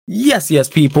Yes,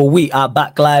 people. We are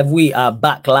back live. We are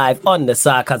back live on the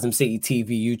Sarcasm City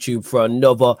TV YouTube for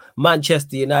another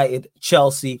Manchester United,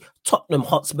 Chelsea, Tottenham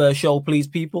Hotspur show, please,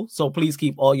 people. So please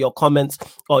keep all your comments,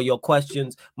 all your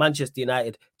questions, Manchester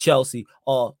United, Chelsea,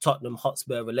 or Tottenham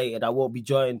Hotspur related. I will be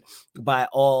joined by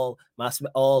all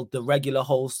the regular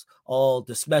hosts, all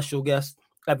the special guests,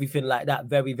 everything like that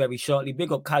very, very shortly.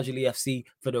 Big up Casually FC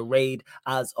for the raid,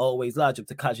 as always. Large up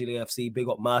to Casually FC. Big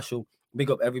up Marshall. Big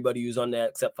up everybody who's on there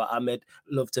except for Ahmed.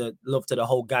 Love to the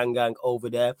whole gang over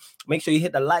there. Make sure you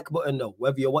hit the like button though.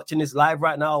 Whether you're watching this live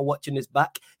right now or watching this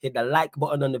back, hit the like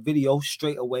button on the video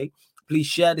straight away. Please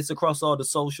share this across all the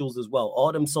socials as well.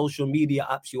 All them social media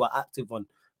apps you are active on.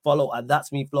 Follow at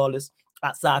That's Me Flawless,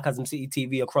 at Sarcasm City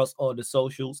TV across all the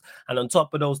socials. And on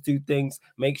top of those two things,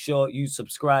 make sure you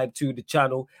subscribe to the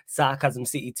channel Sarcasm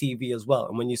City TV as well.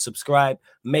 And when you subscribe,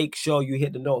 make sure you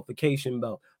hit the notification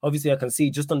bell. Obviously, I can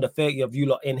see just under 30 of you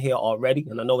lot in here already,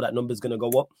 and I know that number is going to go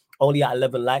up. Only at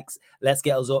 11 likes. Let's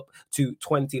get us up to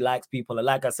 20 likes, people. And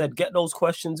like I said, get those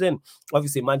questions in.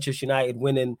 Obviously, Manchester United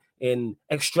winning in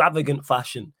extravagant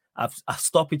fashion. A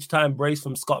stoppage time brace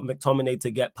from Scott McTominay to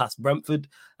get past Brentford.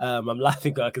 I'm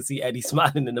laughing because I can see Eddie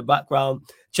smiling in the background.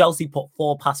 Chelsea put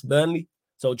 4 past Burnley.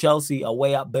 So Chelsea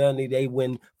away at Burnley, they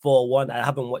win 4-1. I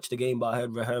haven't watched the game, but I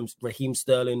heard Raheem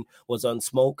Sterling was on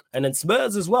smoke. And then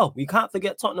Spurs as well. We can't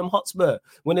forget Tottenham Hotspur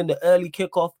winning the early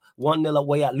kickoff, 1-0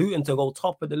 away at Luton to go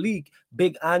top of the league.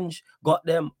 Big Ange got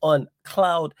them on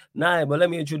cloud 9. But let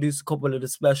me introduce a couple of the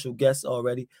special guests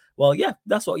already. Well,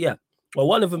 Well,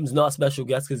 one of them is not a special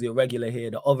guest because he's a regular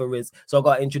here. The other is, so I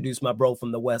got to introduce my bro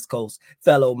from the West Coast,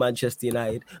 fellow Manchester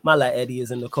United. My lad Eddie is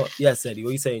in the cut. Yes, Eddie, what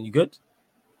are you saying? You good?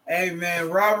 Hey, man,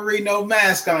 robbery, no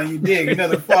mask on. You dig?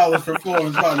 Another flawless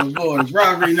performance by the boys.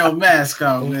 Robbery, no mask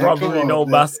on, man. Robbery, no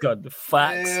mascot.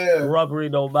 Facts. Yeah. Robbery,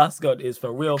 no mascot is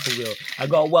for real, for real. I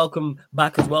got to welcome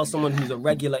back as well someone who's a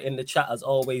regular in the chat, as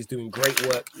always, doing great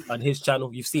work on his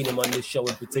channel. You've seen him on this show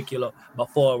in particular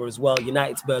before as well.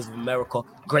 United Spurs of America.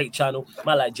 Great channel.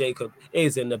 My lad Jacob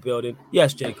is in the building.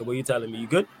 Yes, Jacob, what are you telling me? You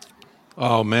good?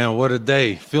 Oh, man, what a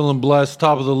day. Feeling blessed,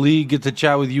 top of the league, get to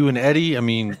chat with you and Eddie. I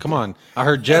mean, come on. I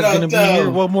heard Jed's going to be here.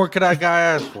 What more could that guy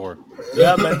ask for?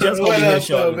 Yeah, man, Jed's going to be here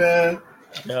shortly. Man.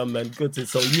 Yeah, man, good to.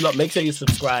 So you lot, make sure you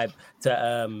subscribe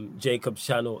to Jacob's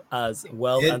channel as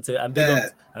well. And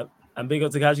big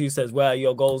up to Kashi, who says, where are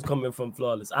your goals coming from,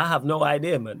 Flawless? I have no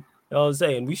idea, man. You know what I'm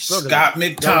saying? We struggle. Scott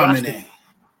McTominay.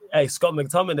 Hey, Scott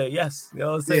McTominay, yes. You know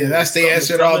what I'm saying? Yeah, that's the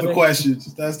answer to all the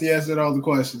questions. That's the answer to all the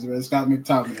questions, man. Scott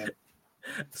McTominay.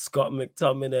 Scott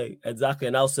McTominay, exactly.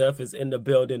 And our Surf is in the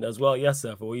building as well. Yes,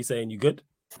 Surf. What are you saying? You good?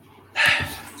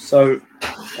 So,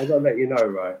 I got to let you know,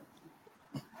 right?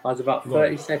 I was about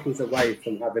 30 seconds away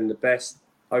from having the best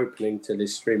opening to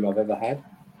this stream I've ever had.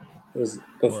 It was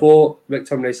before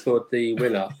McTominay scored the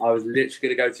winner. I was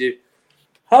literally going to go to you.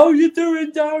 How you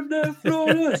doing down there,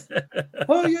 Flawless?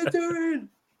 How you doing?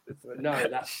 But no,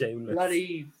 that's shameless.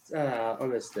 Bloody,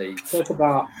 honestly. Talk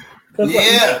about.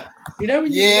 Yeah. You know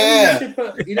when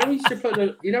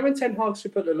Ten Hag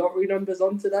should put the lottery numbers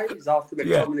on today? Is after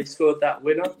McTominay scored that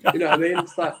winner. You know what I mean?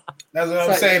 It's like that's what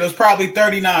I'm saying. It was probably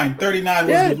 39. 39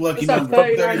 was the lucky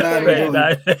number.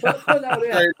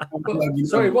 39.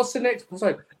 Sorry, what's the next?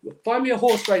 Sorry, find me a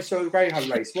horse race or a greyhound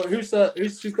race. Who's got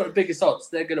the biggest odds?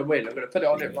 They're going to win. I'm going to put it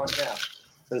on it right now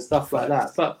and stuff like that.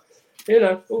 But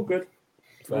all good.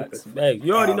 Facts. Hey,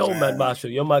 you already know, man,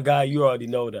 Marshall. You're my guy. You already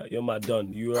know that. You're my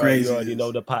done. You already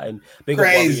know the pattern. Big up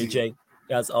Robbery Jay.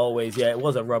 As always, yeah, it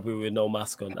was a robbery with no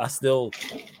mask on. I still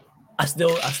can't. I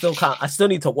still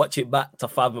need to watch it back to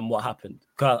fathom what happened.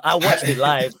 Cause I watched it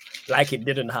live like it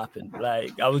didn't happen.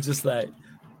 Like I was just like,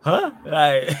 huh?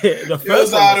 Like the first. It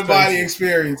was out of body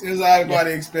experience. It was out of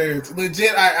body experience.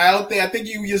 Legit. I think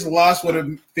you just lost what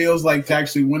it feels like to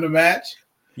actually win a match.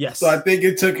 Yes. So I think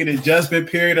it took an adjustment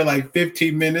period of like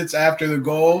 15 minutes after the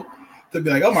goal to be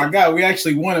like, oh my God, we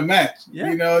actually won a match.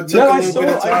 Yeah. It took a little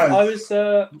bit of time. I was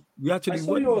you actually I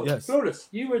saw your Flawless.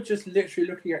 You were just literally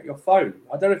looking at your phone.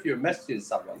 I don't know if you were messaging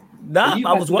someone. Nah,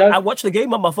 I watched the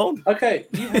game on my phone. Okay.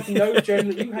 You had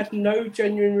no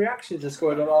genuine reaction to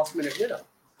scoring a last minute winner.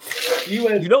 You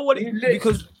went, you know what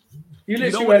because you literally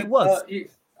you know what it was.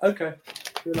 Okay.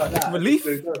 Like that. Relief.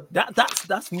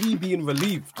 That's me being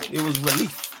relieved. It was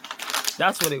relief.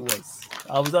 That's what it was.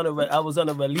 I was on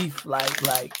a relief,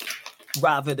 like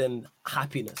rather than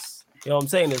happiness. You know what I'm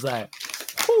saying? It's like,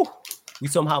 whew, we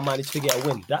somehow managed to get a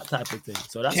win. That type of thing.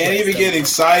 So that's can't even get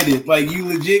excited. Like you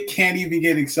legit can't even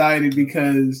get excited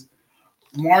because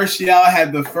Martial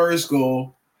had the first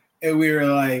goal, and we were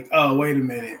like, oh wait a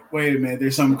minute.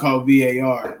 There's something called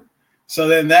VAR. So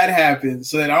then that happened.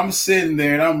 So then I'm sitting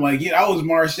there and I'm like, I was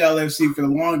Marshall FC for the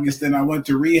longest. Then I went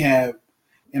to rehab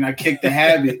and I kicked the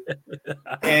habit.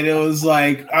 And it was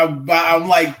like I'm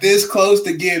like this close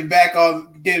to getting back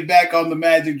on the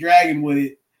Magic Dragon with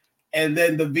it. And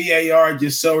then the VAR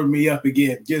just sobered me up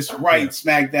again, just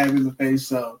smack dab in the face.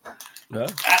 So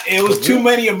it was too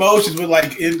many emotions with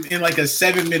like in like a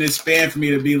 7-minute span for me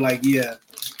to be like, yeah,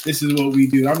 this is what we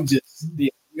do. I'm just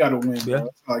we gotta win. Yeah,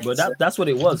 but that's what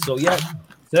it was. So yeah,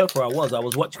 therefore I was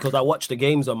watching because I watched the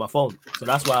games on my phone. So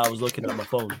that's why I was looking at my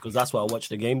phone because that's why I watched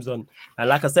the games on. And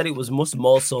like I said, it was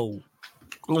more so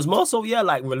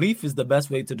like relief is the best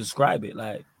way to describe it.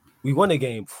 Like we won a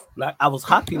game. Like I was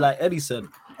happy, like Eddie said,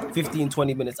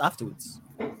 15-20 minutes afterwards.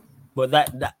 But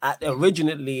that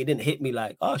originally it didn't hit me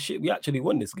like, oh shit, we actually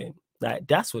won this game. Like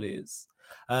that's what it is.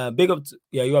 Big up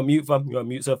you're on mute, fam. You're on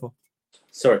mute, Surfer.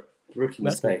 Sorry, rookie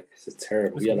mistake. It's a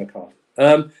terrible yellow card.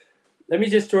 Let me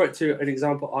just draw it to an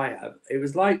example I have. It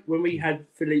was like when we had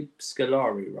Philippe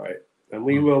Scolari, right? And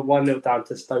we were 1-0 down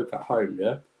to Stoke at home,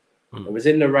 yeah? It was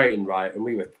in the rain, right? And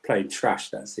we were playing trash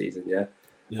that season, yeah?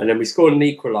 And then we scored an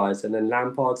equaliser, and then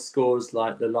Lampard scores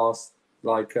like the last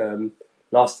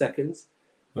seconds.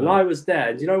 And I was there,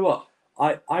 and you know what?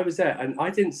 I was there, and I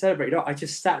didn't celebrate. You know, I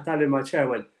just sat down in my chair and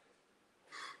went,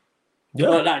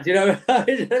 like that. You know,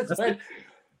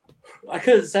 I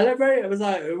couldn't celebrate. It was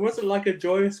like it wasn't like a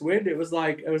joyous win. It was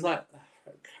like that's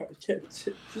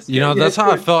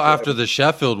how I felt after the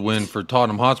Sheffield win for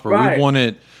Tottenham Hotspur. Right. We won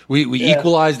it. We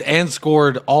equalized and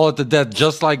scored all at the death,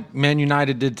 just like Man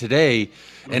United did today.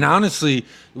 And honestly,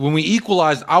 when we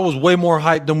equalized, I was way more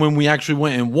hyped than when we actually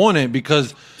went and won it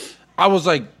because I was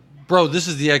like, bro, this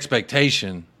is the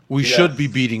expectation. We should be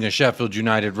beating a Sheffield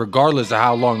United, regardless of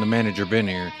how long the manager been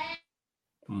here.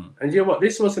 And you know what?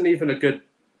 This wasn't even a good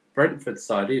Brentford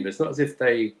side either. It's not as if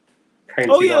they came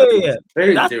They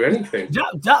didn't do anything.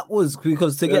 That was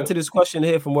because to get to this question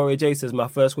here from Warrior J says, my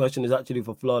first question is actually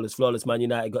for Flawless. Flawless Man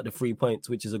United got the 3 points,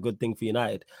 which is a good thing for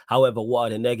United. However, what are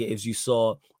the negatives you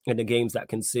saw in the games that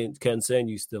concern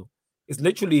you still? It's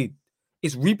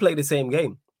replay the same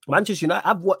game. Manchester United,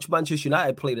 I've watched Manchester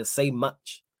United play the same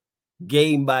match,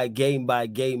 game by game by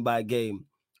game by game.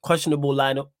 Questionable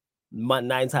lineup,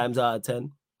 9 times out of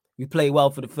 10. We play well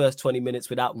for the first 20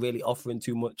 minutes without really offering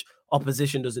too much.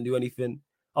 Opposition doesn't do anything.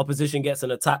 Opposition gets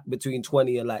an attack between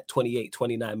 20 and like 28,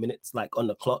 29 minutes, like on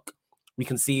the clock. We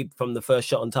concede from the first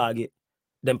shot on target,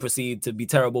 then proceed to be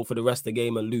terrible for the rest of the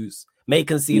game and lose. May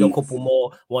concede a couple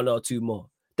more, 1 or 2 more.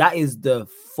 That is the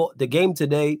game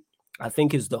today. I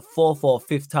think is the 4th or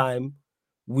 5th time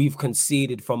we've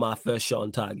conceded from our first shot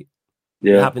on target.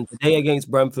 Yeah. It happened today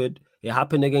against Brentford. It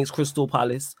happened against Crystal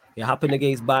Palace. It happened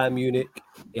against Bayern Munich.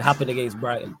 It happened against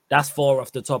Brighton. That's 4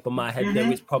 off the top of my head.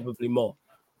 There is probably more.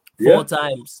 4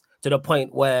 times to the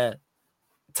point where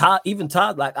even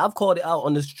Taz, like I've called it out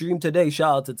on the stream today.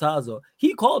 Shout out to Tazo.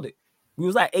 He called it. We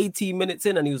was like 18 minutes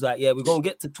in and he was like, yeah, we're going to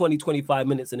get to 20, 25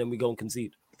 minutes and then we're going to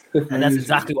concede. And that's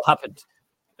exactly what happened.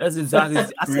 That's exactly.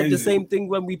 I said the same thing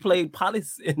when we played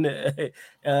Palace in the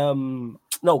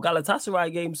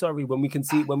Galatasaray game. Sorry, when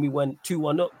we went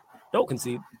 2-1 up, don't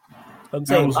concede. I'm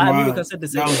saying I said the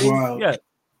same thing. Yeah. As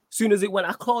soon as it went,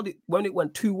 I called it when it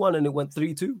went 2-1 and it went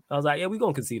 3-2. I was like, yeah, we're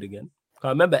gonna concede again. I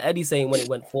remember Eddie saying when it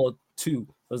went 4-2, I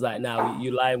was like, nah, you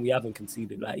lying, we haven't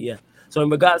conceded. Like, yeah. So in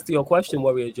regards to your question,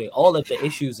 Warrior J, all of the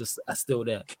issues are still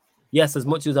there. Yes, as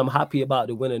much as I'm happy about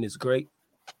the win and it's great,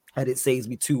 and it saves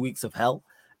me 2 weeks of hell.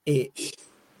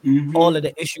 All of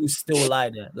the issues still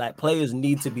lie there. Like players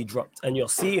need to be dropped, and you're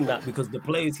seeing that because the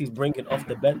players he's bringing off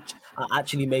the bench are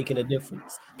actually making a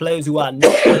difference. Players who are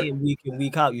not playing week in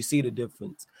week out, you see the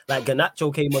difference. Like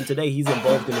Garnacho came on today, he's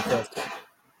involved in the first half.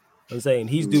 I'm saying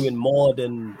he's doing more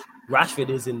than Rashford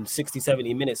is in 60,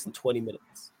 70 minutes and 20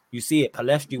 minutes. You see it.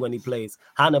 Palestri when he plays,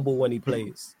 Hannibal when he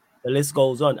plays. The list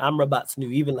goes on. Amrabat's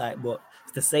new, even but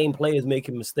it's the same players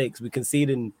making mistakes. We're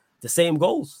conceding the same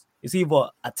goals. It's either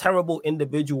a terrible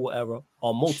individual error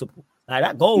or multiple. Like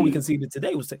that goal we conceded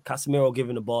today was Casemiro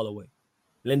giving the ball away.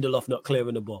 Lindelof not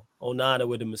clearing the ball. Onana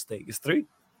with a mistake. It's 3.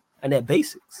 And they're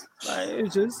basics. Like,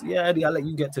 it's just, Eddie, I'll let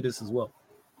you get to this as well.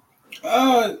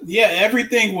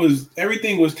 Everything was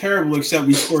terrible except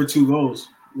we scored 2 goals.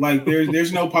 Like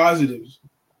there's no positives.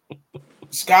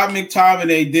 Scott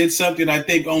McTominay did something I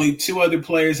think only 2 other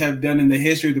players have done in the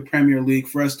history of the Premier League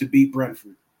for us to beat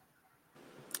Brentford.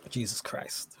 Jesus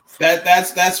Christ.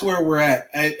 That's where we're at.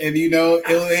 And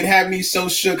it had me so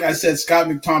shook. I said Scott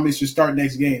McTominay should start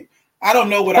next game. I don't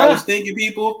know what I was thinking,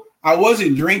 people. I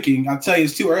wasn't drinking. I'll tell you,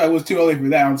 it's too early. It was too early for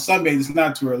that. On Sunday, it's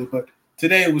not too early, but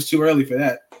today it was too early for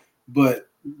that. But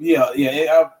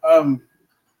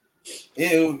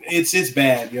It's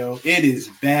bad, yo. It is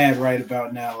bad right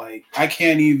about now. Like I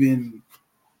can't even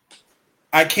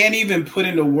put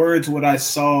into words what I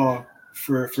saw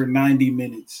for 90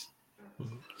 minutes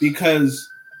because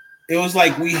it was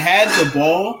like we had the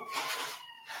ball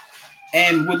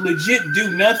and would legit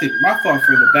do nothing. My fault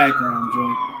for the background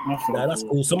joint. Nah, that's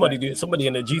cool. Somebody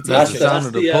in the GTA.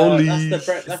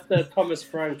 That's the Thomas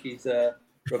Frankie's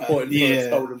reporting for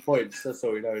stolen points. That's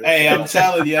all we know. Hey, I'm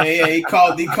telling you, he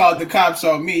called the cops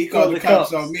on me. He called the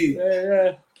cops on me.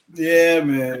 Yeah,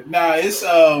 man. Nah, it's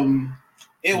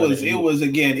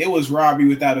it was robbery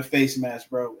without a face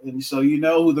mask, bro. And so you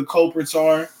know who the culprits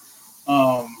are.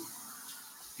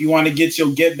 You want to get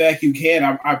your get back, you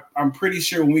can. I'm pretty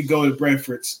sure when we go to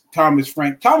Brentford, Thomas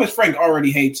Frank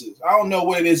already hates us. I don't know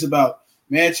what it is about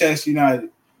Manchester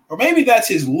United, or maybe that's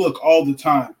his look all the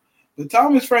time. But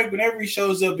Thomas Frank, whenever he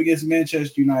shows up against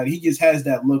Manchester United, he just has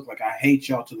that look like I hate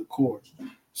y'all to the core.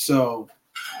 So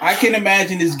I can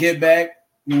imagine his get back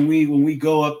when we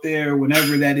go up there,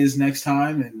 whenever that is next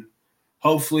time, and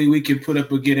hopefully we can put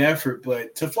up a good effort.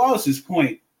 But to Flawless's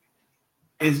point,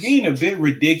 it's getting a bit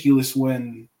ridiculous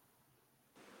when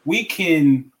we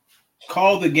can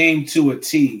call the game to a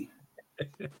T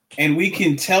and we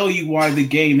can tell you why the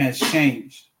game has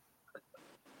changed.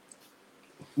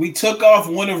 We took off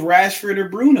one of Rashford or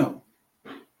Bruno.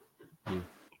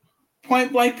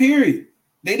 Point blank period.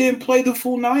 They didn't play the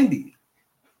full 90.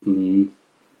 Mm-hmm.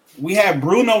 We had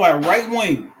Bruno at right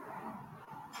wing.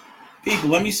 People,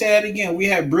 let me say that again. We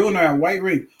had Bruno at right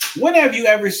wing. When have you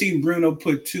ever seen Bruno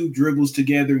put two dribbles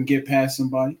together and get past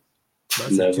somebody?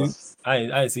 Never. I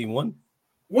ain't seen one.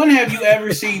 When have you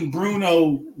ever seen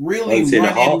Bruno really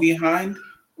run in behind?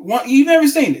 You've never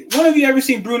seen it. When have you ever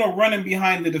seen Bruno running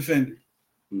behind the defender?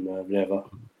 No, never.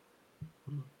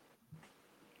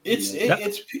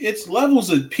 It's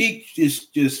levels of peak,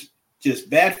 just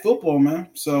bad football, man.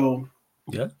 So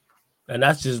yeah, and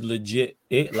that's just legit.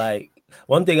 It like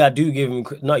one thing I do give him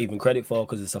not even credit for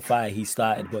because it's a fire he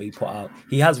started, but he put out.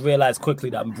 He has realized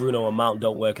quickly that Bruno and Mount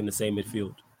don't work in the same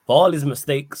midfield. For all his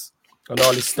mistakes and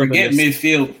all his forget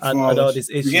midfield and all these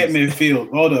issues. Forget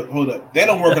midfield. Hold up. They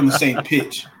don't work on the same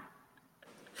pitch.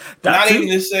 Not even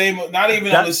the same. Not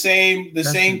even on the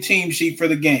same team sheet for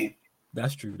the game.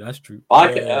 That's true. I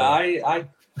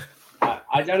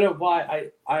don't know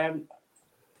why I am.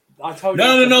 I told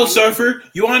you. No, Surfer.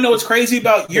 You want to know what's crazy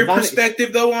about your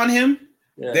perspective though on him?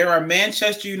 Yeah. There are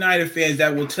Manchester United fans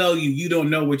that will tell you don't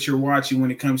know what you're watching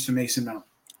when it comes to Mason Mount.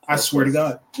 I swear to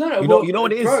God. No, you know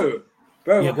what it is,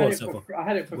 bro. Yeah, I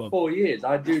had it for 4 years.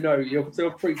 I do know you're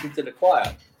still preaching to the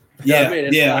choir.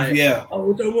 Yeah.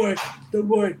 Oh, don't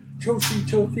worry. Chelsea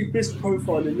missed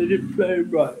profiling. They didn't play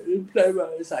him right.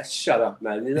 It's like, shut up,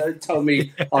 man. You know, tell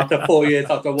me after 4 years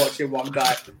after watching one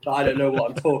guy that I don't know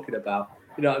what I'm talking about.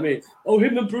 You know what I mean? Oh,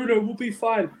 him and Bruno will be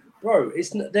fine, bro.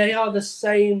 They are the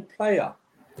same player.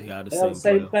 They are the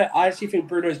same player. I actually think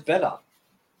Bruno's better.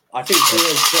 I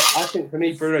think for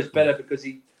me, Bruno's better because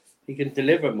he can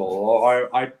deliver more.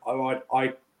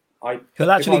 He'll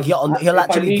actually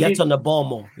get on the ball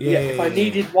more. Yeah. If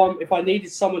I needed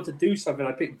someone to do something,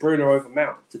 I pick Bruno over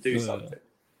Mount to do something. Do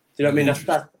you know what I mean?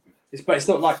 But it's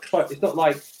not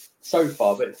like so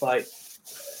far. But it's like.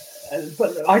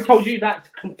 But I told you that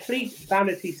complete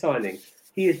vanity signing.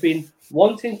 He has been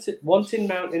wanting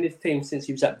Mount in his team since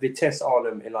he was at Vitesse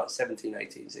Arnhem in like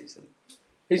 17-18 season.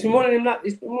 He's been wanting him that.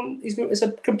 It's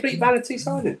a complete vanity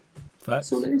signing.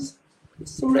 Facts. That's all it is.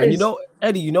 And you know,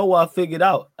 Eddie, you know what I figured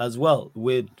out as well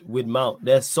with Mount?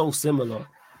 They're so similar.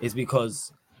 Is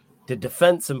because the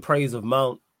defense and praise of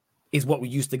Mount is what we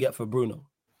used to get for Bruno.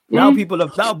 Now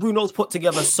Bruno's put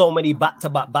together so many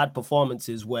back-to-back bad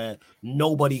performances where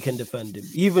nobody can defend him.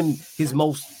 Even his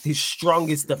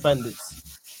strongest defenders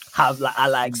have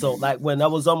when I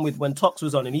was on when Tox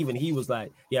was on, and even he was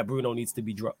like, yeah, Bruno needs to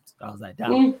be dropped. I was like,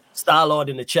 damn. Star-Lord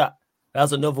in the chat.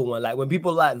 That's another one. Like when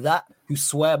people like that who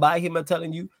swear by him are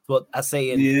telling you, but I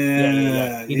say he needs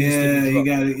to be dropped.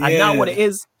 And now what it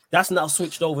is, that's now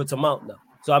switched over to Mount now.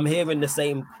 So I'm hearing the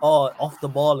same off the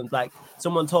ball, and like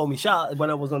someone told me,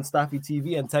 when I was on Staffy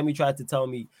TV, and Tammy tried to tell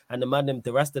me, and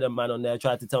the rest of them man on there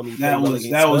tried to tell me that was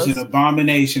an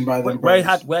abomination by them.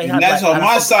 That's on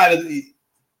my side of the.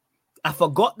 I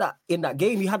forgot that in that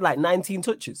game he had like 19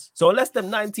 touches. So unless them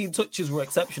 19 touches were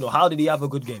exceptional, how did he have a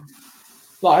good game?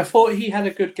 Like I thought he had a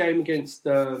good game against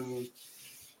was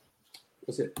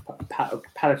it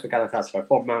Palace or Galatasaray? I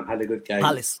thought Mount had a good game.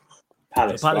 Palace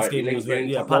right? game was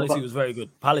very Palace he was very good.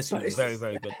 Palace he was very,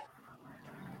 very good.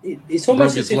 It's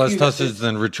almost gets less touches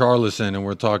than Richarlison, and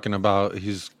we're talking about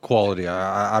his quality.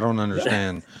 I don't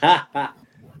understand.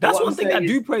 That's one thing I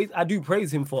do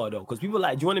praise him for, though, because people are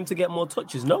like, do you want him to get more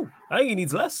touches? No, I think he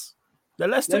needs less. The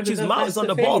less touches Mount is on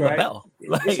the ball, the better.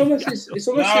 Like, it's almost as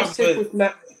if with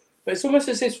Mount, but it's almost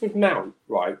as if with Mount,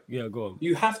 right? Yeah, go on.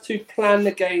 You have to plan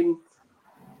the game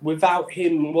without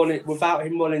him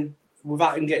getting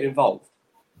involved,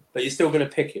 but you're still going to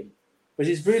pick him, which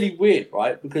is really weird,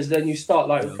 right? Because then you start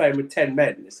playing with 10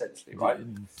 men essentially, right?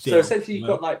 So essentially you've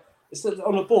got it's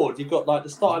on the board. You've got the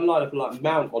starting lineup and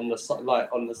Mount on the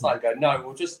side going,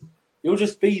 no, you'll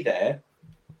just be there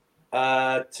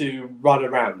to run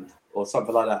around or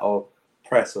something like that, or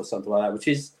press or something like that, which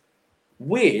is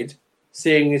weird.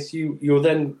 Seeing as you're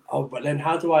then, but then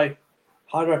how do I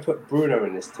put Bruno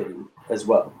in this team as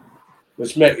well?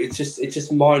 Which it's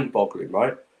just mind-boggling,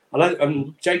 right?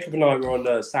 And Jacob and I were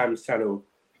on Sam's channel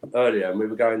earlier, and we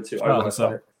were going to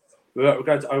Omar. We were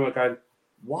going to Omar going,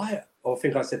 why? Or I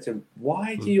think I said to him,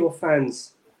 why do your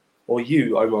fans, or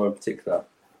you, Omar in particular,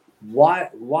 why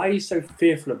are you so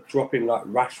fearful of dropping like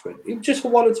Rashford, even just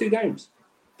for 1 or 2 games?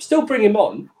 Still bring him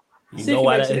on. See if he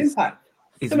makes an impact.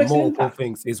 It's multiple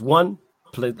things. It's one,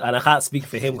 and I can't speak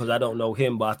for him because I don't know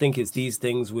him, but I think it's these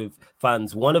things with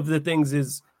fans. One of the things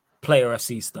is player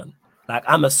FC stun. Like,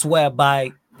 I'm a swear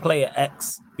by player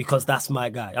X because that's my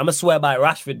guy. I'm a swear by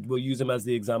Rashford. We'll use him as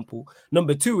the example.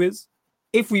 Number 2 is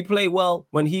if we play well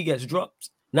when he gets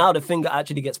dropped, now the finger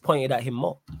actually gets pointed at him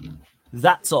more.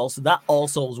 That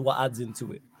also is what adds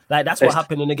into it. Like, that's what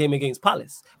happened in the game against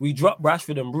Palace. We dropped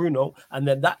Rashford and Bruno, and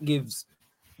then that gives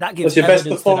evidence to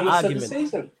the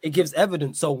argument. It gives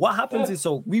evidence. So what happens is,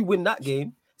 so we win that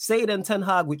game. Say then Ten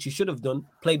Hag, which he should have done,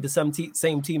 played the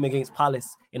same team against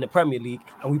Palace in the Premier League,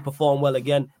 and we perform well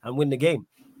again and win the game.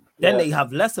 Then they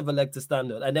have less of a leg to stand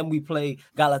on. And then we play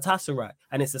Galatasaray,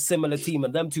 and it's a similar team,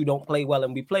 and them two don't play well,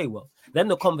 and we play well. Then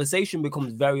the conversation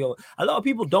becomes a lot of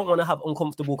people don't want to have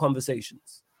uncomfortable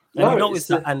conversations. And you notice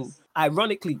that, and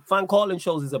ironically, fan calling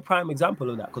shows is a prime example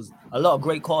of that, because a lot of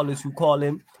great callers who call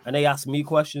in and they ask me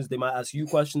questions, they might ask you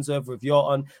questions over if you're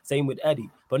on, same with Eddie.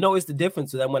 But notice the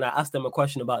difference to them when I ask them a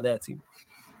question about their team.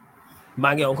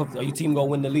 Man, get uncomfortable. Are your team going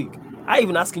to win the league? I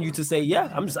even asking you to say, yeah.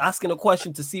 I'm just asking a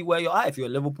question to see where you're at. If you're a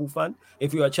Liverpool fan,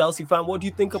 if you're a Chelsea fan, what do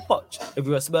you think of Poch? If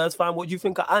you're a Spurs fan, what do you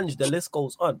think of Ange? The list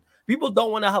goes on. People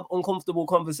don't want to have uncomfortable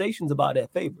conversations about their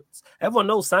favorites. Everyone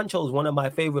knows Sancho is one of my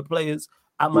favorite players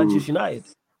at Manchester United.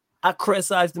 I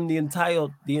criticized him the entire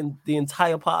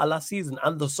part of last season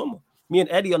and the summer. Me and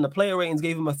Eddie on the player ratings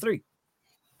gave him a 3.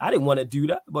 I didn't want to do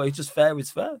that, but it's just fair is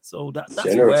fair. So that's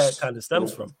where it kind of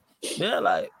stems from. Yeah,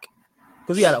 like,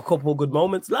 because he had a couple of good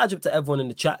moments. Large up to everyone in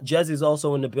the chat. Jez is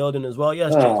also in the building as well.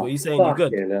 Yes, Jez, what are you saying? You're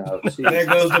good. There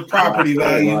goes the property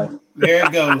value. There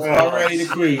it goes. Already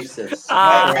decreased. It is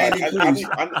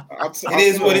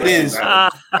what it is. We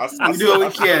do what we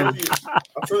can. I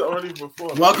said it already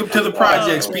before. Welcome to the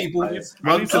projects, people.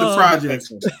 Welcome to the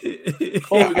projects.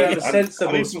 Before we go to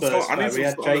sensible Spurs, we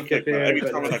had Jacob here. Every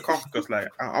time when I come, because like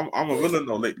I'm a villain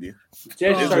though lately.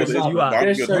 Jez shows up. You are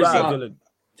a villain.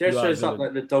 Just shows up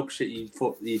like the dog shit you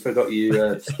forgot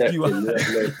you stepped in.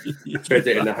 You tread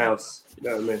it in the house. You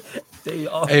know what I mean?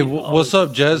 Hey, what's up,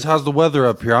 Jez? How's the weather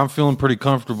up here? I'm feeling pretty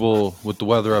comfortable with the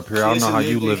weather up here. I don't know how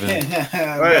you live in.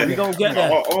 We gonna get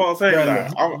that. I'm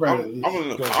saying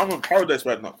I'm in paradise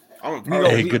right now.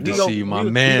 Hey, good to see you, my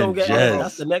man, Jez.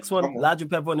 That's the next one. Large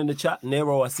up everyone in the chat.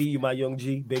 Nero, I see you, my young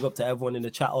G. Big up to everyone in the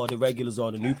chat, all the regulars,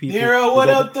 all the new people. Nero, what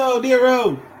up, though,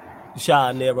 Nero? Shout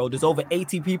out Nero. There's over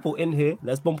 80 people in here.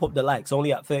 Let's bump up the likes.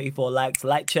 Only at 34 likes.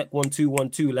 Like check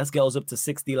 1212. Let's get us up to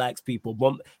 60 likes, people.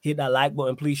 Hit that like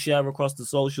button. Please share across the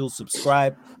socials.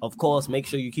 Subscribe. Of course, make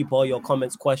sure you keep all your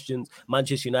comments, questions,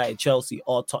 Manchester United, Chelsea,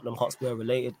 or Tottenham Hotspur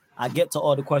related. I get to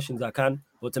all the questions I can,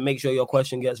 but to make sure your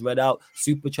question gets read out,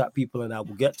 super chat people and I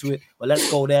will get to it. But let's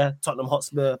go there. Tottenham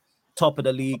Hotspur, top of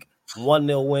the league,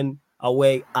 1-0 win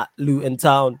away at Luton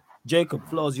Town. Jacob,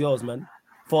 floor's yours, man.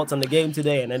 Thoughts on the game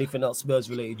today and anything else Spurs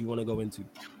related you want to go into?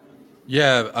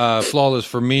 Yeah, flawless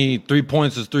for me. 3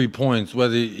 points is 3 points.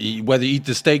 Whether you eat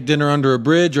the steak dinner under a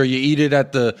bridge or you eat it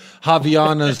at the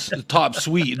Javiana's top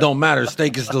suite, it don't matter.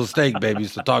 Steak is still steak, baby.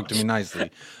 So talk to me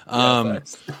nicely. I'm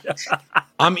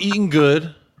eating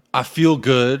good. I feel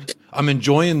good. I'm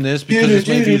enjoying this because it's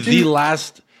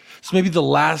maybe the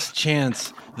last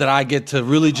chance that I get to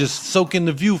really just soak in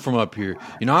the view from up here.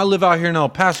 You know, I live out here in El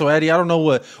Paso, Eddie. I don't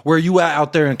know where you at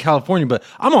out there in California, but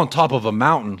I'm on top of a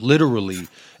mountain, literally.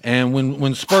 And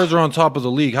when Spurs are on top of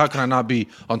the league, how can I not be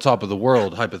on top of the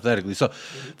world, hypothetically? So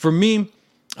for me,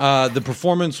 the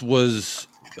performance was,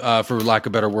 for lack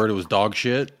of a better word, it was dog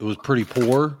shit. It was pretty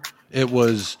poor. It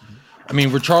was,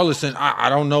 Richarlison, I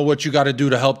don't know what you got to do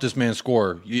to help this man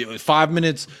score. 5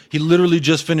 minutes, he literally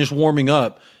just finished warming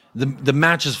up. the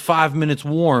match is 5 minutes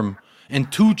warm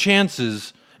and 2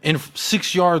 chances and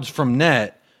 6 yards from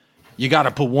net, you got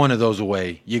to put one of those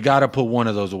away.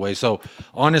 So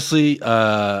honestly,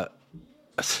 I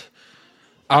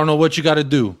don't know what you got to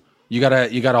do. You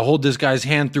gotta hold this guy's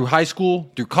hand through high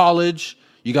school, through college.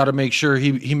 You got to make sure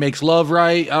he makes love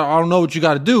right. I don't know what you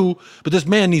got to do, but this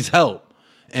man needs help.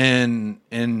 And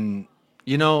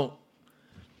you know,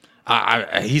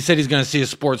 he said he's going to see a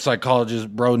sports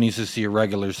psychologist. Bro needs to see a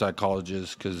regular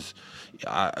psychologist because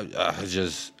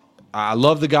I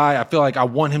love the guy. I feel like I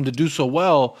want him to do so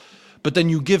well, but then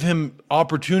you give him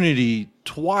opportunity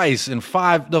twice in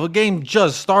 5. The game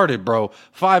just started, bro.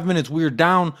 5 minutes. We're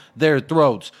down their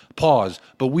throats. Pause.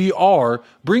 But we are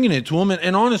bringing it to him.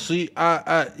 And honestly,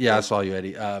 I saw you,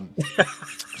 Eddie.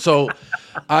 So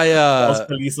I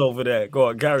police over there. Go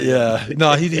on, Gary. Yeah.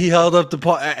 No, he held up the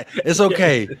pause. It's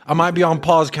okay. I might be on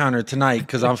pause counter tonight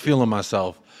because I'm feeling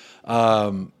myself.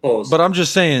 But I'm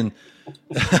just saying.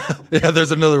 Yeah,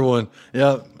 there's another one.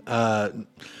 Yep.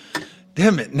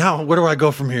 Damn it. Now, where do I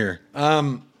go from here?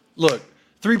 Look,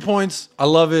 3 points. I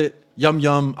love it. Yum,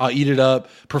 yum. I'll eat it up.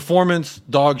 Performance,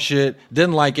 dog shit.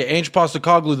 Didn't like it. Ange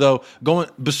Postecoglou, though,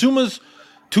 Basuma's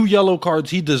 2 yellow cards.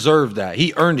 He deserved that.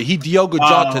 He earned it. He Diogo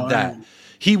Jota'd that.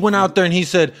 He went out there and he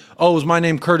said, "Oh, is my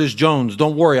name Curtis Jones?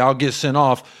 Don't worry, I'll get sent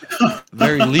off."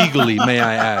 Very legally, may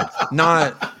I add.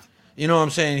 Not, you know what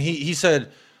I'm saying? He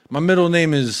said, "My middle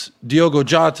name is Diogo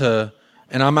Jota,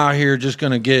 and I'm out here just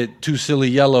going to get 2 silly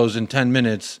yellows in 10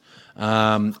 minutes.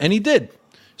 And he did.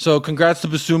 So congrats to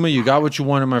Basuma. You got what you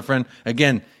wanted, my friend.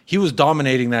 Again, he was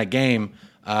dominating that game,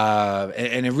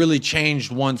 and it really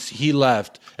changed once he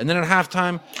left. And then at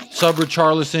halftime, sub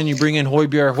Richarlison, you bring in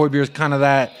Højbjerg. Højbjerg's kind of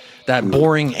that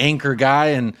boring anchor guy.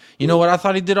 And you know what? I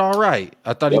thought he did all right.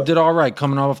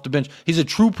 Coming off the bench. He's a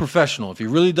true professional. If he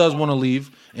really does want to leave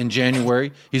in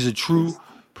January, he's a true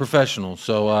professional.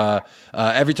 So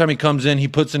every time he comes in, he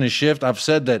puts in a shift. I've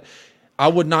said that I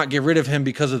would not get rid of him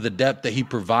because of the depth that he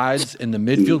provides in the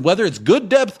midfield. Whether it's good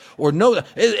depth or no,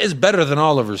 it's better than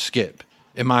Oliver Skip,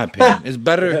 in my opinion. It's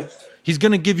better. He's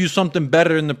going to give you something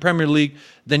better in the Premier League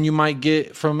than you might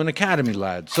get from an academy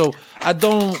lad. So I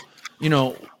don't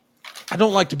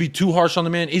like to be too harsh on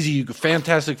the man. Is he a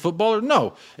fantastic footballer?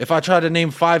 No. If I try to name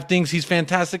 5 things he's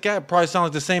fantastic at, probably sound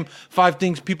like the same 5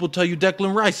 things people tell you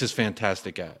Declan Rice is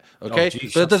fantastic at. Okay?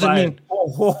 But that doesn't mean...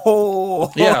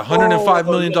 Yeah, $105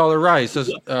 million Rice.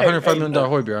 That's $105 million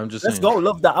Højbjerg. I'm just saying. Let's go.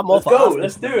 Love that. I'm Let's off. go.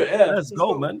 Let's do it. Yeah. Let's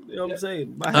go, man. You know what I'm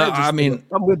saying?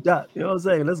 I'm with that. You know what I'm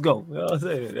saying? Let's go. You know what I'm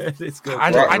saying? It's good.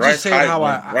 I just say how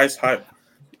Rice hype.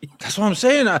 That's what I'm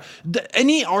saying.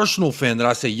 Any Arsenal fan that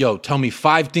I say, yo, tell me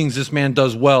 5 things this man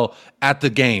does well at the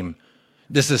game.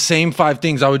 This is the same 5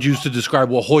 things I would use to describe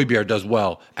what Højbjerg does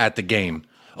well at the game.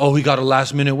 Oh, he got a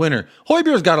last-minute winner.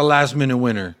 Højbjerg's got a last-minute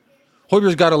winner.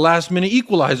 Højbjerg's got a last-minute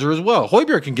equalizer as well.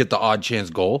 Højbjerg can get the odd chance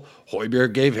goal.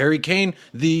 Højbjerg gave Harry Kane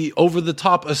the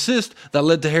over-the-top assist that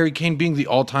led to Harry Kane being the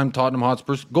all-time Tottenham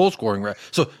Hotspur goal-scoring record.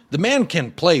 So the man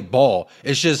can play ball.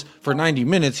 It's just for 90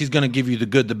 minutes, he's going to give you the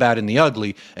good, the bad, and the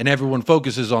ugly, and everyone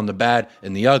focuses on the bad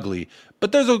and the ugly.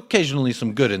 But there's occasionally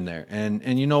some good in there.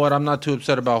 And you know what? I'm not too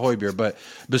upset about Højbjerg. But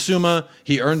Basuma,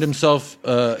 he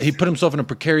put himself in a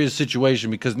precarious situation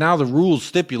because now the rules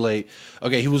stipulate,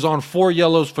 okay, he was on 4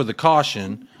 yellows for the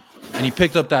caution, and he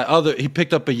picked up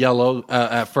a yellow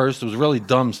at first. It was a really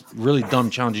dumb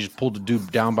challenge. He just pulled the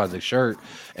dude down by the shirt.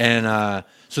 And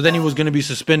so then he was going to be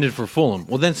suspended for Fulham.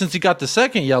 Well, then since he got the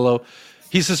second yellow,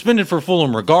 he's suspended for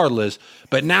Fulham regardless.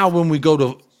 But now when we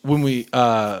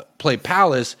play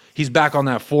Palace, he's back on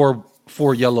that 4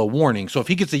 yellow warning. So if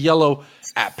he gets a yellow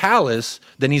at Palace,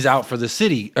 then he's out for the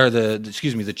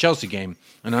the Chelsea game.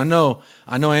 And I know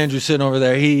Andrew's sitting over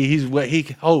there. He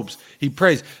hopes, he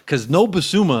prays, because no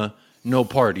Basuma, no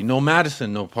party. No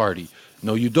Maddison, no party.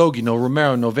 No Udogi, no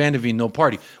Romero, no Van de Ven, no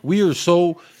party. We are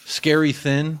so scary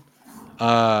thin.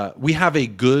 We have a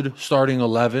good starting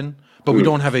 11, but we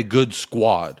don't have a good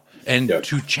squad. And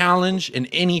to challenge in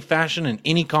any fashion, in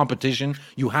any competition,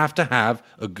 you have to have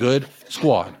a good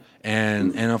squad.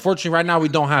 And unfortunately, right now, we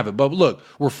don't have it. But look,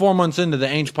 we're 4 months into the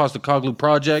Ange Postecoglou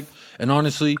project. And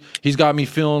honestly, he's got me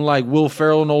feeling like Will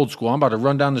Ferrell in old school. I'm about to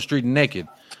run down the street naked.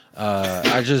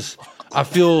 I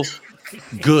feel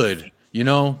good. You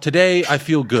know, today I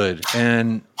feel good.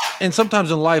 And sometimes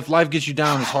in life gets you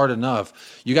down. It's hard enough.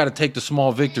 You got to take the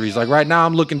small victories. Like right now,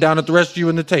 I'm looking down at the rest of you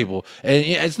in the table. And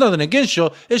it's nothing against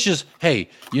you. It's just, hey,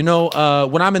 you know,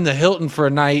 when I'm in the Hilton for a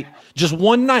night, just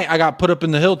one night I got put up in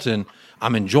the Hilton,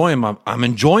 I'm enjoying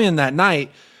that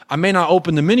night. I may not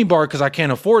open the minibar because I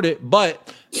can't afford it,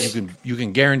 but you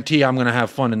can guarantee I'm going to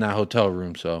have fun in that hotel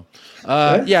room. So,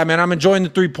 yeah, man, I'm enjoying the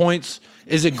 3 points.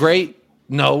 Is it great?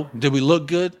 No. Did we look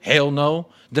good? Hell no.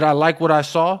 Did I like what I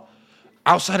saw?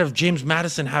 Outside of James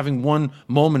Maddison having one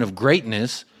moment of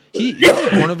greatness, he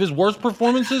had one of his worst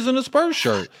performances in a Spurs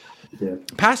shirt. Yeah.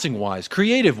 Passing wise,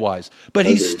 creative wise, but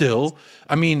he's still.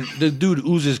 I mean, the dude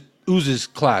oozes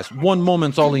class. One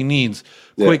moment's all he needs.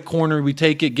 Quick corner, we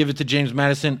take it, give it to James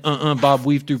Maddison. Bob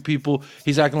weave through people.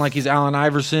 He's acting like he's Allen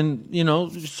Iverson,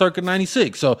 circa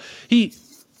 '96. So he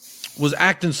was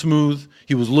acting smooth.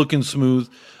 He was looking smooth,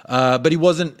 but he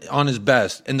wasn't on his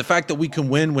best. And the fact that we can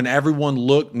win when everyone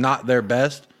looked not their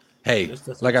best. Hey,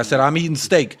 like I said, I'm eating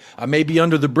steak. I may be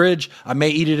under the bridge. I may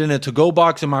eat it in a to-go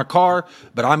box in my car,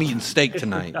 but I'm eating steak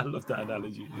tonight. I love that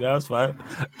analogy. Yeah, that's fine.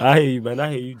 I hear you, man.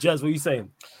 I hear you. Jez, what are you saying?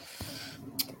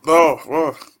 No,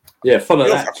 well. Yeah, fun of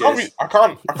that. I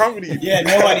can't really. Yeah,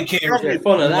 nobody cares. Yeah,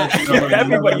 fun of that.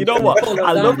 Everybody, you know what?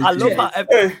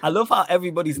 I love how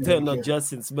everybody's turned on Jez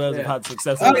since Spurs have had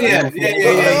success. Oh yeah. He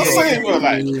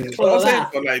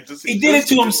did it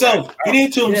to himself.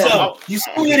 You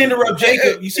still didn't interrupt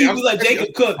Jacob. You see, you let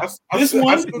Jacob cook. This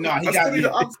one, no, he got me.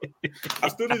 I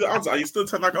still need the answer. You still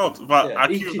turn that out, but I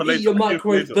keep it for later. Eat your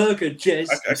microwave burger, Jez.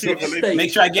 I keep it for later.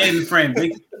 Make sure I get him, friend.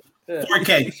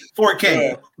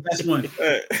 4K. That's one. To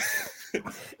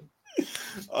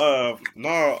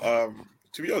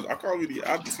be honest, I can't really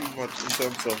add too much in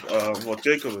terms of what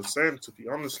Jacob was saying. To be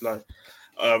honest,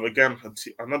 again,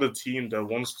 another team that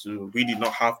wants to really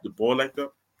not have the ball like that,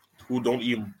 who don't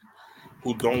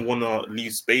want to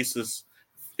leave spaces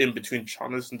in between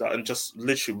channels and that, and just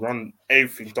literally run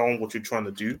everything down what you're trying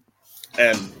to do.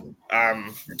 And I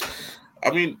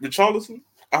mean, Richarlison,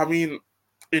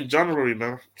 in January,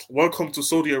 man, welcome to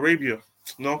Saudi Arabia.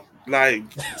 No,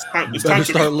 it's time to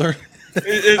start learning.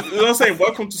 You know what I'm saying?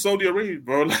 Welcome to Saudi Arabia,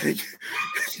 bro. Hey,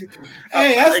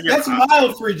 that's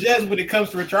mild for Jez when it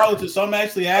comes to Richarlison. So I'm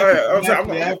actually happy. I'm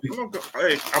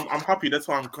happy. That's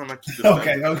why I'm gonna keep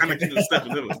the step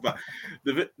with him. But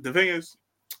the thing is,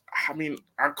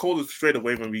 I called it straight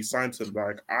away when we signed him.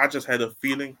 I just had a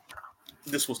feeling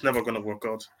this was never gonna work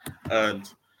out,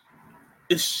 and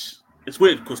it's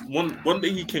weird because one day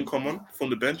he can come on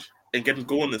from the bench and get a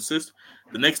goal and assist.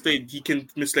 The next day he can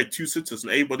miss 2 sitters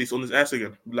and everybody's on his ass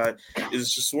again.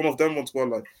 It's just one of them ones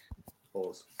where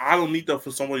I don't need that for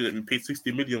somebody that we paid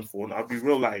 60 million for. And I'll be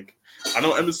real, I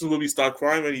know Emerson will be start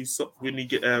crying when he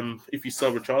get if he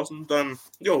sell Richarlison, then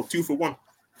 2 for 1.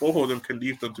 Both of them can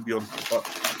leave them, to be honest. But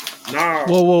nah.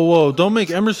 Whoa! Don't make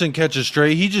Emerson catch a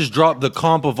stray. He just dropped the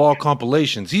comp of all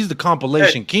compilations. He's the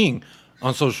compilation king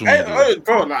on social media.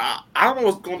 Bro, I don't know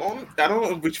what's going on. I don't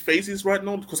know which phase he's right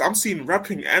now because I'm seeing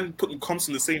rapping and putting comps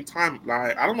in the same time.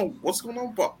 I don't know what's going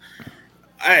on, but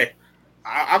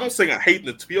I'm not saying I hate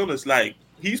it. To be honest,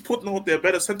 he's putting out their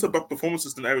better centre back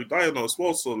performances than Eric Dyer now as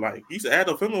well. So he's ahead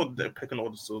of him on their pecking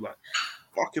order. So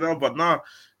fuck it up. But nah,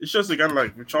 it's just again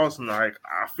Richarlison. I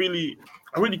really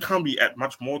can't be at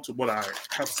much more to what I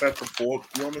have said before. To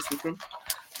be honest with him,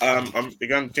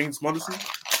 again James Maddison,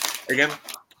 again.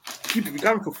 We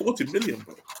got him for 40 million,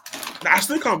 bro. I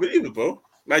still can't believe it, bro.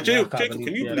 Jacob, can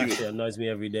you believe it? That annoys me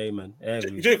every day, man.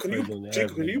 Jacob, can you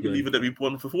believe it that we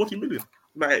bought him for 40 million?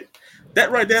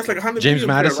 That right there is 100 James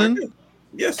Maddison? Right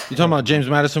yes. You talking about James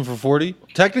Maddison for 40?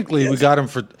 Technically, we got him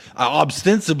for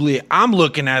ostensibly. I'm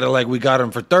looking at it like we got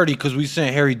him for 30 because we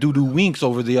sent Harry Doodoo Winks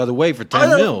over the other way for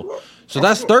 10 mil. So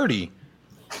that's 30.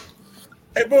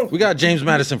 Hey, bro, we got James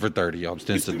Maddison for 30,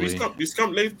 ostensibly. We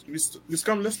scum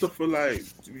Leicester for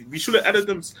we should have added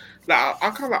them.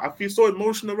 I feel so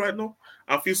emotional right now.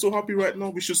 I feel so happy right now.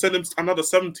 We should send him another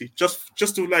 70, just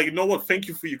to you know what? Thank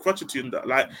you for your quantity and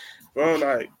that.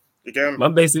 Bro, again.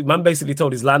 Man basically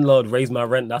told his landlord, raise my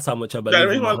rent. That's how much I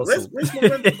believe in my hustle. Raise my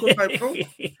rent because bro,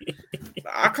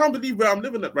 I can't believe where I'm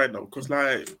living at right now because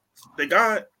the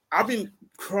guy I've been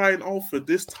crying out for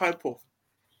this type of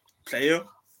player.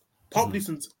 Probably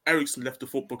since Ericsson left the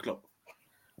football club.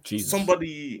 Jesus.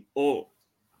 Somebody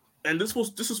and this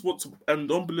is what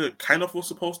Ndombele kind of was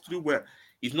supposed to do, where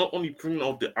he's not only bringing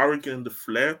out the arrogance and the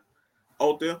flair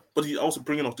out there, but he's also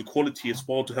bringing out the quality as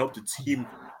well to help the team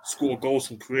score goals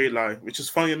and create which is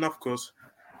funny enough because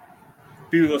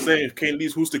people are saying if Kane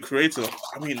leaves, who's the creator?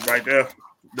 Right there,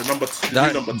 the number 10.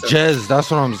 Jez, that's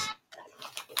what I'm.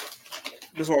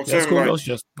 That's what I'm saying. Cool.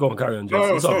 Just go on, carry on,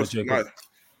 Jez.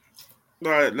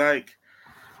 I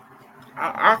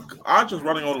just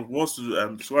running out of words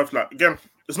to Swerve. Again,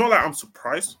 it's not like I'm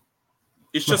surprised.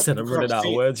 It's just I'm running out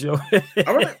of words, yo.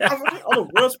 I'm running out of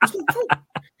words.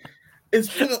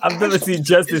 I've never seen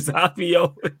Justice happy,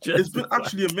 yo. It's been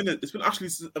actually a minute. It's been actually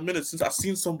a minute since I've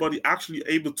seen somebody actually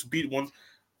able to beat a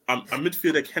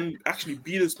midfielder that can actually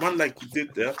beat this man like he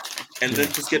did there. and then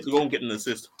just get to go and get an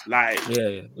assist. Like,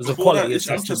 it was a quality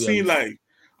assist.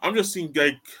 I'm just seeing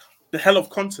like the hell of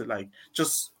content, like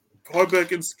just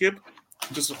Højbjerg and Skip,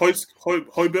 just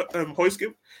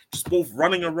Højskip, just both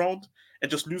running around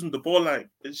and just losing the ball. Like,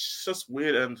 it's just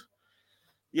weird. And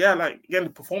yeah, like again, the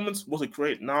performance wasn't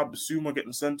great. Now Bissouma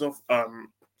getting sent off.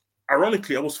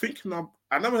 Ironically, I was thinking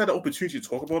I never had the opportunity to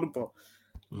talk about it, but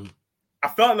I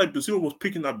felt like Bissouma was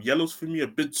picking up yellows for me a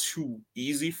bit too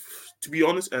easy, to be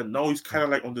honest. And now he's kind of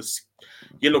like on this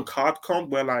yellow card count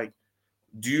where, like,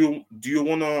 do you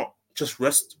want to just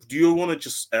rest? Do you want to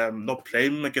just not play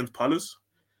him against Palace,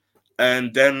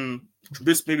 and then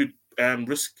risk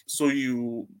so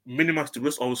you minimize the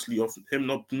risk, obviously, of him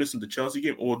not missing the Chelsea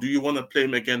game, or do you want to play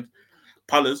him against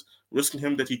Palace, risking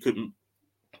him that he could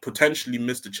potentially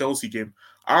miss the Chelsea game?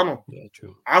 I don't know. Yeah,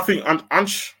 true. I think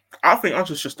Ange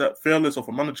is just that fearless of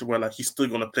a manager where, like, he's still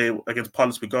going to play against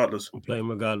Palace regardless. Play him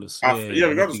regardless.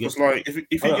 Regardless. Because, like, if he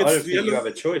gets, I don't think you have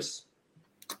a choice.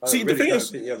 The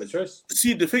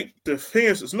thing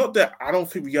is, it's not that I don't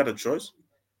think we had a choice.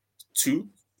 Two,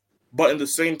 but in the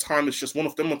same time, it's just one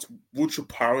of them ones would you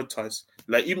prioritize.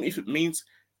 Like, even if it means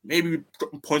maybe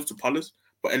dropping points to Palace,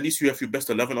 but at least you have your best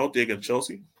 11 out there against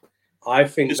Chelsea. I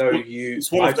think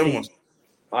it's one of them ones.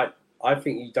 I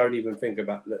think you don't even think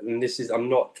about that. And I'm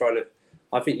not trying to.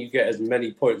 I think you get as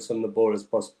many points on the board as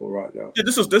possible right now. Yeah,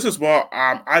 this is what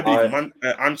I believe.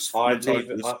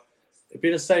 It'd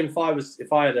be the same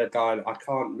if I had a guy and I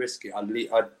can't risk it.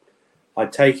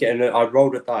 I'd take it and I'd roll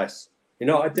the dice. You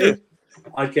know what I'd do? Yeah.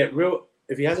 I'd get real.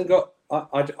 If he hasn't got,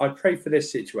 I'd pray for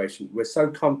this situation. We're so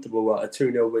comfortable at a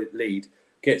 2-0 lead.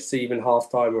 Gets to even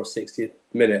half time or 60th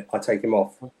minute, I take him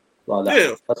off like that.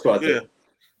 Yeah, that's what I do.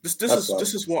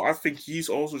 This is what I think he's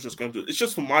also just going to do. It's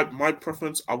just for my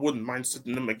preference. I wouldn't mind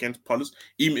sitting him against Palace,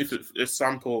 even if it's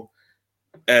sample.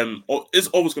 It's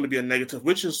always going to be a negative,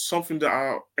 which is something that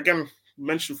I again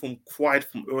mentioned from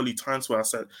early times where I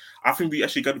said I think we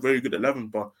actually got a very good 11,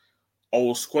 but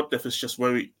our squad depth is just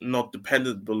very not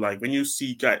dependable. Like when you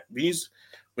see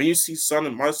Son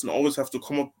and Maddison always have to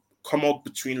come out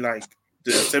between like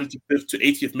the 75th to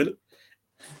 80th minute,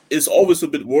 it's always a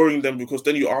bit worrying then, because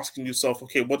then you're asking yourself,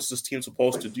 okay, what is this team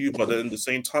supposed to do? But then at the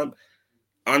same time,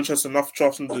 Ange has enough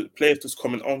trust in the players that's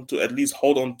coming on to at least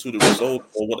hold on to the result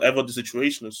or whatever the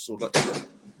situation is. So like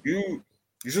you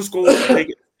just go and take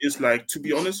it. It's like, to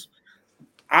be honest,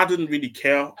 I didn't really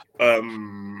care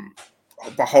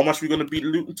about how much we're going to beat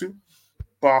Luton to.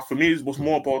 But for me, it was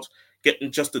more about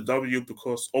getting just the W,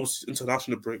 because obviously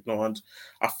international break now, and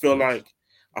I feel like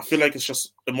it's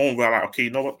just a moment where like, okay,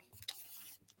 you know what?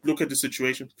 Look at the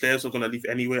situation. Players are going to leave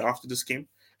anyway after this game,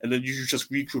 and then you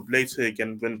just regroup later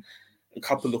again when a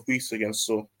couple of weeks again.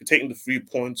 So you're taking the 3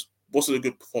 points. Was it a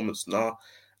good performance? Nah.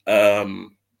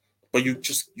 But you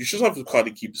should have to kind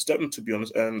of keep stepping, to be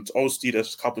honest. And obviously,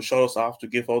 there's a couple of shout outs I have to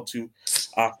give out to.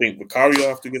 I think Vicario I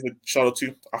have to give a shout out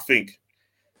to. I think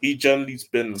he generally's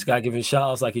been. This guy giving shout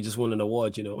outs like he just won an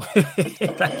award, you know. Like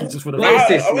he just won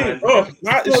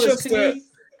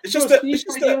It's just that. Can you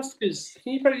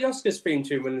play the Oscars theme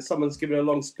tune when someone's giving a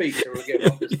long speech or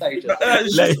getting off the stage?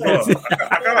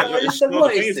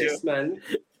 What is this, man?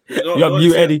 You're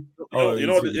mute, Eddie. You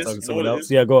know what it is? Someone else?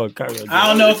 Yeah, go on. Carry on. I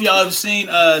don't know if y'all have seen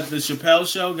the Chappelle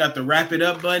Show. Got the wrap it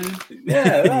up button.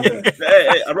 Yeah.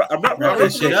 I'm not wrap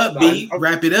that shit up, B.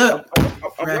 Wrap it up.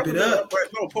 Wrap it up.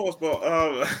 No pause, but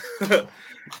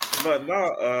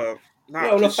no.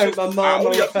 I want to thank my mum. I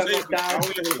want to thank my dad. I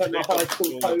want to thank my high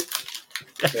school coach.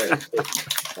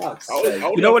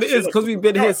 You know what it is? Because we've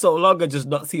been here so long and just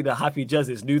not seen a happy jazz.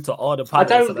 It's new to all the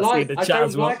panels. I don't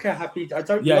like a happy jazz.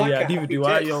 Neither do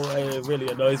I. It really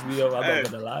annoys me. I'm not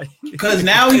gonna lie. Because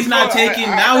now he's not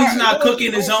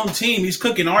cooking his own team. He's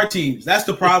cooking our teams. That's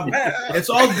the problem. It's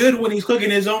all good when he's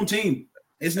cooking his own team.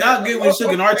 It's not good when he's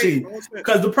cooking our team.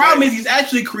 Because the problem is he's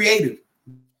actually creative.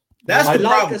 That's the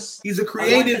problem. He's a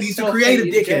creative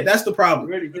dickhead. That's the problem.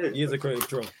 Really good. He is a creative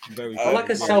troll. I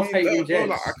like a self-hating jazz.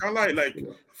 I can't like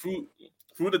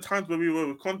through the times when we were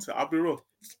with content, I'll be real.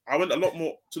 I went a lot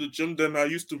more to the gym than I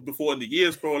used to before in the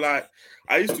years, bro. Like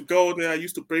I used to go there. I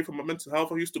used to pray for my mental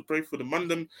health. I used to pray for the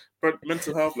Mandem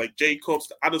mental health, like Jacobs,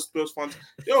 the other Spurs fans.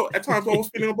 Yo, at times I was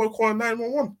feeling about calling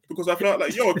 911 because I felt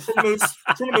like, yo,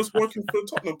 criminals working for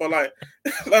Tottenham. But like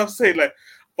I'm saying, like.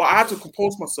 But I had to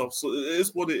compose myself, so it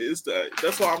is what it is.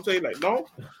 That's what I'm saying. Like, no,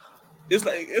 it's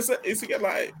again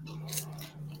like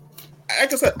I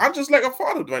said, I'm just like a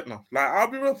father right now. Like, I'll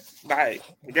be real. Like,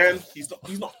 again, he's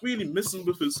not really missing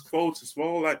with his quotes as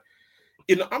well. Like,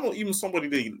 I'm not even somebody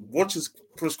that watches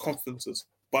press conferences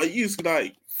But he's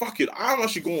like, fuck it, I'm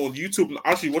actually going on YouTube and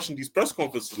actually watching these press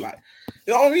conferences. Like,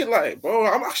 you know what I mean? Like, bro,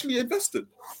 I'm actually invested.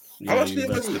 I'm actually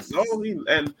invested. You know what I mean?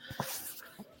 And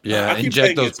yeah,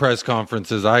 inject those press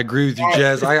conferences. I agree with you,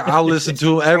 Jez. I'll listen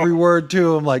to him every word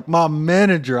too. I'm like, my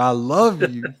manager, I love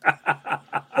you.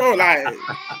 Bro, like,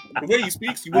 the way he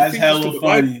speaks, you would that's think hella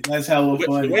funny. That's hella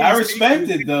funny. I respect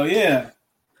it though, yeah.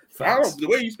 I don't know, the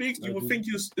way he speaks, you would think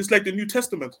it's like the New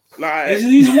Testament. Like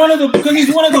he's one of the boys.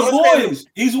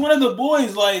 He's one of the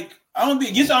boys. Like I don't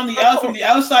think he's on the out from the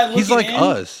outside looking in. He's like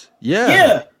us.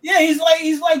 Yeah.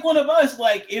 He's like one of us.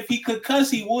 Like if he could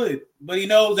cuss, he would. But he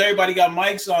knows everybody got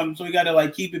mics on him, so he got to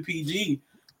like keep it PG.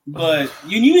 But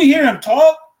you need to hear him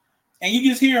talk, and you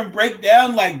just hear him break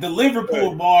down. Like the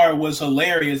Liverpool bar was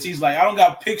hilarious. He's like, I don't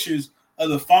got pictures of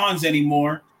the Fonz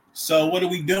anymore. So what are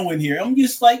we doing here? I'm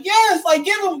just like, yes, like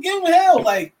give him hell.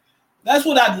 Like that's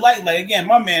what I'd like. Like again,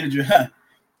 my manager,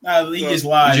 he just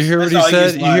lies. Did you hear what he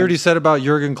said? You hear what he said about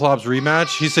Jurgen Klopp's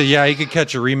rematch? He said, yeah, he could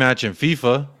catch a rematch in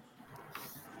FIFA.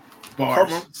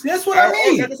 Bars. That's what I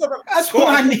need. That's what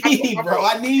I need, bro.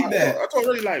 I need that. I don't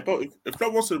really like, bro. If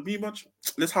Klopp wants a rematch,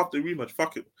 let's have the rematch.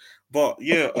 Fuck it. But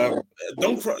yeah,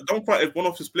 don't cry if one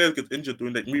of his players gets injured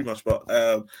during that rematch. But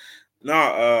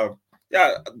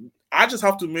yeah. I just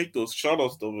have to make those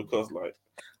shout-outs though because like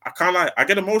I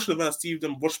get emotional when I see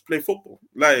them play football.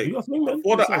 Like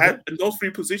before that, I had in those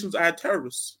 3 positions I had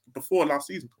terrorists before last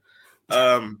season.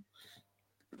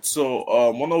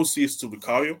 So one OC is to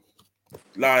Vicario.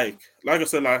 Like I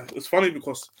said, like it's funny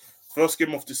because first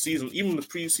game of the season, even the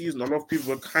preseason, a lot of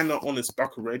people were kind of on his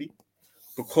back already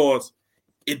because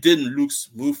it didn't look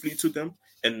smoothly to them.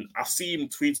 And I see him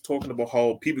tweets talking about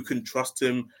how people couldn't trust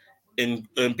him in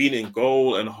being in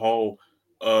goal and how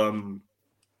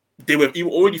they were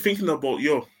even already thinking about,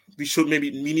 we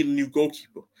need a new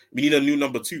goalkeeper. We need a new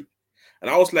number 2. And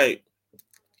I was like,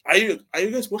 are you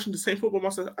guys watching the same football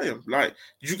match that I am? Like,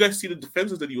 did you guys see the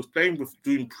defenses that he was playing with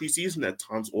during preseason at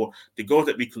times or the goals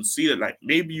that we conceded? Like,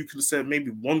 maybe you could have said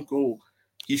maybe one goal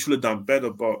he should have done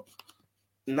better, but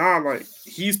like,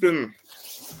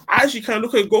 I actually kind of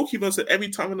look at the goalkeeper and say every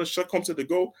time when the shot comes to the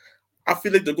goal, I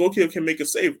feel like the goalkeeper can make a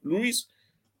save. Luis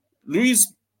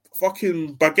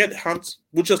fucking baguette hands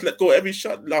would just let go every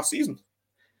shot last season.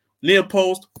 Near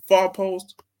post, far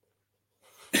post,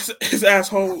 his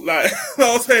asshole. Like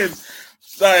I was saying,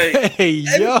 like hey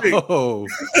everything. Yo,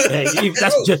 hey,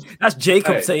 that's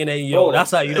Jacob saying hey yo.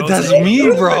 That's how you know. That's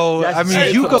me, bro. That's I mean,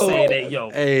 Jacob Hugo saying hey yo.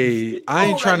 Hey, I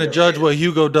ain't trying to judge what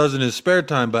Hugo does in his spare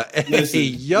time, but listen, hey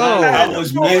yo, I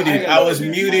was muted. I was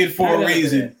muted for a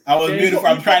reason. I was muted.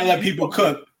 I'm trying to let people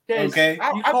cook. Okay,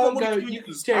 you can't go. You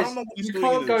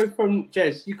can't go from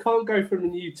Jez. You can't go from the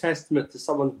New Testament to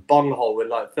someone's bunghole in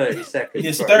like 30 seconds.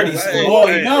 It's 30.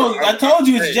 Boy, no, I told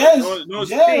you it's Jez.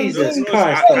 Jesus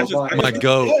Christ! My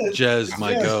goat, Jez,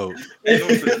 my goat.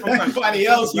 Everybody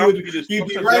else, you'd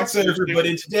be right, surfer, but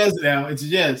it's Jez now. It's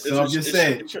Jez. So I'm just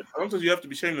saying. Sometimes you have to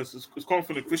be shameless. It's coming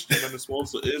from the Christian man as well,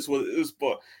 so it is what it is.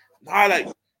 But like.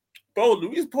 Bro,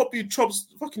 Luis probably chops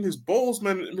fucking his balls,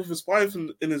 man, with his wife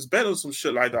in his bed or some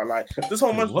shit like that. Like this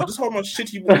how much shit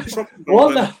he will chop.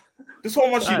 This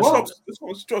how much he chops. This how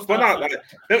much he chops. But not like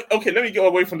let me get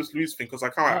away from this Luis thing because I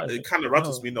can't. It kind of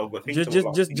rattles me now. But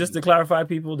just to clarify,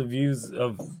 people, the views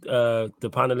of the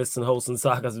panelists and hosts on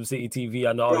Sarcasm City TV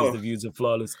are not always the views of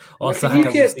Flawless. Or can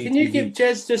you give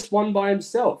Jez just one by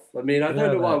himself? I mean, I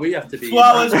don't know why we have to be.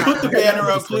 Flawless, put the banner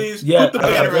up, please. Yeah, put the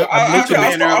banner up. Put the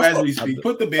banner up as we speak.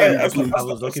 Put the banner up, please. I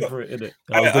was looking for it.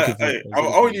 I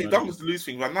already done with the Luis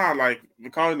thing, but now like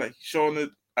Mikhail like showing it.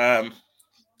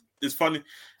 It's funny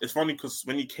because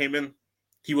when he came in,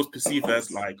 he was perceived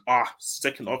as like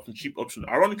second option, cheap option.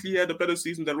 Ironically, he had a better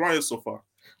season than Raya so far.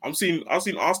 I've seen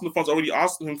Arsenal fans already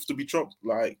asking him to be chopped.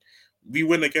 Like we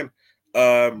win again.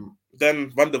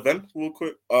 Then Van der Ven, real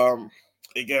quick.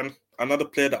 Again, another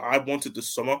player that I wanted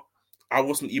this summer. I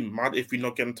wasn't even mad if we're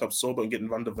not getting top sober and getting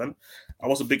Van der Ven. I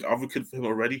was a big advocate for him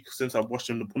already since I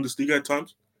watched him in the Bundesliga at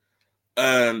times.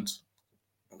 And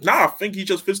now I think he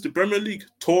just fits the Premier League.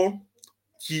 Tall.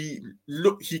 He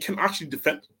can actually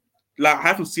defend. Like I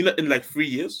haven't seen it in like 3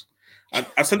 years. And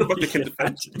I said about the can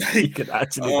defend. He can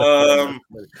actually defend.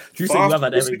 You have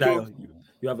had every day.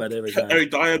 You have had every day. Eric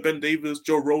Dyer, Ben Davis,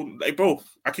 Joe Roden. Like bro,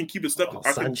 I can keep it stepping.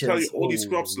 I can tell you all these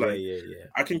scrubs. Like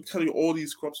I can tell you all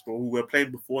these scrubs, bro, who were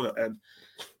playing before that, and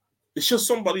it's just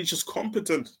somebody just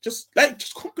competent, just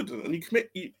competent, and you can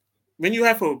make when you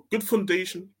have a good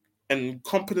foundation and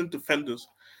competent defenders.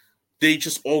 They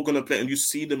just all gonna play, and you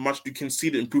see the match. You can see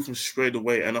the improvement straight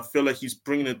away, and I feel like he's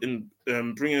bringing it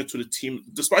to the team,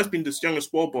 despite being this young as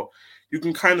well. But you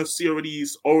can kind of see already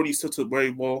he's already set up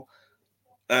very well,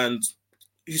 and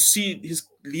you see his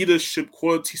leadership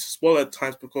qualities as well at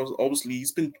times, because obviously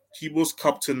he was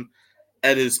captain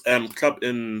at his club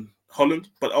in Holland,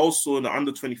 but also in the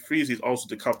under 23s he's also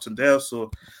the captain there. So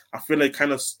I feel like it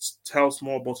kind of tells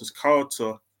more about his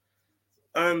character.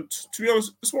 And to be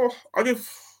honest, as well, I give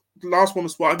the last one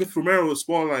as well. I give Romero as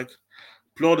well, like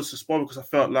plaudits as well, because I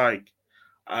felt like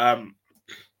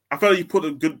he put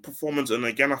a good performance, and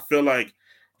again I feel like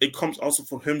it comes also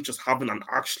from him just having an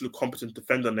actually competent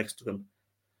defender next to him.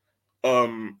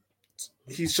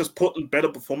 He's just putting better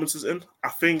performances in. I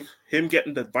think him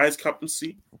getting the vice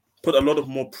captaincy put a lot of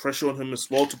more pressure on him as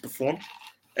well to perform,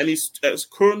 and he's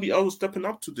currently also stepping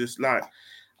up to this. Like,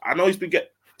 I know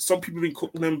some people have been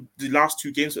cooking him the last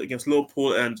 2 games against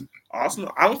Liverpool and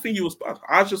Arsenal. I don't think he was bad.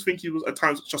 I just think he was at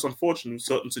times just unfortunate in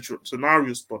certain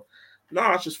scenarios. But no,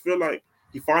 I just feel like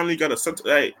he finally got a center.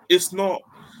 Like, it's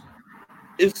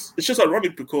just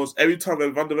ironic because every time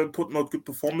Van der Ven putting out good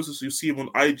performances, you see him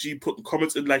on IG putting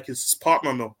comments in like his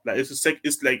partner now. Like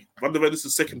it's like Van der Ven is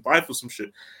his second wife or some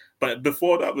shit. But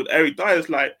before that, with Eric Dyer, it's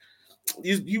like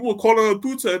you were calling a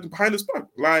Buta behind his back.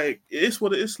 Like, it is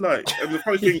what it is. Like, and the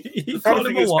funny thing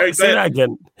is, Eric say that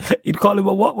again. You'd call him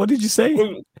a what? What did you say?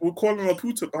 We're calling a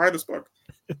Buta behind his back.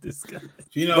 This guy.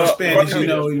 You know Spanish, you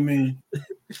know what you mean.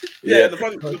 Yeah, the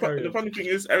funny thing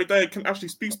is, Eric Dyer can actually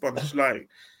speak Spanish. Like,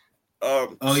 Tell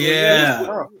him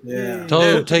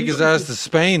to take his ass to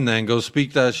Spain, then go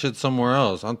speak that shit somewhere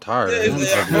else. I'm tired of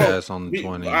his ass on the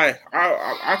 20. I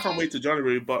can't wait to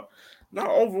January, but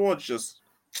now overall, just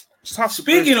have to.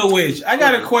 Speaking of which, I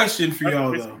got a question for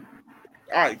y'all though.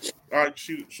 All right,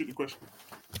 shoot the question.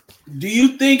 Do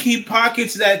you think he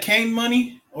pockets that Kane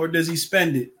money, or does he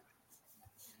spend it?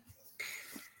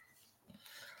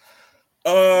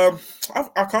 I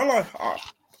kind of like.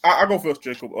 I go first,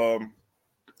 Jacob.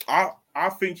 I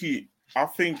think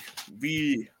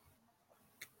we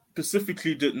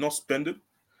specifically did not spend it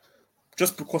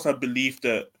just because I believe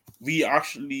that we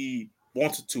actually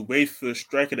wanted to wait for a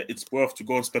striker that it's worth to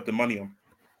go and spend the money on.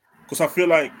 Because I feel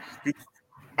like,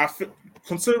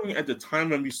 considering at the time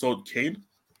when we sold Kane,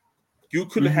 you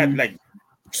could have had like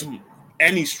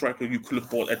any striker you could have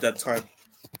bought at that time.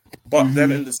 But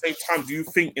then in the same time, do you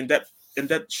think in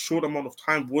that short amount of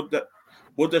time would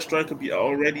the striker be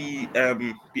already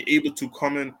be able to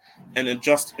come in and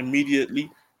adjust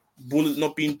immediately? Will it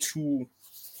not be too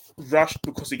rushed?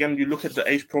 Because again, you look at the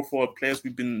age profile of players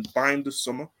we've been buying this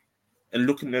summer and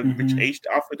looking at which age they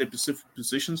are for their specific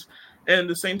positions, and at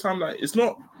the same time, like it's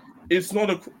not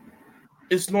a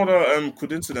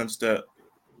coincidence that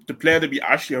the player that we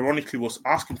actually ironically was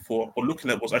asking for or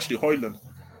looking at was actually Højlund.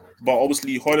 But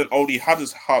obviously, Højlund already had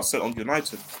his heart set on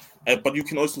United. But you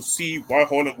can also see why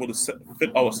Højlund would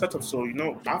fit our setup. So,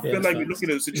 I feel like we're looking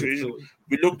at the situation.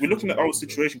 We're looking at our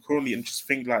situation currently and just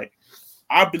think like,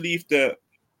 I believe that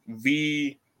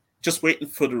we just waiting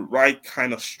for the right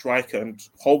kind of striker, and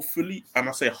hopefully, and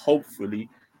I say hopefully,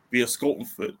 we are scouting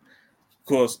for it.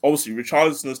 Because obviously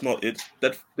Richarlison is not it.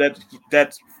 That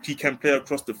he can play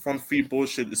across the front three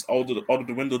bullshit is out of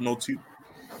the window now too.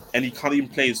 And he can't even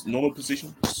play his normal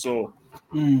position. So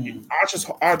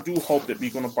I do hope that we're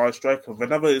gonna buy a striker.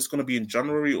 Whenever it's gonna be in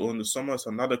January or in the summer, it's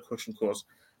another question because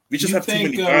we just have too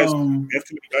many guys. We have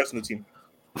too many guys in the team.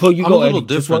 Before you I'm go, a little Eddie,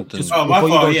 different. Just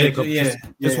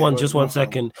one Jacob.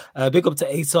 second. Big up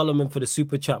to A. Solomon for the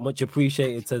super chat. Much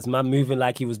appreciated. Says, man, moving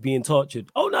like he was being tortured.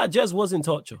 Oh, no, Jez wasn't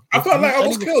tortured. I felt like I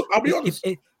was killed. I'll be honest.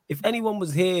 If anyone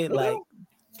was here, like,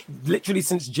 literally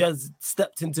since Jez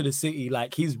stepped into the city,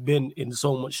 like, he's been in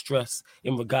so much stress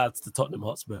in regards to Tottenham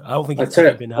Hotspur. I don't think it's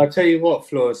ever been happening. I'll tell you what,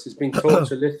 Flores, it's been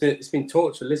torture listening. It's been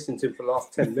torture listening to him for the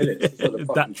last 10 minutes.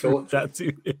 That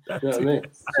too. You know what I mean?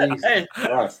 Hey,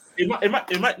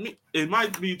 it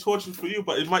might be torture for you,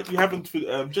 but it might be happening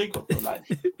to Jacob. Like,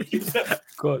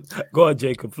 go on,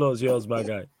 Jacob. Floor's yours, my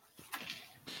guy.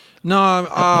 No,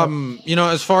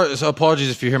 as far as apologies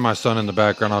if you hear my son in the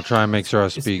background, I'll try and make sure I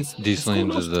speak decently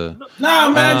into the. Nah,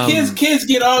 man, kids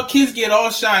get all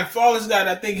shine. Flawless got,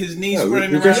 I think, his knees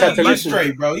running around. You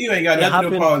straight, bro. You ain't got nothing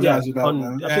to apologize about,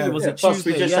 man. I think it was a Plus,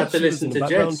 Tuesday. we just have to listen to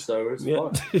Jets, so it's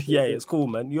fine. Yeah, it's cool,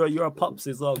 man. You're a pops.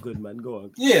 It's all good, man. Go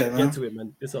on. Yeah, man. Get to it,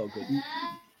 man. It's all good.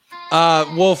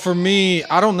 Well, for me,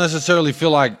 I don't necessarily feel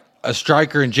like a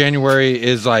striker in January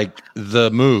is like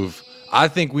the move. I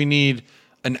think we need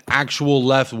an actual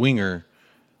left winger,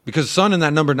 because Son in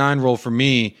that number 9 role for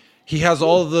me, he has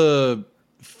all the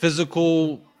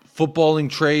physical footballing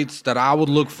traits that I would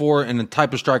look for in the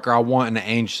type of striker I want in the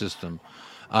Ainge system.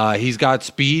 He's got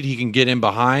speed. He can get in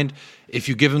behind. If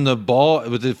you give him the ball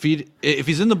with the feet, if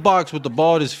he's in the box with the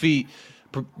ball at his feet,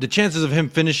 the chances of him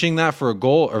finishing that for a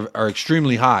goal are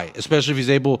extremely high, especially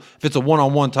if it's a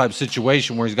one-on-one type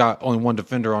situation where he's got only one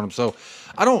defender on him. So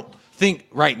I don't think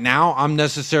right now I'm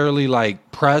necessarily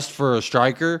like pressed for a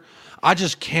striker. I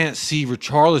just can't see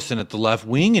Richarlison at the left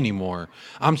wing anymore.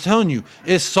 I'm telling you,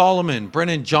 it's Solomon,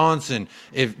 Brennan Johnson,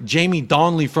 if Jamie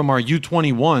Donnelly from our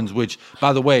U21s, which,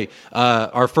 by the way,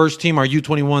 our first team, our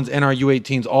U21s, and our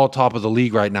U18s, all top of the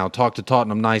league right now. Talk to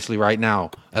Tottenham nicely right now,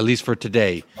 at least for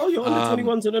today. Oh, your under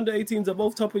 21s and under 18s are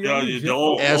both top of your league. Yeah,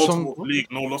 all top of the league,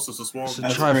 no losses as well. It's a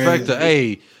trifecta.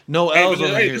 Hey, no L's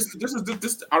over here.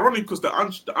 This ironic because the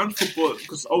Ange football,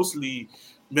 because obviously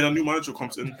when a new manager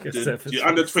comes in, the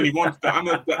under 21,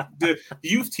 the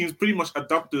youth teams pretty much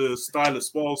adapt the style as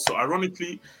well. So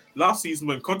ironically, last season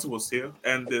when Conte was here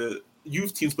and the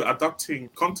youth teams were adapting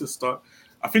Conte's style,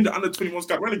 I think the under 21s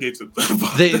got relegated.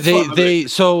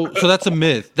 So that's a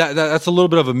myth. That's a little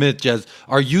bit of a myth, Jez.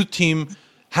 Our youth team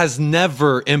has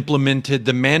never implemented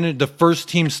the first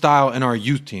team style in our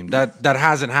youth team. That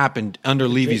hasn't happened under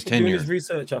Levy's tenure. Doing his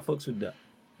research, I fucks with that.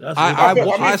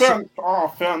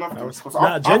 Fair enough.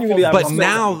 Genuinely, but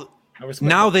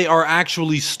now they are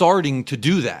actually starting to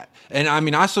do that. And I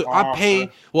mean, I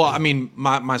pay. Well, I mean,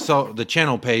 myself, the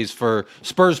channel pays for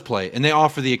Spurs play, and they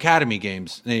offer the academy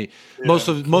games. Most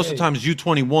of the times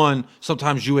U21,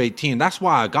 sometimes U18. That's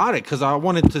why I got it, because I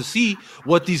wanted to see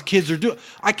what these kids are doing.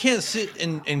 I can't sit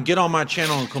and get on my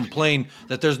channel and complain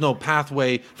that there's no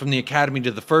pathway from the academy to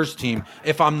the first team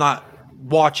if I'm not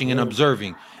watching and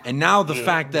observing. And now the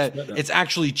fact that it's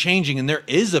actually changing and there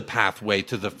is a pathway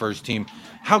to the first team,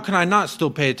 how can I not still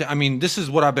pay attention? I mean, this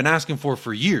is what I've been asking for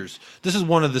years. This is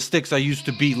one of the sticks I used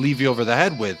to beat Levy over the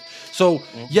head with. So,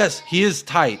 yes, he is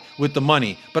tight with the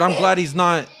money, but I'm glad he's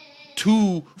not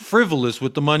too frivolous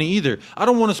with the money either. I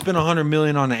don't want to spend $100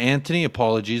 million on Anthony.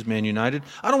 Apologies, Man United.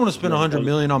 I don't want to spend $100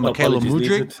 million on Michaela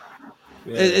Mudryk.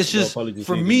 It's just,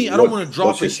 for me, I don't want to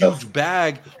drop a huge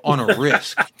bag on a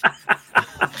risk.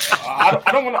 I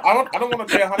don't want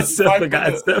to pay 105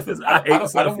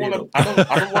 million. I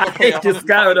don't want to pay this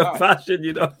guy with a passion,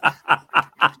 you know.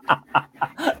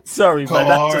 Sorry, man.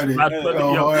 That's just bad funny,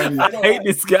 yo. I hate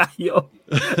this guy, yo.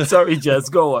 Sorry, Jess.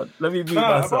 Go on. Let me mute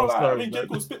myself. Bro, sorry, I mean,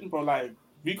 Jake was spitting, bro. Like,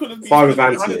 we could have spent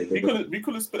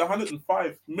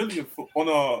 105 million on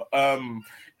a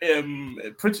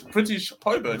British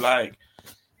Hoiberg. Like,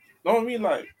 know what I mean?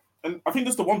 Like, and I think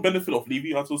that's the one benefit of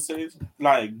Levy, I will say.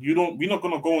 Like, we're not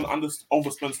gonna go and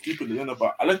overspend stupidly, you know.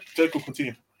 But I let Jacob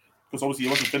continue because obviously he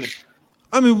wasn't finished.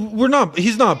 I mean,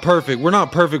 he's not perfect. We're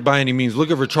not perfect by any means.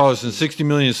 Look at Richarlison, $60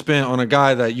 million spent on a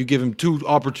guy that you give him 2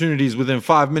 opportunities within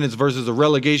 5 minutes versus a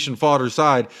relegation fodder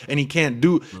side, and he can't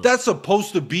do. That's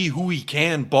supposed to be who he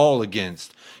can ball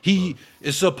against. He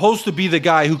is supposed to be the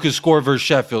guy who could score versus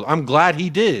Sheffield. I'm glad he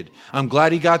did. I'm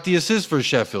glad he got the assist for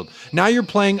Sheffield. Now you're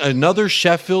playing another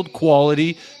Sheffield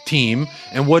quality team,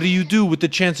 and what do you do with the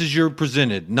chances you're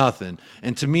presented? Nothing.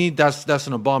 And to me, that's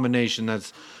an abomination.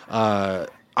 That's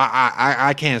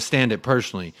I can't stand it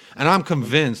personally. And I'm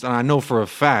convinced, and I know for a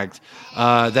fact,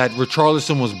 that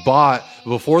Richarlison was bought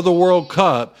before the World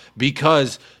Cup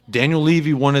because Daniel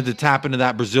Levy wanted to tap into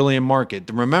that Brazilian market.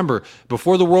 Remember,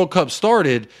 before the World Cup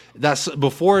started,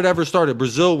 before it ever started,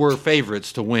 Brazil were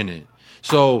favorites to win it.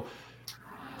 So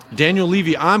Daniel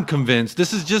Levy, I'm convinced,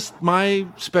 this is just my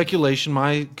speculation,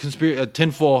 my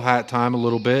tinfoil hat time a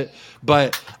little bit,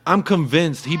 but I'm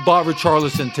convinced he bought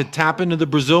Richarlison to tap into the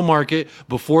Brazil market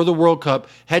before the World Cup,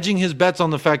 hedging his bets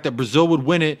on the fact that Brazil would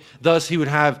win it. Thus, he would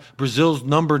have Brazil's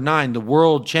number 9, the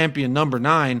world champion number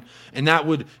 9, and that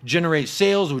would generate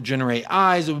sales, it would generate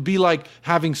eyes. It would be like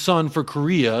having Son for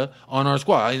Korea on our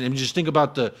squad. And just think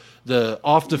about the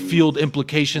off-the-field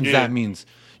implications that means.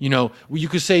 You know, you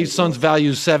could say Son's value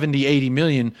is 70, 80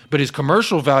 million, but his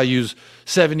commercial value is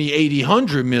 70, 80,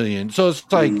 100 million. So it's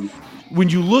like when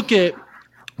you look at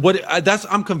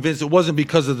I'm convinced it wasn't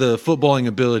because of the footballing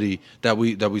ability that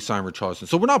we signed Richarlison.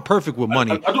 So we're not perfect with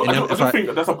money. I do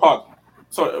think that's a part.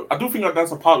 So I do think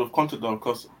that's a part of Conte though,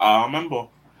 because I remember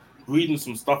reading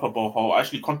some stuff about how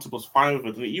actually Conte was fine with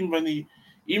it. And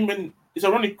even when it's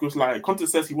ironic because like Conte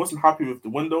says he wasn't happy with the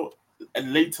window a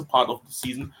later part of the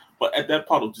season, but at that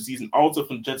part of the season, also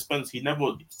from Jet Spence, he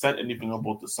never said anything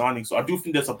about the signing. So I do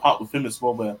think there's a part with him as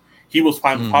well where he was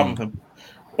fine with having him.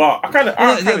 But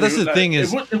that's the thing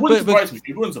is, it wouldn't surprise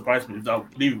me if that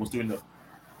Levy was doing that.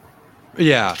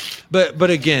 Yeah,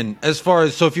 but again, as far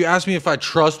as if you ask me if I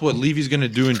trust what Levy's going to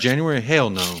do in January,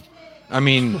 hell no. I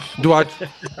mean, do I?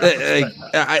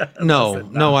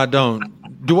 No, I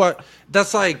don't. Do I?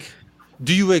 That's like,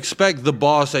 do you expect the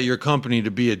boss at your company to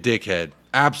be a dickhead?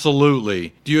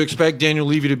 Absolutely. Do you expect Daniel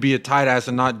Levy to be a tight ass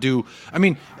and not do? I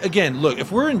mean, again, look,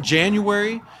 if we're in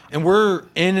January and we're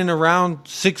in and around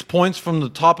 6 points from the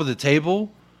top of the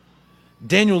table,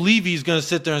 Daniel Levy is going to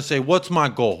sit there and say, "What's my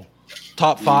goal?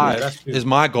 Top 5 is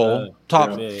my goal.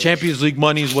 Champions League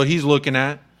money is what he's looking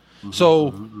at."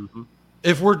 So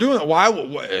if we're doing it, why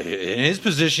in his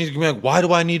position, he's going to be like, "Why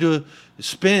do I need to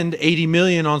spend $80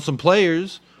 million on some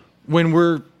players when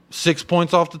we're 6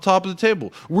 points off the top of the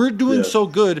table?" We're doing so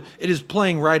good, it is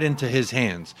playing right into his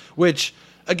hands, which,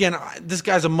 again, this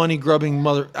guy's a money-grubbing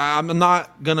mother. I'm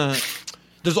not going to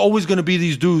 – there's always going to be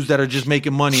these dudes that are just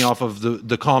making money off of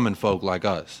the common folk like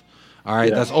us. All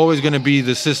right? That's always going to be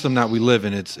the system that we live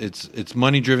in. It's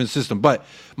money-driven system. But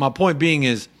my point being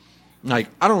is, like,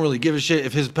 I don't really give a shit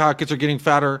if his pockets are getting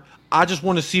fatter. I just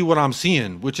want to see what I'm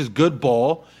seeing, which is good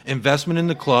ball, investment in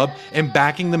the club, and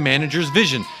backing the manager's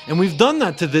vision. And we've done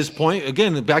that to this point.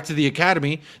 Again, back to the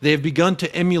academy, they have begun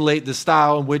to emulate the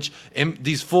style in which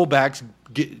these fullbacks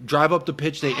drive up the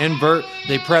pitch, they invert,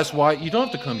 they press wide. You don't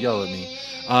have to come yell at me.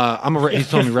 He's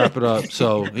told me to wrap it up.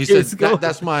 So he said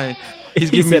that's my. He's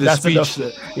giving me the speech.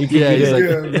 He's like,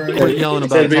 we're yelling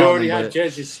about. We already had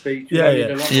Jez's speech. We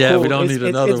don't need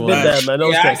another one. There, man.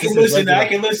 I can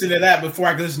listen to that before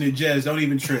I can listen to Jez. Don't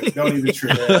even trip. Don't even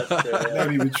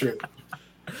trip.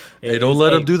 Hey, don't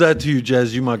let him do that to you,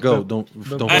 Jez. You might go. Don't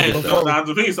forget that.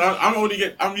 The thing is,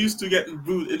 I'm used to getting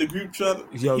booed in the group chat.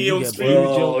 I'm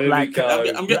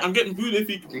getting booed if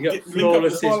you get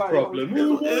flawless problem.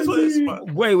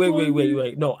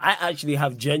 Wait. No, I actually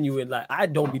have genuine, like, I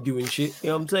don't be doing shit. You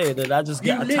know what I'm saying? And I just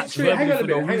get attacked. Hang on.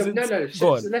 No.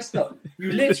 Let's stop.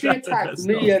 You literally attacked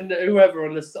me and whoever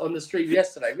on the stream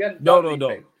yesterday.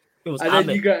 No. It was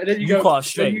Ahmed. You caught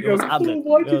straight. It was Ahmed.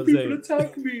 Why do people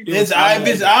attack me? It's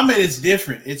Ahmed. It's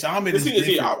different. It's Ahmed.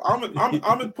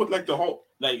 Ahmed put like the whole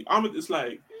Ahmed is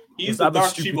like he's the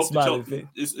dark sheep of the Chelsea.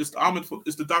 It's Ahmed.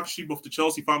 It's the dark sheep of the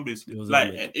Chelsea fan base.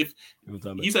 Like if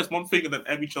he says one thing and then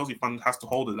every Chelsea fan has to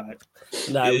hold it. Like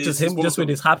it was just him, just with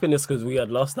his happiness because we had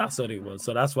lost. That's what it was.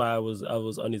 So that's why I was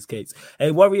on his case.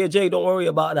 Hey, Warrior J, don't worry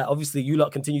about that. Obviously, you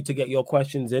lot continue to get your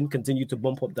questions in. Continue to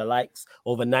bump up the likes.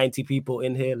 Over 90 people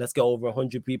in here. Let's get over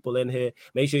 100 people in here.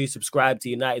 Make sure you subscribe to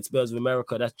United Spurs of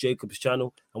America. That's Jacob's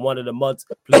channel. And one of the mods,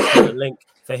 please put a link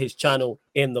for his channel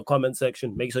in the comment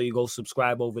section. Make sure you go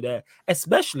subscribe over there,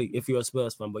 especially if you're a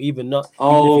Spurs fan. But even not,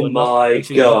 make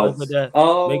sure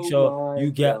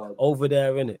you get over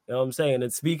there in it. You know what I'm saying?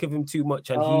 And speak of him too much,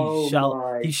 and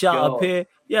he shout up here.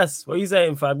 Yes, what are you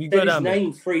saying, fam? You good? His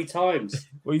name 3 times.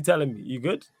 What are you telling me? You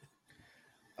good?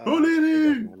 How are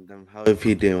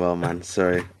you doing? Well, man.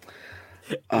 Sorry.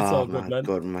 Oh my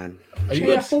God, man!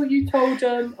 I thought you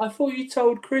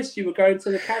told Chris you were going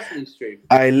to the Casley stream.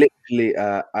 I literally,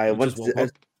 I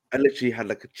literally had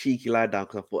like a cheeky lie down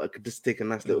because I thought I could just take a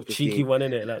nice little cheeky one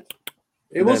in it. Like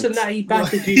it wasn't that he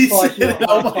battered you twice.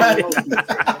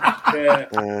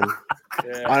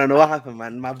 I don't know what happened,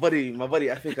 man. My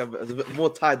body. I think I was a bit more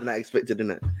tired than I expected,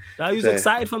 didn't it? Now he was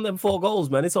excited from them 4 goals,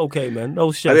 man. It's okay, man.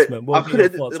 No stress, man. I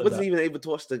wasn't even able to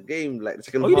watch the game, like the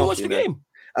second half. You didn't watch the game?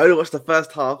 I only watched the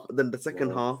first half, then the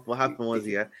second half. What happened was,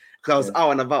 because I was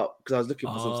out and about because I was looking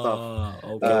for some stuff.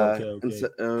 Okay.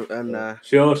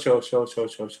 Sure.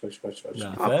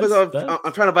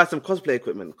 I'm trying to buy some cosplay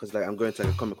equipment because I'm going to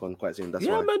a Comic-Con quite soon. That's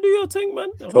why. Man, do your thing, man.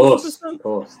 Of course.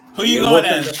 Who you going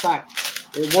at?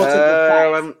 It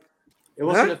wasn't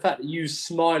the fact that you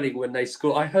smiling when they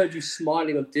scored. I heard you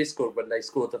smiling on Discord when they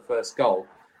scored the first goal.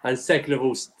 And second of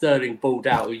all, Sterling balled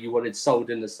out who you wanted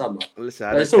sold in the summer.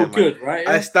 Listen, it's all good, right?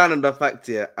 I stand on the fact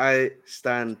here. I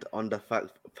stand on the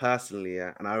fact personally,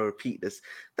 and I repeat this.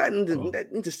 That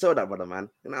need to sell that, brother, man.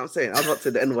 You know what I'm saying? I was about to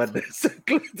say the N-word.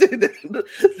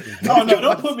 No,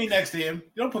 don't put me next to him.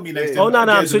 Don't put me next to him. Oh, no,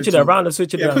 I'm switching it around. I'm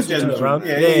switching it around. I'm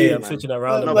switching it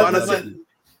around.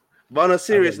 But on a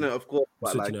serious note, of course.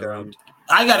 I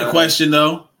got a question,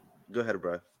 though. Go ahead,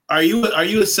 bro. Are you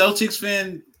a Celtics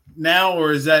fan now,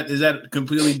 or is that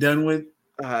completely done with?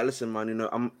 Listen, man.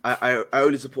 I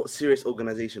only support serious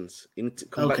organizations. You need to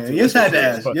come back to Yes, had to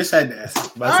ask. I said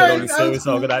only serious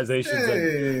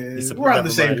organizations. We're on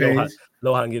the same page.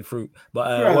 Low hanging fruit.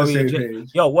 But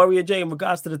Warrior J, in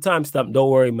regards to the timestamp, don't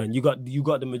worry, man. You got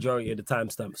the majority of the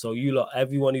timestamp. So you lot,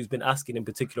 everyone who's been asking in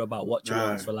particular about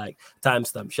watch-alongs for like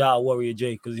timestamp, shout out Warrior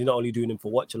J, because he's not only doing them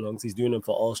for watch-alongs, he's doing them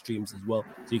for all streams as well.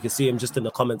 So you can see him just in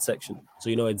the comment section, so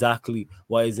you know exactly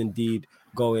what is indeed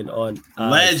going on.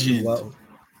 Legend. Well.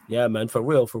 Yeah, man, for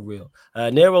real.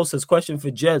 Nero says, question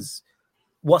for Jez.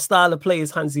 What style of play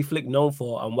is Hansi Flick known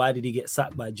for, and why did he get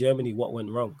sacked by Germany? What went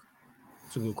wrong?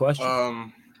 It's a good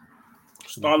question.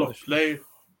 Style of play.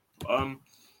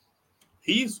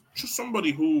 he's just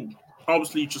somebody who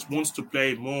obviously just wants to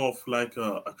play more of like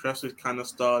a aggressive kind of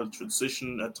style,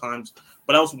 transition at times,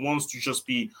 but also wants to just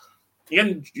be,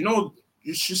 again,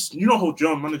 it's just, how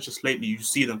German managers lately, you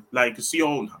see them, like you see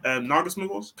how Nagelsmann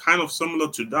was kind of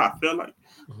similar to that, I feel like,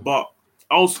 but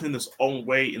also in his own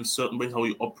way, in certain ways, how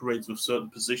he operates with certain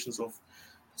positions on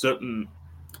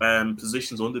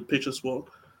the pitch as well.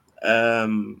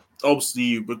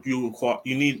 Obviously, but you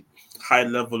need high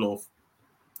level of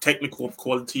technical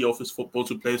quality of his football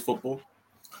to play his football.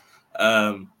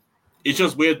 It's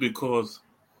just weird because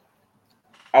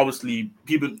obviously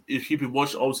if people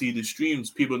watch obviously the streams,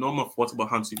 people know my thoughts about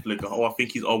Hansi Flick. I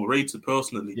think he's overrated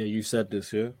personally. Yeah, you said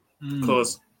this, yeah.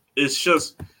 Because it's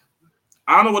just,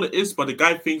 I don't know what it is, but the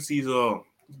guy thinks he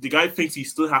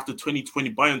still has the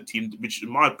 2020 Bayern team, which in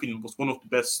my opinion was one of the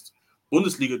best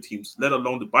Bundesliga teams, let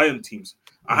alone the Bayern teams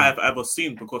I have ever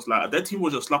seen, because like that team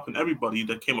was just slapping everybody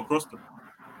that came across them.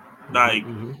 Like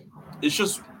it's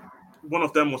just one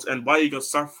of them was, and why he got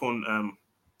sacked from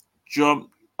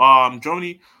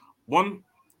Germany. One,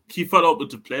 he fell out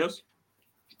with the players.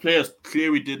 Players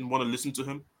clearly didn't want to listen to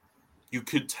him. You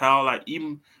could tell, like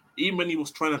even when he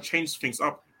was trying to change things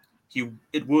up,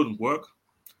 it wouldn't work.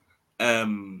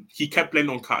 He kept playing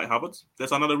on Kai Havertz.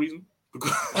 That's another reason.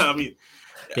 Because I mean,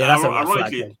 yeah, that's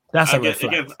ironically, that's a red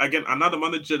flag. Again, another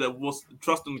manager that was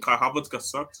trusting Kai Havertz got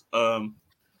sucked. And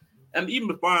even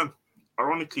with Bayern,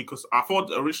 ironically, because I thought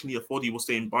he was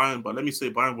saying Bayern, but let me say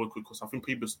Bayern real quick, because I think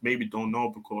people maybe don't know,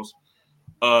 because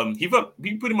he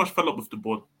pretty much fell up with the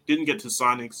board, didn't get to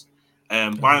signings.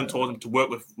 Bayern told him to work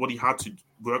with what he had to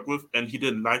work with, and he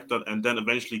didn't like that, and then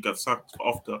eventually got sacked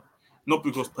after. Not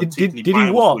because particularly did he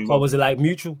walk, or was it like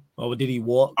mutual, or did he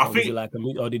walk? I think,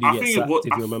 or did he get sacked?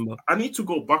 If you remember, I need to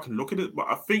go back and look at it, but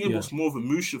I think it was more of a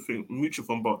mutual thing.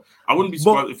 But I wouldn't be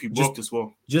surprised if he walked as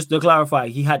well. Just to clarify,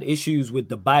 he had issues with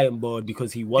the Bayern board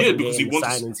because he wasn't getting the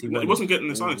signings. He wasn't getting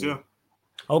the signings. Yeah.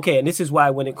 Okay, and this is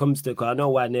why when it comes to, because I know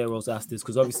why Nero's asked this,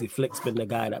 because obviously Flick's been the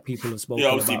guy that people have spoken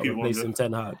about replacing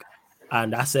Ten Hag,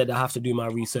 and I said I have to do my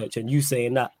research, and you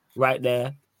saying that right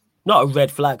there. Not a red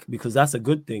flag, because that's a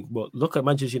good thing. But look at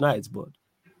Manchester United's board.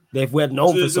 They've went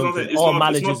known for something. All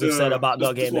managers have said about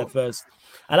not getting there first.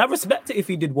 And I respect it if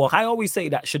he did walk. I always say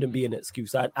that shouldn't be an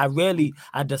excuse. I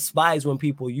despise when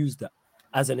people use that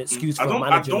as an excuse for a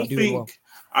manager not doing well.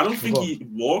 I don't think he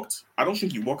walked. I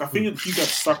think he got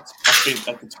sacked, I think,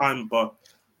 at the time. But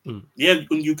yeah,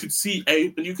 and you could see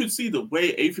the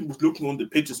way everything was looking on the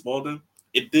pitch as well. Then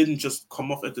it didn't just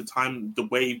come off at the time the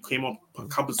way it came up a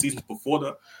couple of seasons before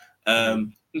that.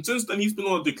 And since then, he's been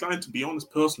on a decline, to be honest,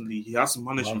 personally. He hasn't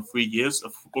managed in 3 years, a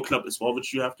football club as well,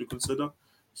 which you have to consider.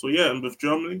 So, yeah, and with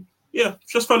Germany,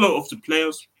 just fell out of the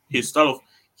players. His style of,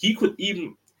 he was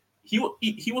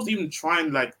even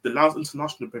trying, like, the last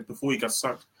international break before he got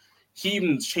sacked. He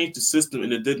even changed the system,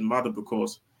 and it didn't matter,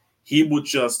 because he would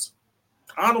just,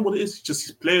 I don't know what it is, just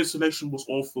his player selection was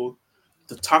awful.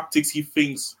 The tactics he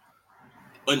thinks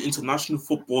in international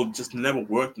football just never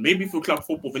worked. Maybe for club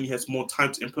football, when he has more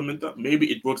time to implement that,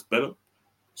 maybe it works better.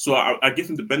 So I give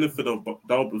him the benefit of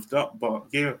doubt with that. But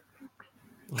yeah,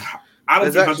 I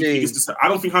don't think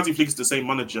Hansi Flick is the same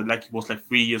manager like he was like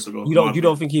 3 years ago. You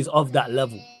don't think he's of that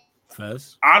level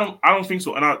first? I don't think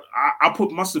so. And I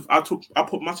put massive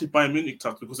Bayern Munich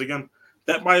tax, because again,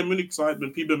 that Bayern Munich side, when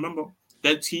people remember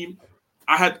that team,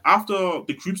 I had, after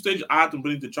the group stage, I had them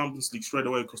winning the Champions League straight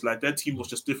away, because like that team was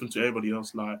just different to everybody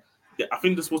else. Like, I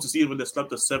think this was the season when they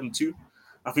slapped us 7-2.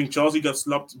 I think Chelsea got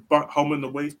slapped back home and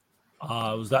away.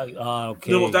 Was that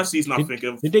okay? It was that season, I think.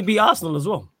 Did they beat Arsenal as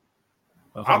well?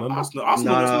 I can't remember.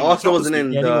 Arsenal wasn't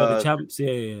in the champs.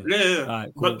 Yeah.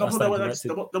 Right, cool.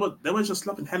 But they were just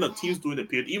slapping hella teams during the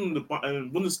period, even the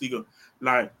Bundesliga.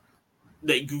 Like,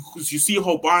 because you see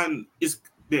how Bayern is.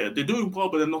 They're doing well,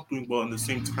 but they're not doing well in the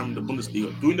same time in the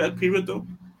Bundesliga. During that period, though,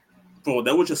 bro,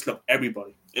 they would just slap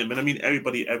everybody. And when I mean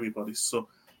everybody. So,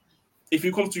 if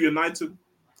you come to United,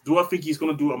 do I think he's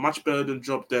going to do a much better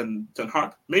job than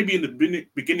Hag? Maybe in the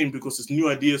beginning, because it's new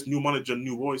ideas, new manager,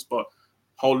 new voice. But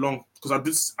how long?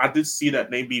 Because I did see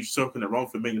that name be circling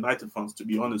around for Man United fans, to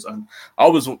be honest. And I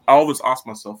always ask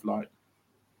myself, like,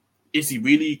 is he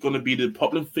really going to be the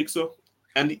problem fixer?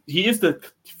 And he is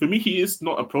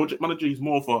not a project manager. He's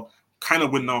more of a kind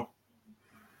of win now.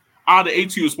 The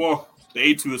A2 as well. The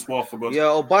A2 as well, for God. Yeah,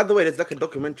 oh, by the way, there's like a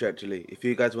documentary, actually, if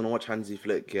you guys want to watch Hansi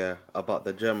Flick, about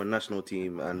the German national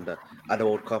team and at the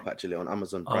World Cup, actually, on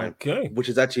Amazon Prime. Okay. Which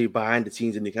is actually behind the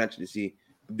scenes, and you can actually see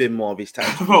a bit more of his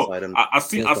tactical side. I've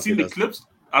seen the clips.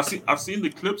 I've seen the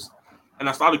clips. and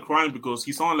I started crying because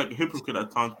he sounded like a hypocrite at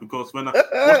times. Because when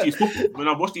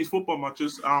I watch these football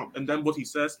matches, and then what he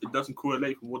says, it doesn't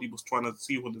correlate with what he was trying to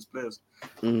see with his players.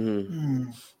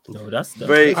 No, that's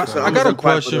very. I got a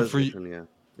question for you.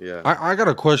 Yeah. I got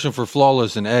a question for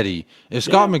Flawless and Eddie. If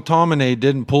Scott McTominay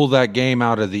didn't pull that game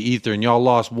out of the ether and y'all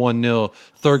lost 1-0,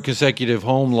 third consecutive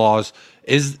home loss,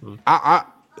 does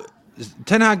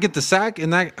Ten Hag get the sack in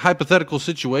that hypothetical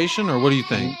situation, or what do you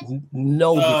think?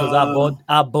 No, because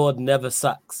our board never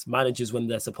sacks managers when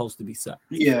they're supposed to be sacked.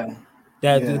 Yeah.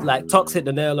 Like Tox hit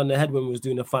the nail on the head when we was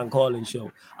doing the fan calling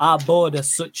show. Our board are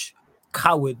such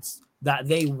cowards that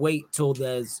they wait till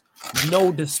there's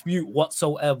no dispute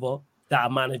whatsoever that a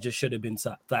manager should have been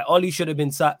sacked. Like Oli should have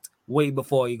been sacked way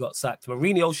before he got sacked.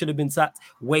 Mourinho should have been sacked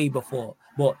way before,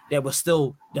 but there was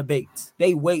still debates.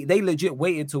 They legit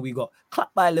waited till we got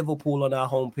clapped by Liverpool on our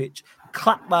home pitch,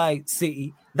 clapped by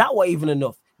City. That wasn't even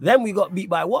enough. Then we got beat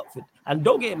by Watford. And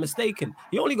don't get it mistaken,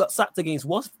 he only got sacked against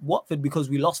Watford because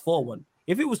we lost 4-1.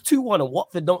 If it was 2-1 and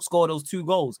Watford don't score those 2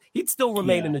 goals, he'd still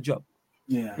remain in the job.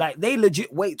 Yeah. Like they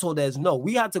legit wait till there's no.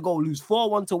 We had to go lose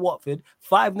 4-1 to Watford,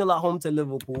 5-0 at home to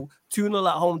Liverpool, 2-0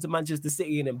 at home to Manchester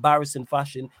City in embarrassing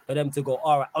fashion for them to go,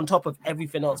 all right, on top of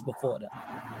everything else before that.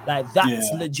 Like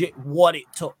that's legit what it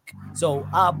took. So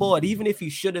our board, even if he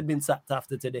should have been sacked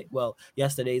after today,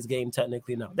 yesterday's game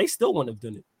technically now, they still wouldn't have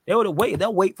done it. They would have waited.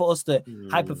 They'll wait for us to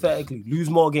hypothetically lose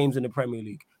more games in the Premier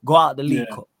League, go out the League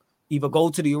Cup. Either go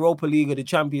to the Europa League or the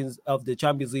Champions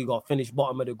League or finish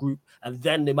bottom of the group, and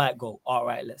then they might go, all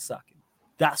right, let's sack him.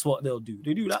 That's what they'll do.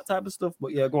 They do that type of stuff,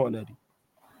 but yeah, go on, Eddie.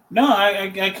 No,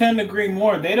 I couldn't agree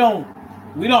more. We don't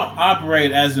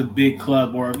operate as a big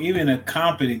club or even a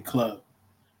competent club.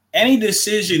 Any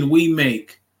decision we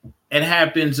make, it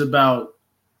happens about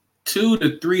 2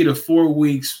 to 3 to 4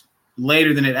 weeks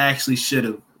later than it actually should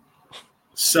have.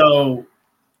 So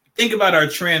think about our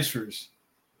transfers.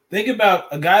 Think about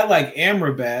a guy like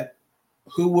Amrabat,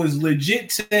 who was legit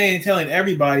telling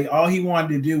everybody all he wanted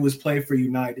to do was play for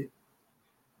United,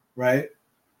 right?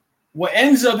 What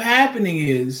ends up happening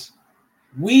is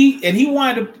he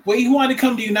wanted to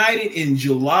come to United in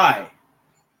July.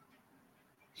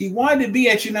 He wanted to be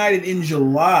at United in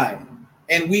July,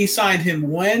 and we signed him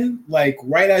when? Like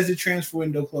right as the transfer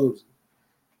window closed.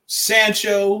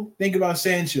 Sancho, think about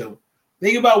Sancho.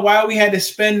 Think about why we had to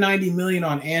spend 90 million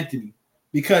on Anthony.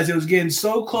 Because it was getting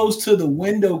so close to the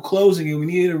window closing and we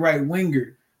needed a right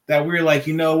winger that we were like,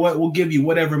 you know what? We'll give you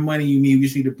whatever money you need. We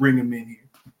just need to bring him in here.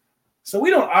 So we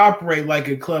don't operate like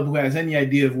a club who has any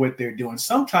idea of what they're doing.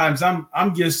 Sometimes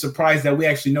I'm just surprised that we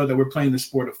actually know that we're playing the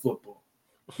sport of football.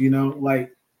 You know,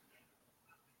 like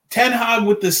Ten Hag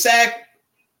with the sack.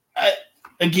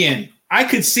 Again, I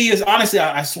could see us, honestly,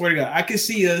 I swear to God, I could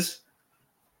see us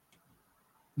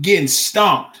getting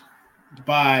stomped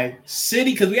by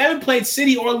City, because we haven't played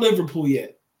City or Liverpool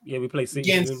yet. Yeah, we played City.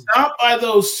 Getting stopped by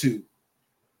those two,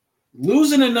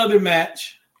 losing another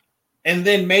match, and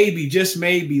then maybe, just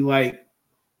maybe, like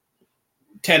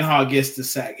Ten Hag gets the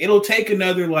sack. It'll take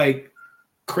another like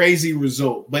crazy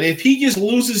result. But if he just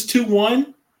loses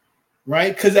 2-1,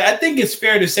 right? Because I think it's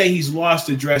fair to say he's lost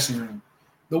the dressing room.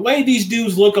 The way these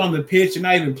dudes look on the pitch, they're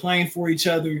not even playing for each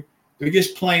other. They're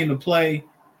just playing to play.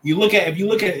 If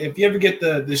you ever get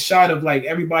the shot of like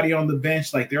everybody on the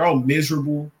bench, like they're all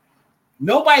miserable.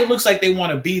 Nobody looks like they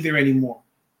want to be there anymore.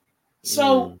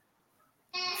 So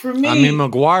for me, I mean,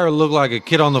 Maguire looked like a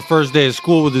kid on the first day of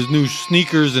school with his new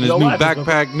sneakers and his new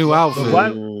backpack, new outfit.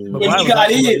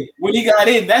 When he got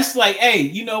in, that's like, hey,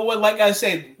 you know what? Like I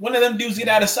said, one of them dudes get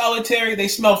out of solitary, they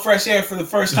smell fresh air for the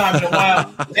first time in a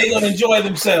while. They gonna enjoy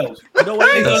themselves. You know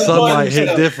what? The sunlight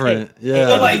hit different.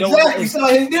 Yeah, exactly.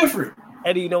 Sunlight hit different.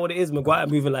 Eddie, you know what it is? Maguire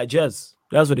moving like Jez.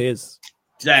 That's what it is.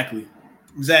 Exactly.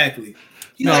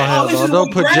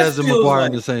 Don't put Jez and Maguire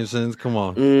in the same sentence. Come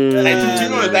on. To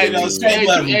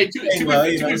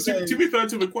be fair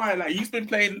to Maguire, like he's been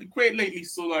playing great lately.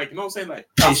 So like, you know what I'm saying? Like,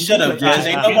 hey, shut up, Jez.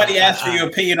 Ain't nobody asked for your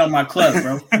opinion on my club,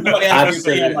 bro. Nobody asked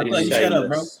for your opinion on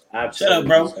my club. Shut up,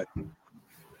 bro. Shut up, bro.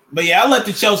 But yeah, I'll let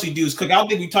the Chelsea dudes cook. I don't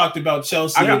think we talked about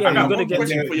Chelsea. I got one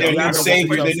question for you.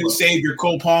 The new savior,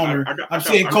 Cole Palmer. I'm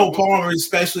saying Cole Palmer,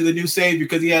 especially the new savior,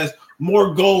 because he has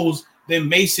more goals than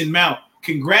Mason Mount.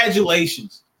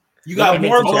 Congratulations. You got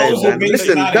more goals than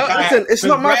Mason Mount. Listen, it's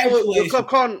not my fault. The club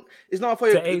can't. It's not for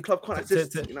your club can't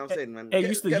assist. You know what I'm saying, man? Hey,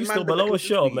 you still below a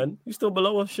show, man. You still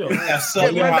below a show.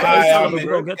 Let me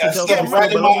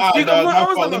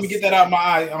get that out of my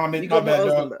eye. My bad,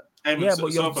 dog. Yeah,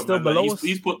 but you're still below us.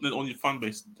 He's putting it on your fan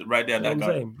base right there. That's what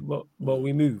I'm saying. But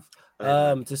we move.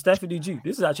 To Stephanie G.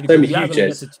 This is actually Same good. with you,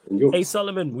 Jez. Hey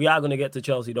Solomon, we are going to get to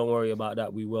Chelsea. Don't worry about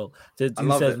that. We will. Who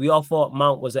says we all thought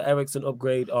Mount was an Eriksen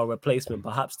upgrade or replacement.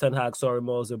 Perhaps Ten Hag saw him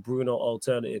more as a Bruno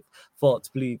alternative. Thoughts,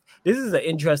 please. This is an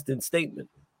interesting statement.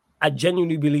 I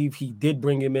genuinely believe he did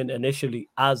bring him in initially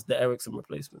as the Eriksen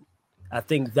replacement. I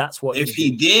think that's what. If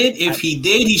he did,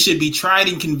 he should be tried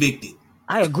and convicted.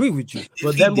 I agree with you.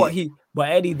 But then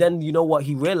Eddie, then you know what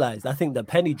he realized? I think the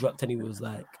penny dropped and he was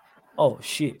like, oh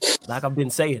shit, like I've been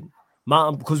saying,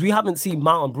 Mount, because we haven't seen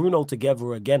Mount and Bruno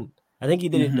together again. I think he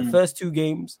did it the first 2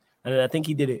 games, and then I think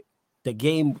he did it the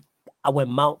game when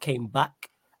Mount came back,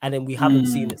 and then we haven't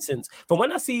seen it since. From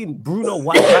when I seen Bruno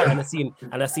white back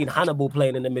and I seen Hannibal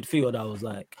playing in the midfield, I was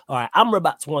like, all right,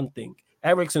 Amrabat's one thing,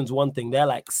 Eriksen's one thing. They're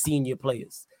like senior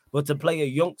players, but to play a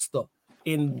youngster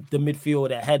in the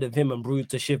midfield ahead of him and Bruno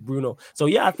to shift Bruno. So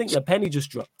yeah, I think the penny just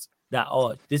dropped that.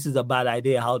 Oh, this is a bad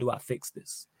idea. How do I fix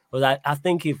this? But I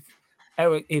think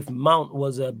if Mount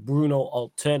was a Bruno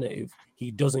alternative, he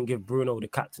doesn't give Bruno the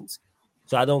captaincy.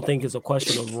 So I don't think it's a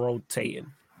question of rotating.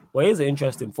 Well, it's an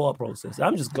interesting thought process.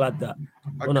 I'm just glad that.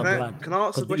 Can I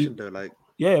ask a question though? Like,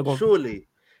 yeah, go on.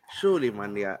 Surely,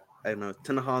 man. Yeah, I know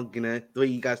Ten Hag. You know the way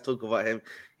you guys talk about him,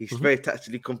 he's very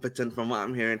tactically competent, from what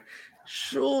I'm hearing.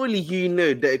 Surely you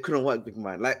know that it couldn't work, big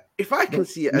man. Like, if I can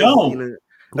see it, he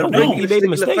made a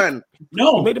mistake.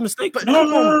 He made a mistake. But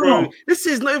no. This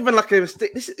is not even like a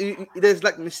mistake. There's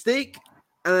like mistake,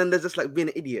 and then there's just like being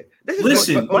an idiot.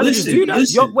 Listen.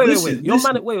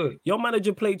 Your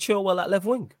manager played Chilwell at left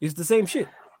wing. It's the same shit,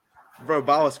 bro.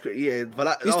 But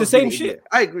it's the same shit.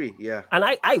 I agree. Yeah, and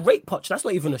I rate Poch. That's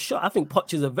not even a shot. I think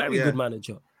Poch is a very good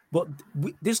manager. But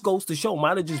this goes to show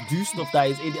managers do stuff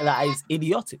that is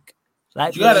idiotic.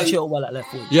 Like you gotta chill well at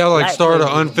left wing. Yeah, like start an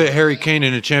unfit Harry Kane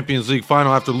in a Champions League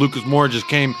final after Lucas Moura just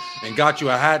came and got you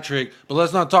a hat trick. But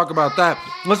let's not talk about that.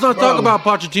 Let's not talk about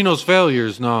Pochettino's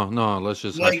failures. No. Let's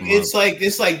just it's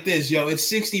like this, yo. It's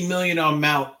 60 million on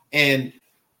Mount, and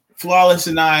Flawless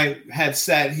and I had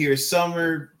sat here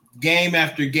summer game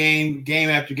after game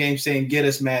saying, "Get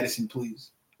us Maddison,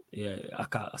 please." Yeah,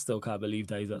 I still can't believe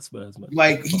that he's at Spurs, man.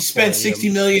 Like he spent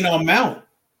 60 million on Mount,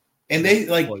 and they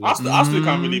like I still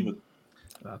can't believe it.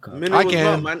 I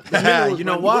can. Man. You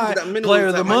know why? Player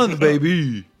of the month,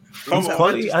 baby.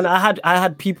 And I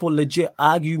had people legit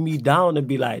argue me down and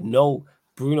be like, "No,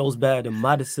 Bruno's better than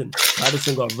Maddison.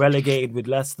 Maddison got relegated with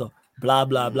Leicester. Blah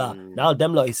blah blah." Now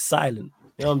them lot is silent.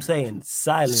 You know what I'm saying?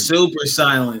 Silent. Super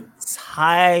silent.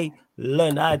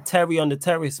 Silent. I had Terry on the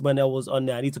terrace when I was on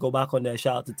there. I need to go back on there.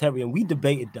 Shout out to Terry, and we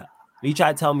debated that. He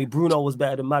tried to tell me Bruno was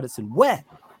better than Maddison. Where?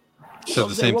 Said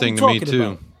the same thing to me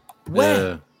too. Where?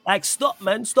 Yeah. Like, stop,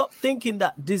 man. Stop thinking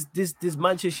that this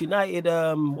Manchester United,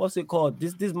 what's it called?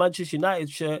 This Manchester United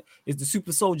shirt is the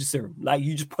super soldier serum. Like,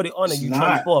 you just put it on and you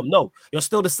transform. No, you're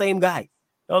still the same guy. You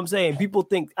know what I'm saying? People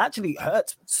think actually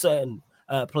hurts certain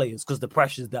players because the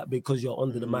pressure's that big because you're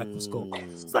under the microscope.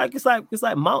 It's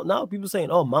like Mount now. People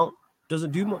saying, oh, Mount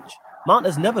doesn't do much. Mount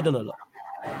has never done a lot.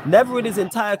 Never in his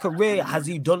entire career has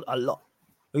he done a lot.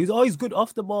 He's always good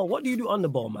off the ball. What do you do on the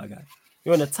ball, my guy?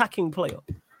 You're an attacking player.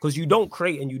 Because you don't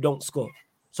create and you don't score.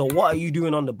 So what are you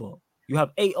doing on the ball? You have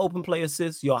 8 open play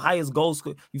assists, your highest goal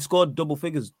score. You've scored double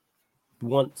figures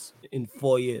once in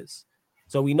 4 years.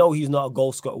 So we know he's not a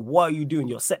goal scorer. What are you doing?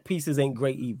 Your set pieces ain't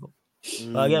great either.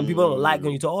 Again, people don't like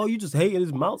when you talk, oh, you just hated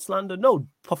his Mount slander. No,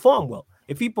 perform well.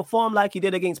 If he performed like he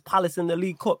did against Palace in the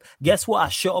League Cup, guess what? I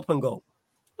shut up and go,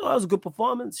 oh, that was a good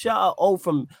performance. Shout out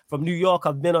from New York.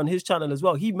 I've been on his channel as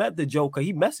well. He met the Joker.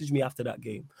 He messaged me after that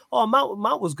game. Oh,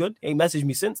 Mount was good. Ain't messaged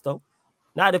me since, though.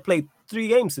 Now they played 3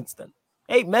 games since then.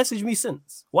 Ain't messaged me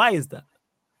since. Why is that?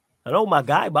 I know my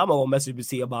guy, but I'm not going to message me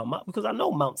see about Mount because I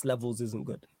know Mount's levels isn't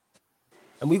good.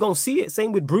 And we're going to see it.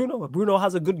 Same with Bruno. If Bruno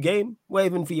has a good game, we're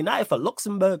even for United, for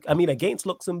Luxembourg. I mean, against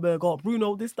Luxembourg. Oh,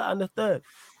 Bruno, this, that, and the third.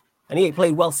 And he ain't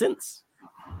played well since.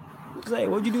 Say,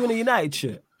 what'd you do in a United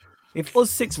shirt? If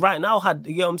us 6 right now had,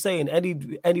 you know what I'm saying,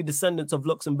 any descendants of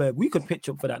Luxembourg, we could pitch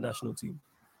up for that national team.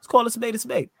 Let's call a spade a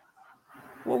spade.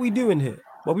 What are we doing here?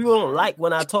 But people don't like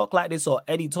when I talk like this or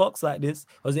Eddie talks like this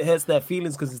because it hurts their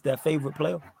feelings because it's their favorite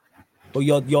player. But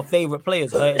your favorite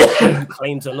players you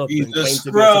claim to love. He's a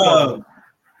scrub.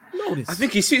 I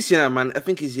think he suits you now, man. I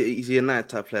think he's a United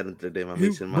type player today, man.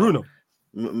 Mason, man. Bruno.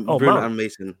 Bruno and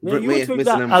Mason. Yeah, Mason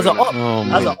and as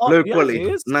Bruno. low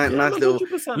quality, nice little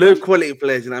low quality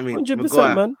players. You know what I mean?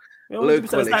 100%, man. Low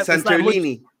quality.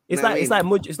 Santorini. It's like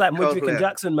Mudryk and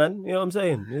Jackson, man. You know what I'm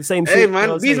saying? The same shit. Hey,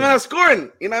 man, these men are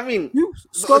scoring. You know what I mean? You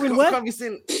scoring where?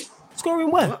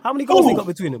 Scoring where? How many goals they got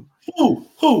between them?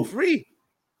 Who? 3.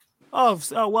 Oh,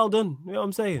 well done. You know what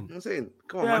I'm saying?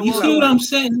 Come on, man. You see what I'm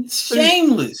saying? It's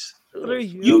shameless. 3.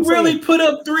 You really put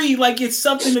up 3 like it's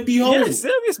something to behold. Yeah,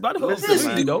 serious, man.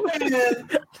 Listen, You know,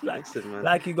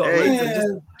 like you got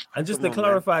rated. And just to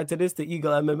clarify to this, the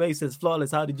Eagle MMA says,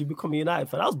 Flawless, how did you become a United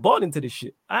fan? I was born into this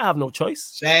shit. I have no choice.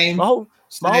 Same. My whole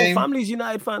family's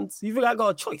United fans. You think I got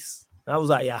a choice? And I was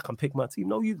like, yeah, I can pick my team.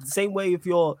 No, you the same way if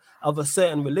you're of a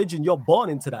certain religion, you're born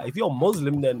into that. If you're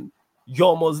Muslim, then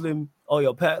you're Muslim, or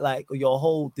your parent, like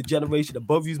or the generation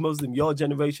above you's Muslim, your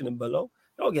generation and below.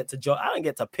 You don't get to judge. I don't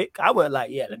get to pick. I weren't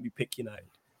like, yeah, let me pick United.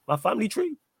 My family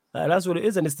tree. That's what it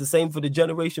is. And it's the same for the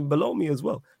generation below me as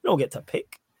well. You don't get to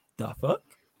pick. The fuck?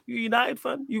 You United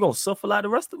fan? You gonna suffer like the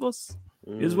rest of us.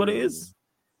 It is what it is.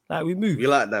 Like we move. We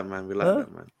like that, man. We like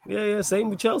that, man. Yeah. Same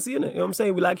with Chelsea, innit? You know what I'm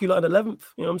saying? We like you like 11th.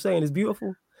 You know what I'm saying? It's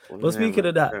beautiful. But speaking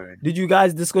of that, did you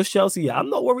guys discuss Chelsea? Yeah, I'm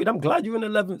not worried. I'm glad you're in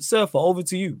 11th. Surfer, over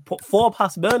to you. Put 4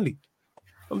 past Burnley.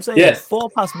 I'm saying 4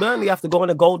 past Burnley after going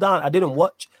a goal down. I didn't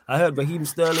watch. I heard Raheem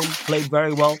Sterling played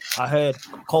very well. I heard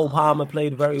Cole Palmer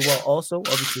played very well also.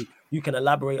 Obviously, you can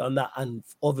elaborate on that and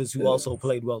others who also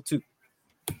played well too.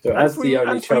 So as the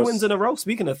only 3 wins in a row.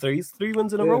 Speaking of 3s, 3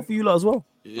 wins in a row for you lot as well.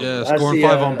 Yeah, scoring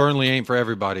 5 on Burnley ain't for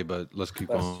everybody, but let's keep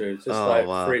that's going. True.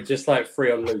 Just like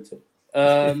 3 on Luton.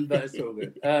 But it's all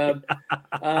good.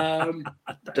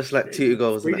 Just like 2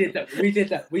 goals. We did that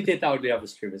on the other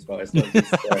stream as well. It's not just,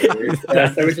 so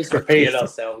we're just repeating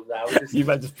ourselves now. You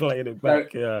might just playing it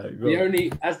back. The only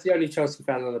Chelsea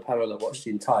fan on the panel that watched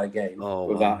the entire game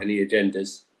without any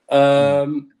agendas.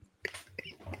 So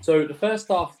the first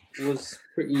half was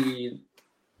it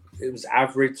was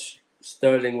average.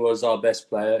 Sterling was our best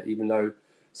player, even though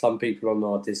some people on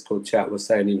our Discord chat were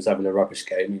saying he was having a rubbish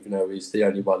game, even though he's the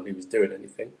only one who was doing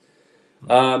anything.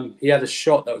 He had a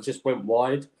shot that just went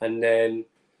wide, and then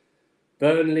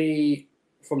Burnley,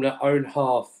 from their own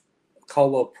half,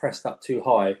 Colwell pressed up too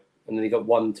high, and then he got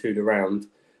 1-2 the round.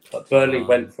 But Burnley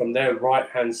went from their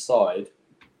right-hand side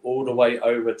all the way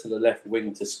over to the left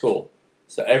wing to score.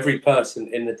 So every person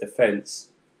in the defence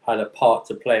had a part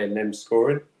to play in them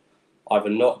scoring, either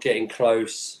not getting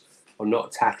close or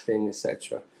not tackling,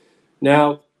 etc.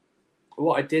 Now,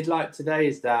 what I did like today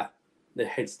is that the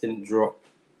heads didn't drop.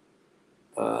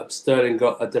 Sterling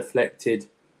got a deflected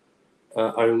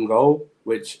own goal,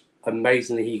 which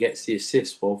amazingly he gets the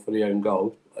assist for the own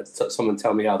goal. Someone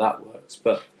tell me how that works,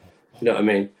 but you know what I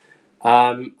mean.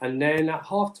 And then at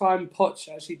halftime, Poch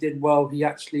actually did well. He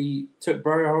actually took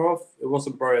Broja off. It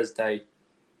wasn't Broja's day.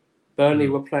 Burnley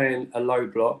were playing a low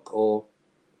block, or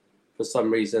for some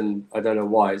reason, I don't know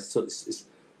why. It's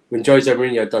when Jose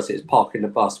Mourinho does it, it's parking the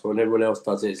bus. But when everyone else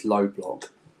does it, it's low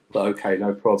block. But okay,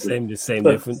 no problem. Same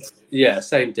difference. Yeah,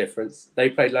 same difference. They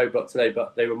played low block today,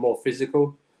 but they were more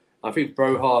physical. I think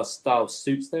Broja's style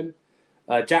suits them.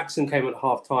 Jackson came at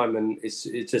half time, and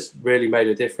it just really made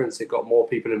a difference. It got more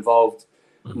people involved,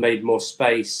 made more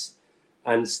space,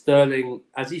 and Sterling,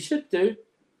 as he should do,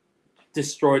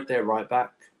 destroyed their right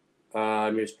back. He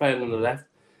was playing on the left,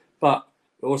 but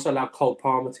it also allowed Cole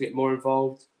Palmer to get more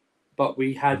involved. But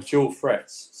we had dual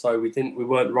threats, so we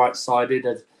weren't right-sided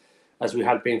as we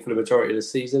had been for the majority of the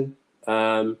season.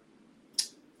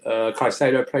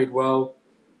 Caicedo played well.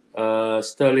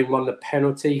 Sterling won the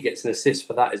penalty. He gets an assist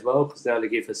for that as well, because now they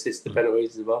give assists to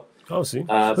penalties as well. Oh, see,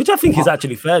 which I think is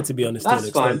actually fair, to be honest. That's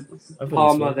fine.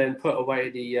 Palmer then put away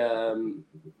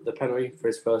the penalty for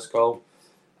his first goal,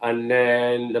 and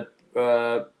then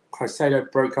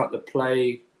Caicedo broke up the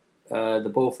play.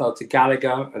 The ball fell to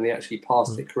Gallagher, and he actually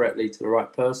passed it correctly to the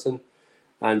right person.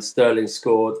 And Sterling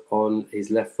scored on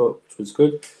his left foot, which was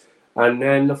good. And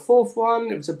then the fourth one,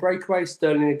 it was a breakaway.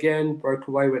 Sterling again broke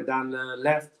away, went down the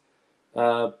left.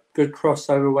 Good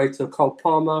crossover away to Cole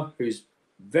Palmer, who's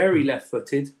very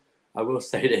left-footed. I will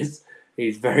say this.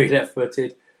 He's very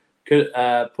left-footed.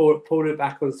 Pulled it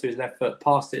back onto his left foot,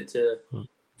 passed it to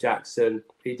Jackson.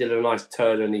 He did a nice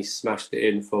turn and he smashed it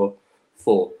in for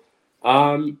 4.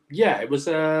 It was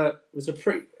a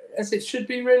pretty, as it should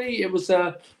be really. It was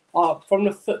from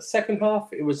the second half,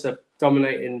 it was a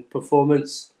dominating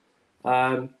performance.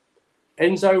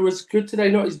 Enzo was good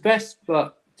today, not his best,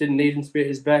 but didn't need him to be at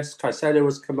his best. Caicedo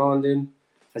was commanding,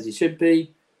 as he should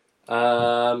be.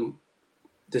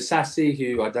 Disasi,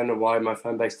 who I don't know why my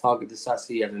fan base targeted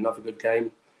Disasi, had another good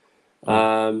game.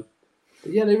 But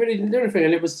yeah, they really didn't do anything,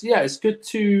 and it was it's good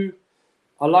to.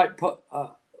 I like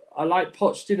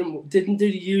Poch didn't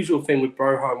do the usual thing with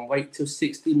Broja and wait till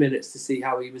 60 minutes to see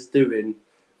how he was doing,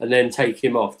 and then take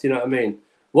him off. Do you know what I mean?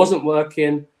 Wasn't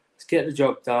working. Let's get the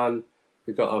job done.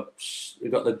 We've got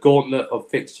the gauntlet of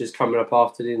fixtures coming up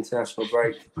after the international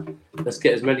break. Let's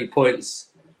get as many points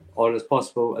on as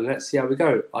possible, and let's see how we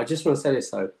go. I just want to say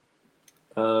this though.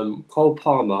 Cole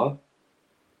Palmer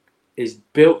is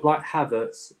built like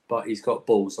Havertz, but he's got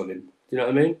balls on him. Do you know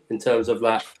what I mean? In terms of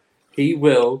like, he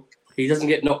doesn't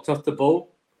get knocked off the ball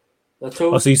at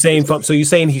all. Oh, so you're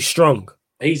saying he's strong?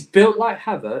 He's built like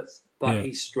Havertz, but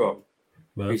he's strong.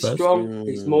 He's strong.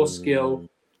 He's more skilled.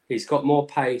 He's got more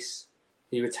pace.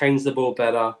 He retains the ball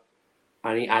better,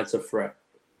 and he adds a threat.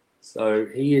 So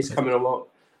he is coming along.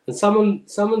 And someone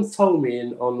told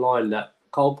me online that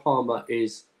Cole Palmer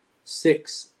is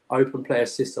 6 open play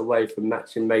assists away from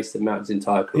matching Mason Mount's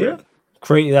entire career.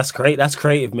 Yeah. That's great. That's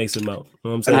creative, Mason Mount. You know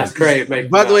what I'm saying? That's creative,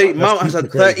 Mason By the way, Mount has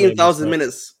had 13,000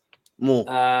 minutes more.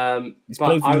 But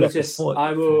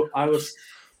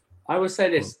I will say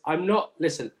this.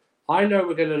 Listen, I know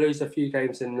we're going to lose a few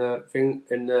games in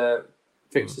the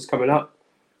fixtures coming up.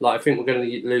 Like, I think we're going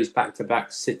to lose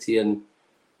back-to-back City and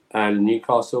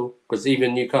Newcastle, because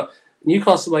even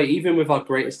Newcastle, even with our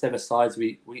greatest ever sides,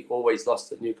 we always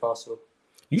lost at Newcastle.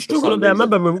 You struggle there.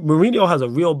 Remember, Mourinho has a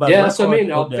real bad. Yeah, that's what I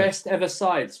mean. Our best ever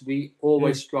sides, we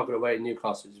always struggle away at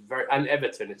Newcastle. And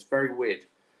Everton. It's very weird.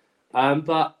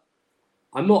 But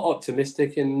I'm not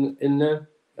optimistic in there.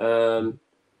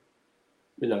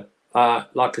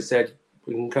 Like I said,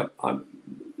 we can come.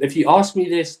 If you asked me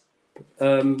this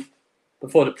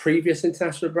before the previous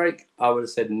international break, I would have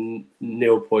said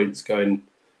 0 points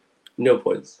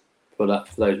for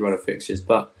those run of fixtures.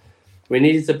 But we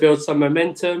needed to build some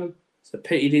momentum. It's a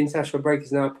pity the international break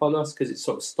is now upon us, because it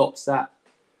sort of stops that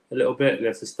a little bit and we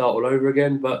have to start all over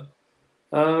again. But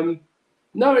no,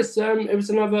 it was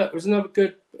another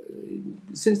good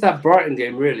since that Brighton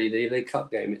game, really, the League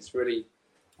Cup game. It's really,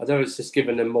 I don't know, it's just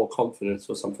given them more confidence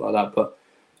or something like that. But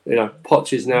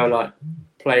Poch is now like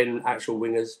playing actual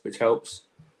wingers, which helps.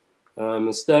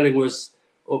 And Sterling was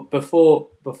before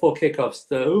kickoffs.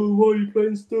 What are you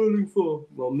playing Sterling for?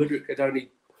 Well, Mudryk had only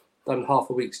done half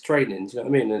a week's training. Do you know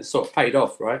what I mean? And it sort of paid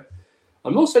off, right?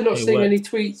 I'm also not seeing any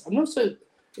tweets.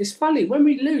 It's funny, when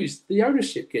we lose, the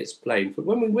ownership gets blamed, but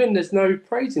when we win, there's no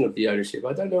praising of the ownership.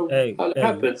 I don't know how it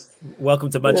happens. Welcome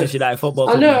to Manchester United Football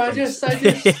Club. I know. I just never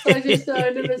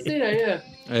seen it. Yeah.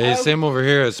 Hey, same over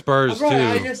here at Spurs too.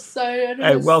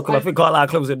 Welcome. I think all our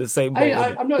clubs in the same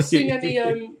boat. I'm not seeing any.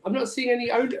 I'm not seeing any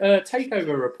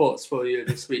takeover reports for you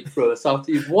this week, for us,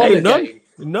 after you've won a game.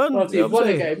 None. After you've won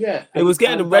a game, yeah. It was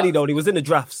getting ready though. He was in the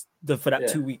drafts for that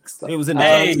 2 weeks. It was in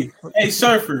the Hey,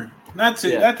 Surfer. Not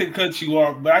to cut you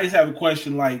off, but I just have a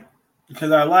question, like, because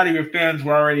a lot of your fans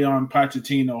were already on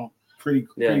Pochettino pretty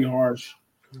harsh.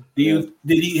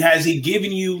 Has he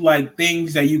given you like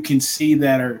things that you can see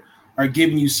that are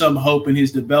giving you some hope in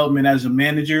his development as a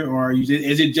manager, or is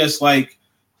it just like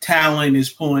talent is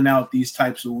pulling out these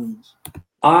types of wins?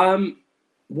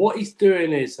 What he's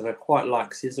doing is, and I quite like,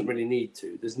 because he doesn't really need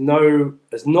to. There's not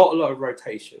a lot of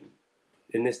rotation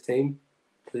in this team,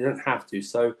 so you don't have to.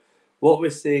 So what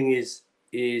we're seeing is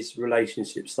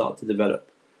relationships start to develop.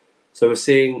 So we're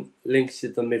seeing links to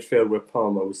the midfield with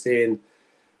Palmer. We're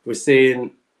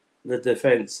seeing the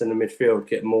defence and the midfield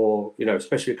get more,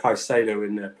 especially with Caicedo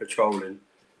in there patrolling,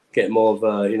 get more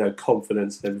of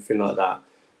confidence and everything like that.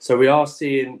 So we are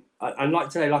seeing, and like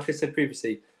today, like I said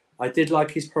previously, I did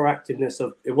like his proactiveness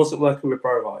of, it wasn't working with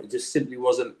Broha. It just simply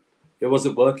wasn't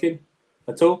working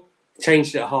at all.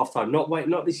 Changed it at halftime.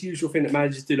 Not this usual thing that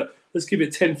managers do. Like, let's give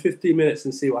it 10, 15 minutes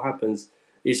and see what happens.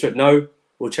 He said, no,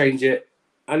 we'll change it.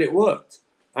 And it worked.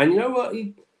 And you know what?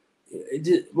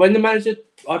 When the manager,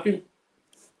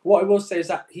 what I will say is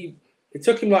that it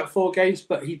took him like 4 games,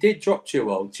 but he did drop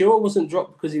Chilwell. Chilwell wasn't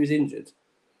dropped because he was injured.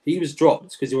 He was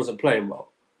dropped because he wasn't playing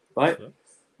well, right? Sure.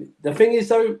 The thing is,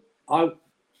 though,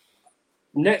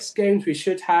 next games we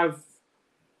should have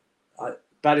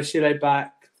Badiashile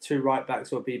back. 2 right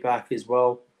backs will be back as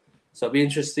well. So it'll be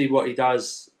interesting to see what he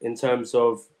does in terms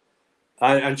of,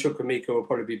 and Chukwuemeka will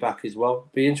probably be back as well.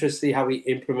 Be interesting to see how he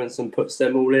implements and puts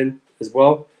them all in as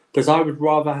well. Because I would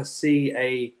rather see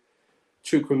a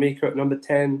Chukwuemeka at number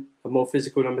 10, a more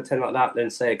physical number 10 like that,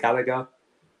 than say a Gallagher.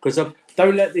 Because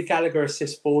don't let the Gallagher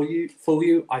assist fool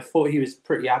you. I thought he was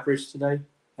pretty average today.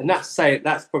 And that's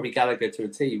probably Gallagher to a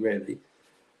T, really.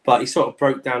 But he sort of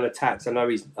broke down attacks. I know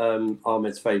he's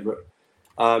Ahmed's favourite.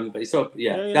 But he's sort of,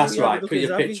 that's right. Put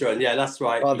your picture on. Yeah, that's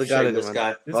right. Oh, the guy.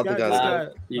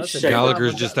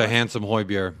 Gallagher's just a handsome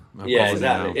Højbjerg.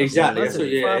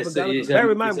 Exactly. That's what,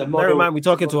 bear in mind, we're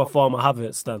talking to a former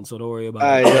Havertz stand, so don't worry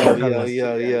about it.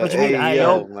 What do you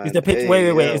mean? Is the pitch?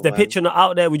 Wait. Is the picture not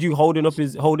out there with you holding up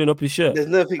his shirt? There's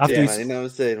no picture, man. You know what I'm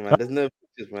saying, man? There's no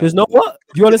pictures, man. There's no what?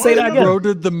 Do you want to say that again? Bro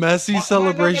did the Messi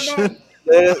celebration.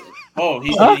 Oh, he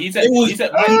did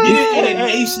it in a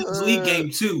Nations League game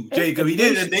too, Jacob. He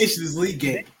did it in a Nations League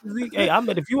game. Hey,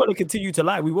 Ahmed, if you want to continue to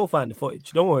lie, we will find the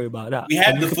footage. Don't worry about that. We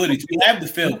have the footage. We have the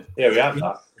film. Yeah, we have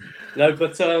that. No,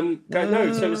 but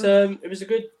no. So it was a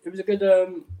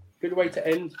good way to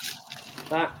end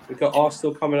that. We've got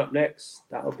Arsenal coming up next.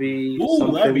 That'll be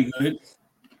something. That'd be good.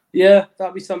 Yeah,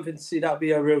 that'll be something to see. That'll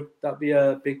be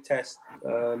a big test.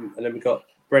 And then we got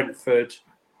Brentford,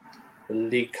 the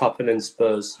League Cup, and then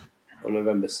Spurs on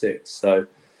November 6th. So,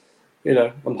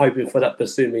 I'm hoping for that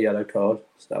Basuma yellow card.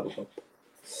 So that will help.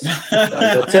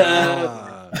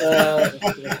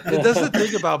 That's the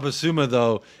thing about Basuma,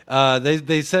 though.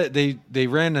 They said they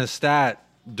ran a stat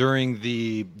during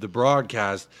the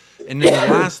broadcast, and in the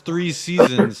last 3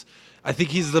 seasons, I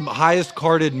think he's the highest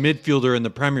carded midfielder in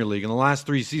the Premier League in the last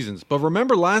 3 seasons. But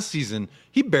remember, last season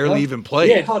he barely even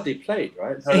played. Yeah, hardly played,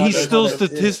 right? And he's still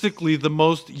statistically the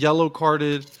most yellow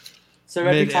carded. So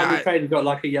every time he played, he got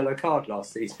like a yellow card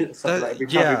last season. Every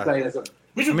time he played,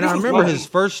 I remember his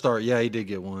first start. Yeah, he did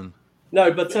get one.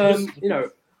 No, but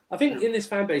I think in this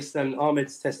fan base, then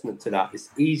Ahmed's testament to that. It's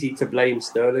easy to blame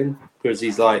Sterling because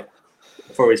he's like,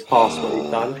 for his past, what he's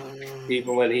done.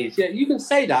 Even when you can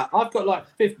say that. I've got like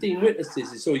 15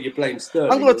 witnesses. It's all you blame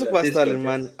Sterling. I'm going to talk about Sterling,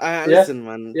 man. Listen,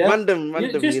 man. Yeah?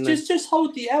 Mandem, just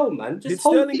hold the L, man. Did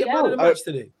Sterling get man of the match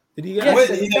today? Did he get?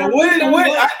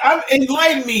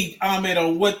 Enlighten me, Ahmed,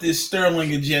 on what this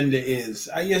Sterling agenda is.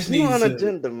 I just need an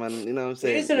agenda, man. You know what I'm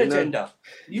saying? It is an agenda.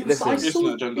 I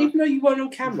saw, even though you weren't on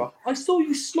camera, I saw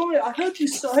you smile. I heard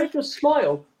your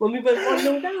smile when we went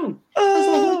 1-0 down.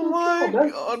 Oh my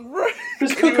God, bro!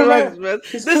 This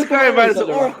guy, man, is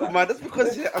awkward, man. That's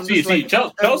because I'm just like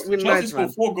Chelsea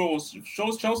scored 4 goals.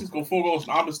 Chelsea scored 4 goals,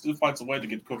 and Ahmed still finds a way to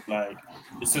get cooked. Like,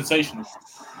 it's sensational.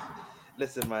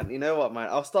 Listen, man. You know what, man?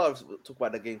 I'll start to talk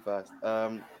about the game first.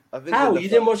 I think How? You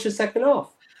didn't watch the second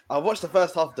half? I watched the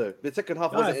first half though. The second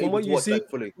half wasn't able to watch that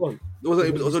fully. I was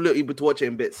a little able to watch it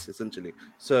in bits, essentially.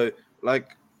 So,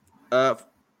 like,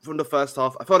 from the first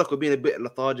half, I felt like we're being a bit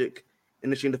lethargic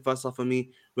initially in the first half for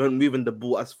me. We weren't moving the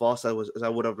ball as fast as I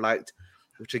would have liked,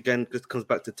 which again just comes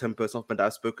back to tempo, something that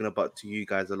I've spoken about to you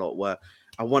guys a lot, where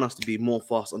I want us to be more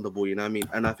fast on the ball, you know what I mean?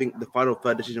 And I think the final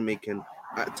third decision making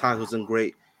at times wasn't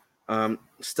great.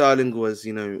 Sterling was,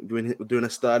 doing a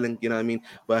Sterling, you know what I mean?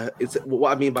 But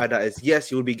what I mean by that is, yes,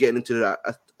 he will be getting into that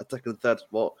second, third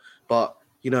spot, but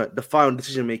the final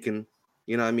decision making,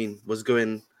 you know what I mean, was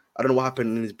going. I don't know what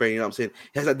happened in his brain. You know what I'm saying?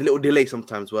 He has like the little delay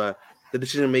sometimes where the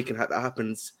decision making that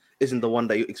happens isn't the one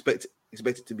that you expect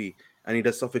it to be, and he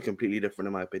does something completely different,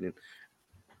 in my opinion.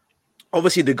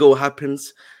 Obviously, the goal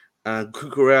happens.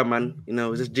 Kukurea, man,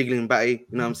 was just jiggling batty,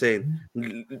 you know what I'm saying?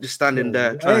 Just standing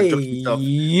there trying to drop himself.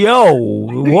 Yo,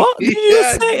 what did you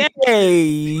say? Hey,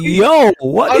 yo,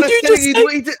 what did you just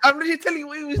say? I'm literally telling you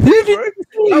what he was doing,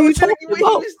 bro. I was telling you what he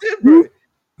was doing, bro.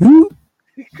 Who?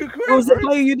 What was the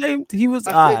player you named? He was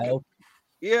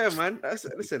yeah, man.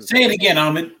 Listen. Say it again,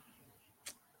 Ahmed.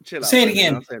 Chill out. Say it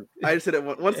again. I just said it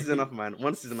once is enough, man.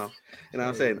 Once is enough. You know what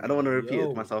I'm saying? I don't want to repeat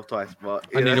it myself twice, but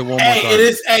I need it one more time. It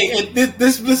is. Hey,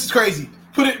 this is crazy.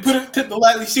 Put it to the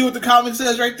last. You see what the comment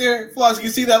says right there, Floss? You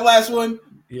see that last one?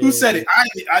 Yeah. Who said it?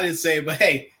 I didn't say it, but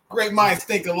hey, great minds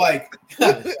think alike.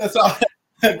 That's all.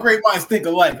 Great minds think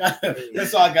alike.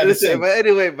 That's all I got to say. But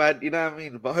anyway, man, you know what I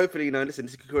mean. But hopefully, listen,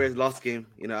 this is Kukurea's last game,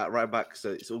 at right back,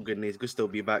 so it's all good news. Good still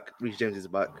be back. Reece James is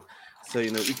back. So,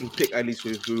 we can pick at least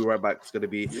who right back is going to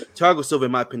be. Thiago Silva,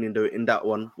 in my opinion, though, in that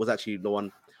one, was actually the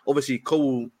one. Obviously,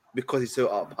 Cole, because he's so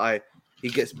up high, he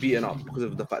gets beaten up because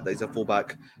of the fact that he's a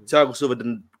fullback. Thiago Silva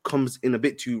then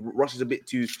rushes a bit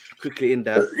too quickly in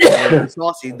there.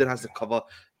 Sarcasm then has to cover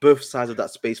both sides of that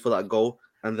space for that goal.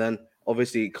 And then,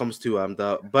 obviously, it comes to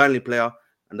the Burnley player,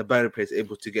 and the Burnley player is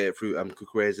able to get it through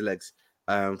Kukurea's legs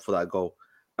for that goal.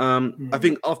 I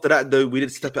think after that, though, we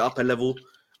did step it up a level.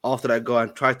 After that goal,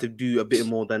 and tried to do a bit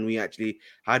more than we actually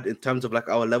had in terms of like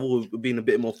our level, being a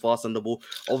bit more fast on the ball.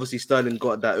 Obviously, Sterling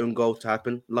got that own goal to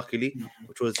happen, luckily,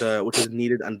 which was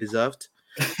needed and deserved.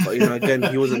 But again,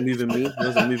 he wasn't moving me. He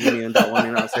wasn't moving me in that one.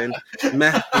 You know what I'm saying?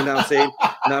 Meh. You know what I'm saying?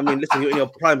 You know what I mean? Listen, you're in your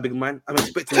prime, big man. I'm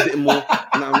expecting a bit more.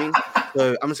 You know what I mean?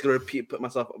 So I'm just gonna put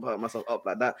myself up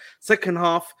like that. Second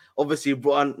half, obviously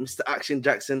brought on Mr. Action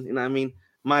Jackson. You know what I mean?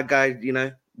 My guy,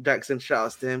 Jackson. Shout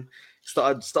outs to him.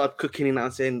 Started cooking, you know what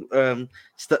I'm saying?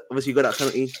 Obviously, you got that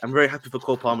penalty. I'm very happy for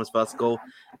Cole Palmer's first goal.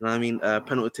 You know what I mean?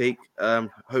 Penalty take.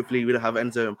 Hopefully, we don't have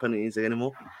Enzo and penalties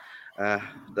anymore.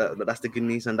 That's the good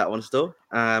news on that one still.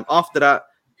 After that,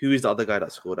 who is the other guy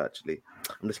that scored, actually?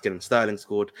 I'm just kidding. Sterling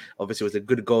scored. Obviously, it was a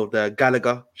good goal there.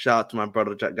 Gallagher. Shout out to my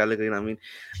brother, Jack Gallagher, you know what I mean?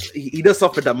 He does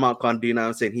something that Mark can't do, you know what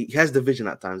I'm saying? He has the vision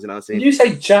at times, you know what I'm saying? Did you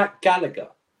say Jack Gallagher?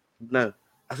 No.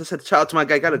 As I said, shout out to my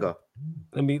guy Gallagher.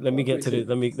 Let me get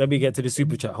to the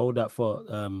super chat. Hold that for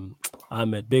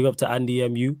Ahmed. Big up to Andy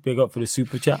MU. Big up for the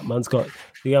super chat. Man's got,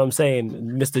 you know what I'm saying,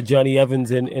 Mr. Johnny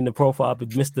Evans in the profile, but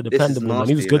Mr. Dependable. Man,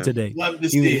 he was good today. Love to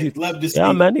see it.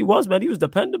 Yeah, man, he was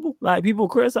dependable. Like people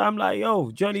criticize, I'm like,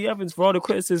 yo, Johnny Evans, for all the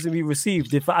criticism he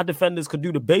received, if our defenders could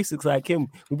do the basics like him,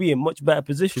 we'd be in much better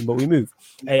position. But we move.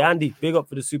 Hey Andy, big up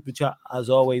for the super chat as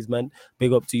always, man.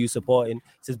 Big up to you supporting. He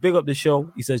says big up the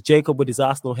show. He says Jacob with his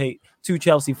Arsenal hate, 2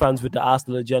 Chelsea fans with the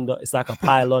Arsenal agenda. It's like a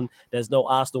pylon. There's no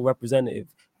Arsenal representative.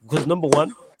 Because number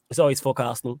one, it's always fuck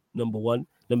Arsenal. Number one.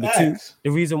 Number two, the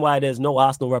reason why there's no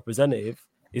Arsenal representative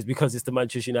is because it's the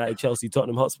Manchester United, Chelsea,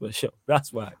 Tottenham Hotspur show.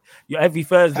 That's why. Every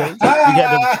Thursday, you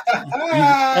get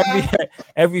them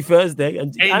every Thursday.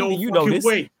 And Andy, you know this.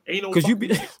 Because you be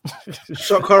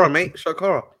Shakara, mate.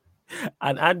 Shakara.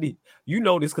 And Andy, you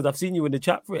know this because I've seen you in the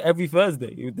chat for it every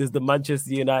Thursday. There's the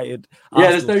Manchester United.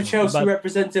 Yeah, there's no Chelsea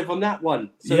representative on that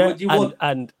one. So yeah, what do you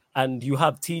want? And you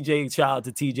have TJ, shout out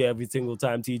to TJ every single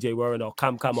time TJ wearing or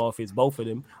Cam Office, both of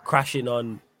them crashing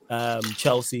on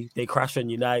Chelsea. They crash on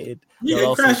United. They'll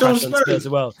also crash on Spurs as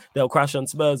well. They'll crash on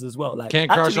Spurs as well. Like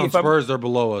can't crash on Spurs, they're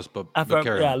below us, but I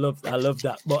love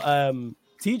that. But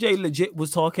TJ legit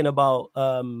was talking about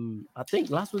I think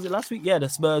last week? Yeah, the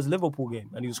Spurs Liverpool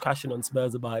game, and he was crashing on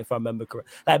Spurs about it, if I remember correct.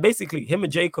 Like basically him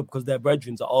and Jacob, because their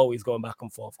brethren are always going back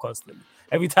and forth constantly.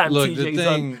 Every time TJ's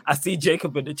on, I see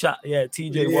Jacob in the chat. Yeah,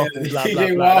 TJ Waffle, blah,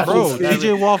 TJ blah, blah. Bro,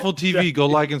 TJ Waffle TV. Go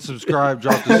like and subscribe.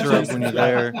 Drop the syrup when you're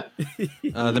there.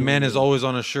 The man is always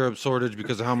on a syrup shortage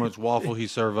because of how much waffle he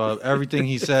serve up. Everything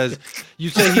he says, you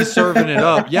say he's serving it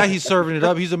up. Yeah, he's serving it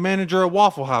up. He's a manager at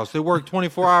Waffle House. They work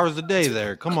 24 hours a day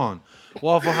there. Come on.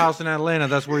 Waffle House in Atlanta,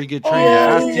 that's where you get trained.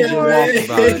 Ask TJ Waffle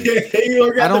about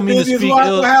it. I don't mean to speak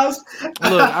ill.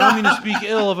 Look, I don't mean to speak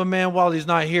ill of a man while he's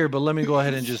not here, but let me go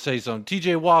ahead and just say something.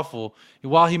 TJ Waffle,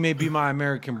 while he may be my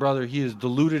American brother, he is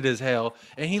deluded as hell,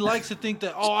 and he likes to think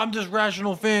that, oh, I'm just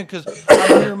rational fan because I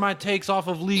hear my takes off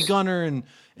of Lee Gunner and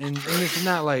this and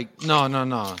that. Like, no.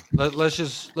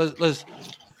 Let's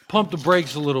pump the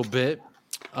brakes a little bit.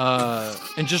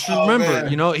 And just remember,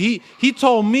 he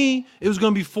told me it was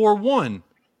going to be 4-1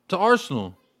 to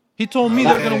Arsenal. He told me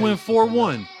they're going to win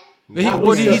 4-1.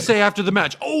 What did he say after the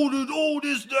match?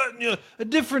 This, that, and a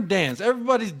different dance.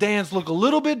 Everybody's dance look a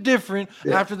little bit different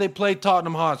after they play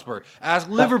Tottenham Hotspur. Ask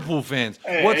Liverpool fans,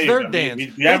 what's their dance?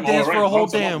 They dance for a whole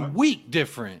damn week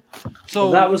different.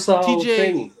 So that was the whole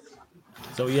thing.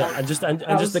 So yeah, and just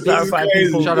to clarify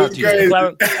people, shout out to you.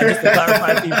 Just to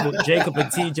clarify people, Jacob and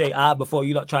TJ are, before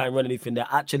you not try and run anything, they're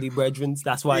actually brethren.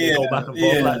 That's why they go back and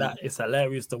forth like that. It's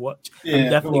hilarious to watch. I'm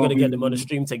definitely gonna get them on the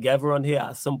stream together on here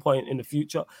at some point in the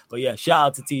future. But yeah, shout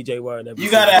out to TJ Warren.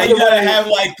 You gotta have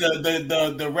like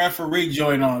the referee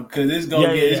joint on because it's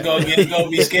gonna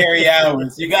be scary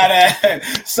hours. You gotta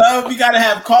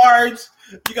have cards.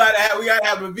 We gotta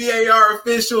have a VAR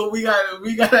official. We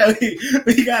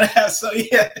gotta have so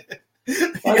yeah.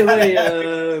 By the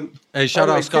way, hey, shout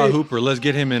out Scott Hooper. Let's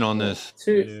get him in on this.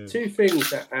 Two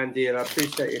things, Andy, and I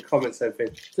appreciate your comments and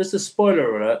everything. Just a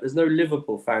spoiler alert: there's no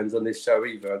Liverpool fans on this show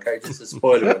either. Okay, just a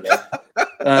spoiler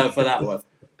alert for that one.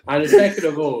 And second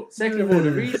of all,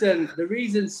 the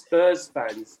reason Spurs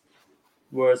fans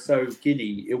were so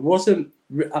giddy, it wasn't.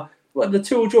 The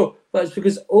 2-2 draw, but it's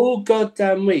because all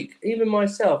goddamn week, even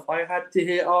myself, I had to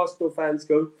hear Arsenal fans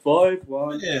go 5-1,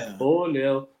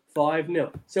 4-0,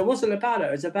 5-0. So it wasn't about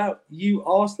it. It's about you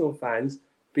Arsenal fans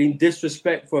being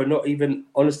disrespectful and not even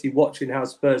honestly watching how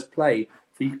Spurs play,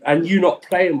 and you not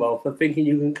playing well for thinking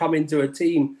you can come into a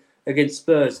team against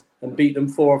Spurs and beat them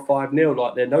 4 or 5-0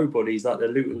 like they're nobodies, like they're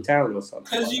Luton Town or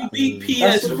something. Because you beat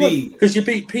PSV. Because you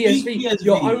beat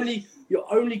PSV. Your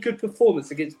only good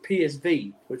performance against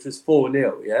PSV, which was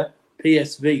 4-0, yeah?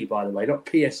 PSV, by the way, not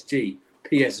PSG,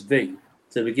 PSV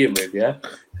to begin with, yeah?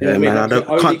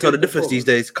 I can't tell the difference these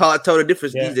days. Can't tell the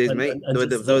difference these days, mate.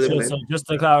 So just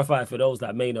to clarify for those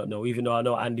that may not know, even though I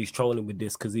know Andy's trolling with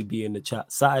this because he'd be in the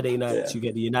chat, Saturday nights you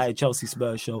get the United Chelsea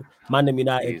Spurs show, Man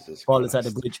United, Ballers at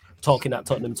the Bridge, talking at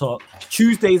Tottenham Talk.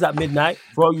 Tuesdays at midnight,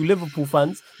 for all you Liverpool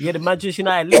fans, you get the Manchester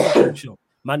United Liverpool show.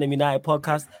 Man United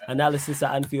podcast, analysis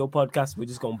at Anfield podcast. We're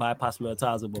just gonna bypass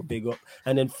Murtaza, but big up.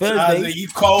 And then Thursday, you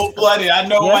cold-blooded. I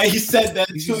know why he said that.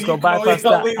 He's just gonna bypass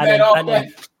that. And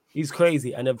then he's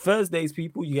crazy. And then Thursdays,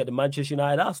 people, you get the Manchester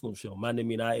United Arsenal show. Man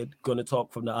United gonna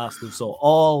talk from the Arsenal. So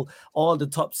all the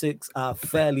top 6 are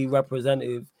fairly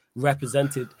representative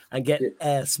represented and get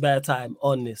spare time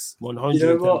on this 110%. You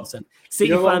know what?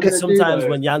 City fans gonna sometimes do,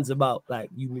 when Jan's about, like,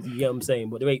 you get what I'm saying,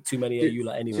 but there ain't too many of you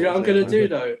like anyway. Do you know what I'm going to do,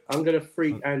 though? I'm going to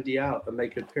freak Andy out and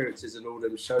make appearances in all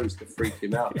them shows to freak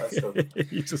him out. That's all.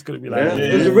 You're just going to be like,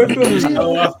 just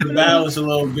go off the balance a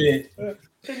little bit.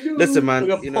 Listen, man,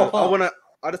 you know,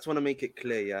 I just want to make it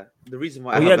clear, yeah. The reason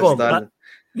why I have a Sterling,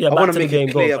 I want to make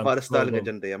it clear about the Sterling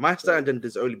agenda. Yeah, my Sterling agenda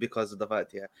is only because of the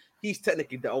fact, yeah, he's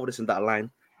technically the oldest in that line.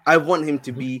 I want him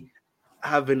to be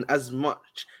having as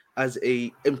much as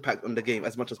a impact on the game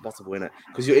as much as possible in it,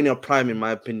 because you're in your prime, in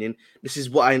my opinion. This is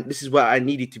where I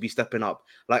needed to be stepping up.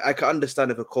 Like, I can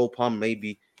understand if a Cole Palmer,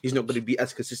 maybe he's not going to be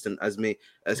as consistent as me,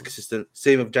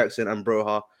 Same with Jackson and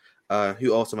Broha.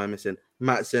 Who else am I missing?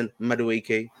 Maatson,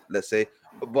 Madueke, let's say.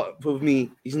 But for me,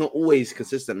 he's not always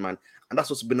consistent, man. And that's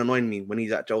what's been annoying me when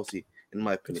he's at Chelsea, in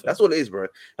my opinion. That's what it is, bro.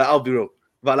 Like, I'll be real.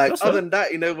 But, like, other than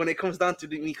that, you know, when it comes down to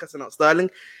me cussing out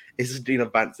Sterling, it's just, you know,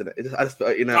 bants in it. I just,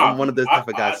 you know, I'm one of those type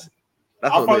of guys.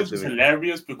 That's I find it just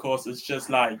hilarious, because it's just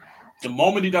like, the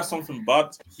moment he does something bad,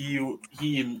 you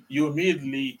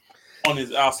immediately on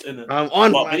his ass in it. I'm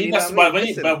on. But when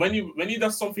he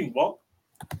does something well,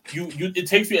 it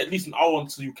takes you at least an hour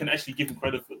until you can actually give him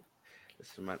credit for it.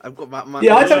 Listen, man, I've got my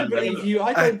I don't believe you.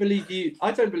 I don't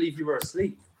believe you were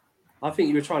asleep. I think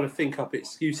you were trying to think up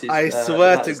excuses. I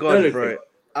swear to God, bro.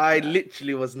 I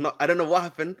literally was not. I don't know what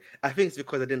happened. I think it's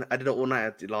because I did it all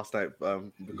night last night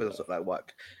because of like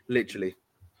work. Literally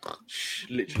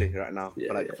right now.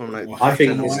 Yeah, like, from like, I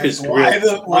think it's because why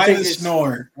the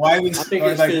snore? Why the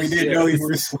snore? Like, we didn't know you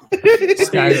were asleep.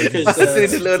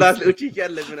 little cheeky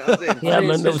ad-lib, you know what I'm saying? Yeah,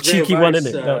 man, little cheeky one,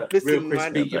 innit? Listen,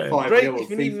 man, Drake, if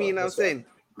you need me, you know what I'm saying?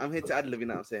 I'm here to ad-lib, you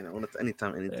know what I'm saying? I want it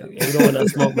anytime. You don't want that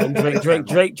smoke, man.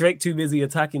 Drake too busy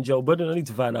attacking Joe Budden. I need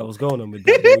to find out what's going on with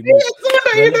that.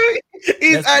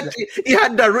 He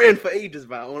had that written for ages,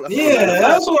 man. Yeah,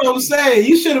 that's what I'm saying.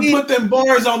 You should have put them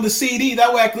bars on the CD.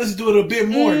 That way I can listen to it a bit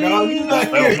more, dog.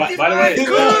 By the way,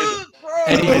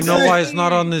 Eddie, you know why it's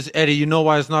not on this? Eddie, you know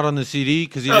why it's not on the CD?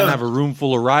 Because he didn't have a room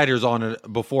full of riders on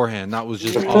it beforehand. That was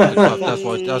just off the cuff. That's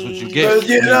what you get.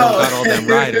 You got all them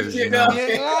riders. You know?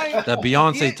 That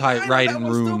Beyonce type riding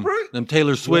room. Them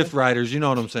Taylor Swift riders. You know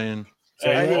what I'm saying?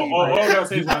 All I gotta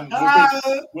say is, man, I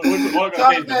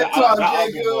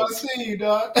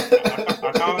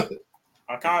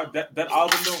can't. That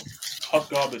album though, hot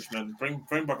garbage, man.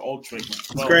 Bring back old Drake, man.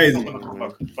 It's crazy.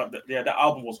 But that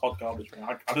album was hot garbage,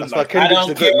 man. I didn't like. I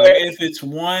don't care if it's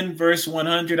 1 verse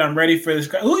 100. I'm ready for this.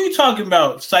 Who are you talking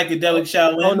about? Psychedelic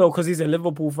Shaolin? Oh no, because he's a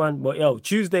Liverpool fan. But yo,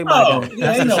 Tuesday,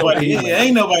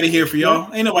 ain't nobody here for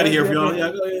y'all. Ain't nobody here for y'all.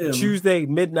 Yeah, Tuesday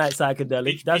midnight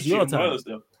psychedelic. That's your time.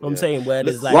 I'm saying where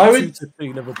there's like 2 to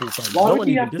 3 Liverpool fans. Why would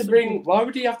he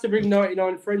have to bring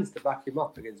 99 friends to back him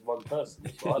up against one person?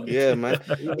 Yeah, man.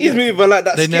 He's moving like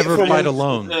that. They never fight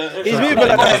alone. He's moving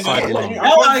like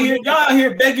that. Y'all out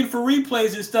here begging for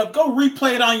replays and stuff. Go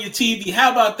replay it on your TV.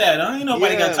 How about that? Ain't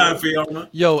nobody got time for y'all, man.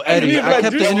 Yo, Eddie,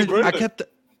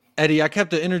 I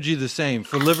kept the energy the same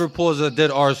for Liverpool as I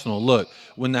did Arsenal. Look,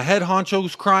 when the head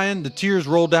honcho's crying, the tears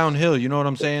roll downhill. You know what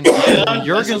I'm saying? When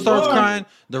Jurgen starts crying,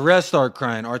 the rest start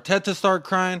crying. Arteta start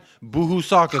crying, Buhu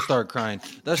Saka start crying.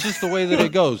 That's just the way that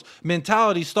it goes.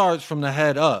 Mentality starts from the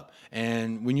head up.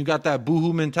 And when you got that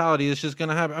boohoo mentality, it's just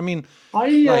gonna happen. I mean,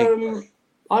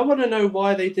 I want to know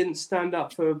why they didn't stand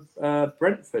up for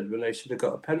Brentford when they should have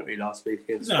got a penalty last week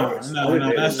against Spurs. No,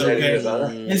 that's okay.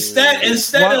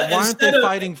 Instead, why aren't they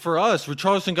fighting for us?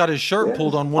 Richarlison got his shirt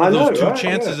pulled on one of those two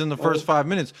chances in the first 5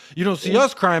 minutes. You don't see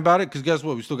us crying about it because guess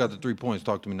what? We still got the 3 points.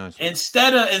 Talk to me nice.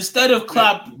 Instead of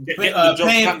Klopp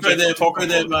paying for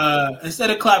them,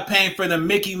 instead of Klopp paying for the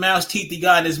Mickey Mouse teeth he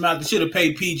got in his mouth, they should have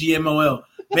paid PGMOL.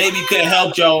 Maybe could have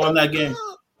helped y'all on that game.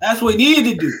 That's what he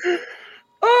needed to do.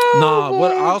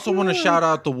 What I also want to shout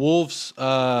out the Wolves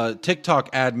TikTok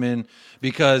admin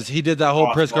because he did that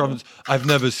whole press conference. I've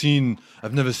never seen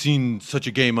such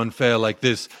a game unfair like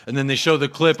this. And then they show the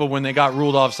clip of when they got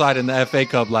ruled offside in the FA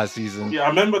Cup last season. Yeah, I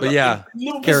remember that. But yeah,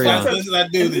 carry on.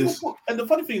 And the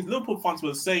funny thing is, Liverpool fans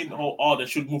were saying, "Oh, they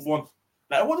should move on."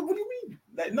 Like, what do you mean?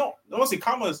 Like, no, honestly,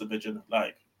 Karma is the bitch.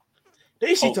 Like. They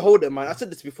just need to hold it, man. I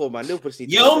said this before, man. Liverpool need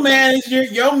to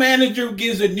your manager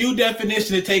gives a new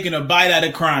definition of taking a bite out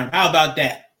of crime. How about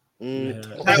that?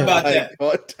 How about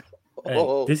that?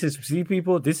 Hey,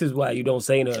 this is why you don't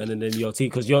say nothing and then your team,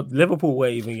 because your Liverpool were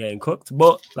even getting cooked.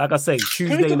 But like I say,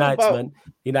 Tuesday nights, man,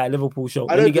 United Liverpool show.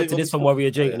 Let me get to this from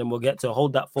Warrior J, and then we'll get to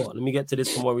hold that thought. Let me get to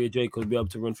this from Warrior J because we'll be able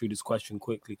to run through this question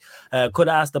quickly. Could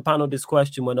I ask the panel this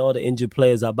question when all the injured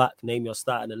players are back? Name your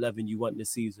starting 11 you want this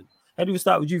season. How do we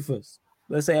start with you first?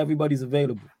 Let's say everybody's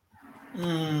available.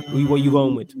 What you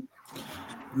going with?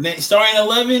 Starting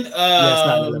 11?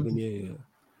 Starting 11, yeah.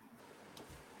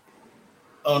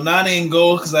 Oh, Nana in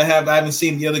goal because I haven't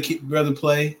seen the other brother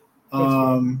play.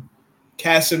 Casemiro,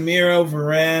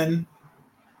 Varane,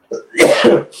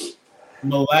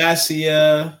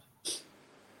 Malacia.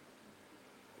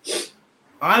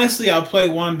 Honestly, I'll play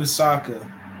Wan-Bissaka.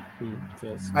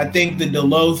 I think the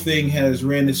Delo thing has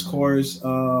ran its course.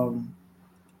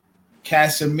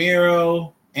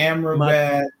 Casemiro,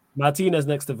 Amrabat. Martinez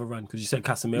next to Varane because you said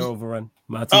Casemiro, Varane.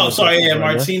 Martinez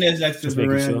Martinez next to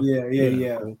Varane. Sure.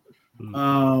 Yeah. Cool.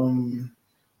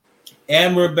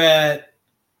 Amrabat,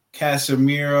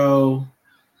 Casemiro,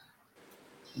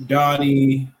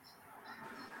 Donnie.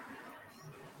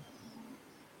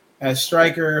 As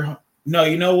striker, no,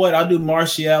 you know what? I'll do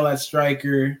Martial at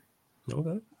striker.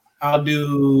 Okay. I'll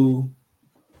do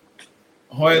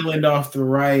Højlund off the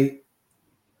right.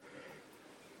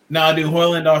 No, I'll do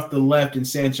Højlund off the left and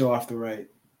Sancho off the right.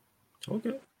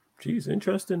 Okay. Jeez,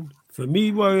 interesting. For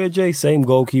me, Warrior J, same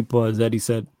goalkeeper as Eddie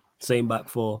said. Same back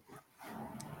four.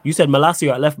 You said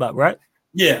Malacia at left back, right?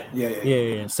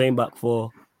 Yeah. Same back four.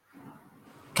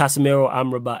 Casemiro,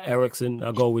 Amrabat, Eriksson.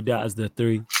 I'll go with that as the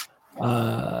three.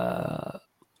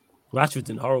 Rashford's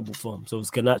in horrible form, so it's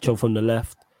Garnacho from the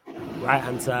left, right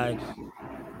hand side.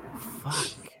 Fuck.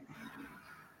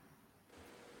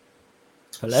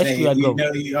 Palestri, I'd go.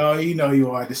 You know you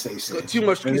wanted to say so. Too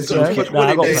much. I go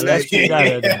Palestri.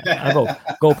 I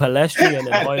go Palestri and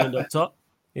then Højlund up top.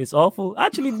 It's awful.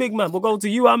 Actually, big man. We'll go to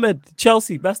you, Ahmed.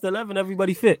 Chelsea, best 11.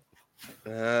 Everybody fit.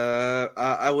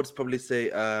 I would probably say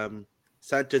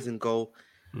Sanchez in goal.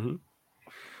 Mm-hmm.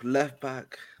 Left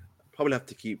back. Probably have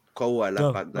to keep Cole at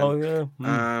left back then. Oh yeah.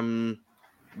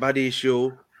 Buddy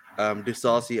Shaw,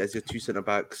 Disasi as your two centre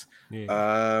backs.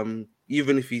 Yeah.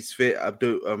 Even if he's fit, I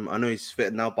know he's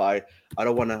fit now, but I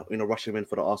don't want to rush him in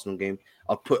for the Arsenal game.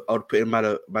 I'll put in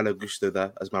Malo Gusto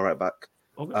there as my right back.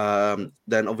 Okay.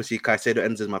 Then obviously Caicedo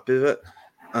ends as my pivot,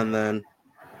 and then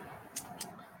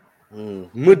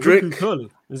Mudryk.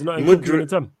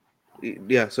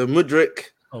 Yeah, so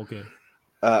Mudryk. Okay.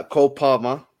 Cole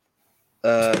Palmer.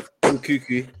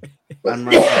 Cuckoo and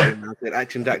my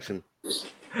Action Jackson.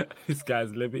 This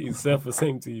guy's living himself the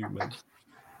same to you, man.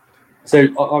 So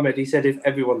Ahmed, he said if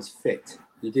everyone's fit.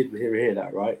 You did hear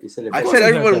that, right? He said I said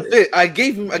everyone's fit. I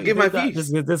gave my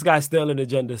views. This guy's still an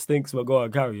agenda stinks, but go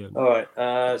on, carry on. All right.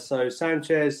 So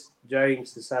Sanchez,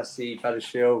 James, Disasi,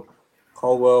 Badiashile,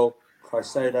 Colwell,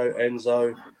 Caicedo,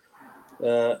 Enzo,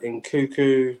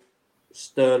 Nkunku,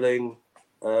 Sterling,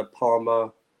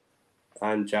 Palmer,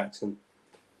 and Jackson.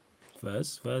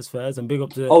 First, and big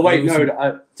up to. Oh wait,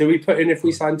 no. Do we put in if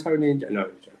we sign Tony and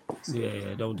no?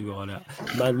 Yeah, don't do all that.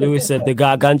 Man, Lewis said the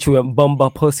gargantuan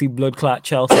bumper pussy blood clot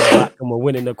Chelsea back and we're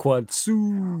winning the quad.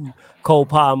 Sue Cole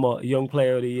Palmer, young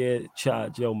player of the year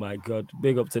charge. Oh my god,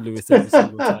 big up to Lewis every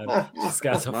single time. This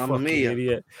guy's a fucking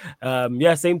idiot.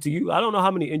 Yeah, same to you. I don't know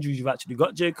how many injuries you've actually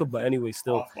got, Jacob, but anyway,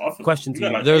 still question to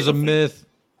you. There's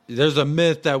a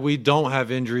myth that we don't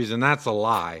have injuries, and that's a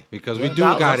lie because we do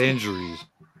got injuries.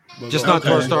 Just not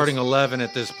to our starting 11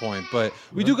 at this point, but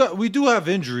we do have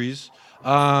injuries.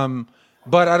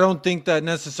 But I don't think that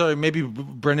necessarily maybe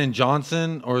Brennan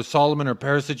Johnson or Solomon or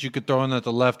Perisic you could throw in at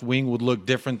the left wing would look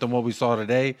different than what we saw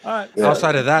today.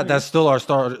 Outside of that, that's still our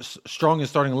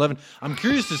strongest starting 11. I'm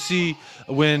curious to see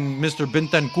when Mr.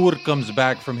 Bentancur comes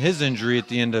back from his injury at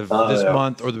the end of this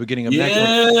month or the beginning of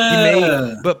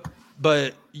next month.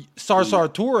 But Sarsar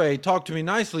Toure talked to me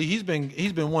nicely. He's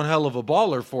been one hell of a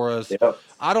baller for us.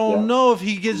 I don't know if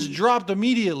he gets dropped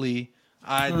immediately.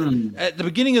 At the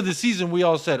beginning of the season, we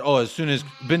all said, as soon as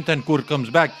Bentancur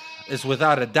comes back, it's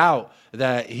without a doubt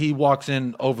that he walks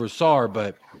in over Sar.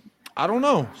 But I don't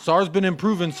know. Sar's been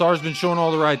improving. Sar's been showing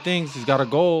all the right things. He's got a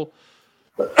goal.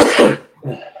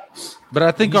 But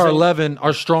I think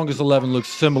our strongest 11 looks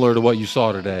similar to what you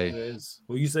saw today.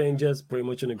 Were you saying just pretty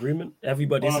much in agreement?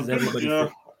 Everybody. Yeah,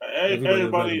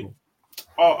 everybody.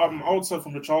 I would say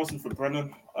from the Charleston for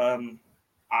Brennan. I'm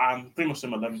pretty much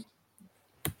in 11.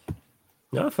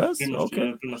 Yeah, first. Pretty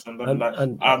much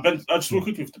 11. Just real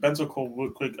quick with the Bentancur,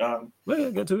 real quick.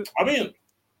 Get to it. I mean,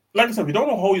 like I said, we don't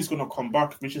know how he's going to come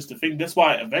back, which is the thing. That's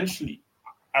why eventually,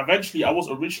 I was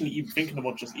originally even thinking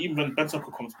about just even when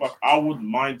Bentancur comes back, I wouldn't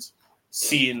mind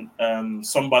seeing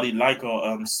somebody like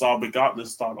a Sarcasm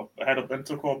start up ahead of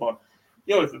Bentancur. But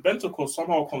if Bentancur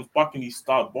somehow comes back and he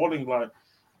start balling, like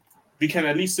we can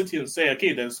at least sit here and say,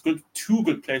 okay, there's two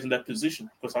good players in that position.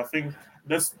 Because I think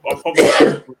that's probably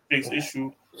the biggest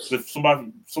issue with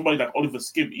somebody like Oliver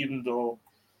Skip, even though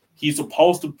he's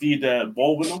supposed to be the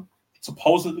ball winner.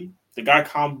 Supposedly, the guy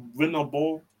can't win a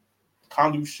ball,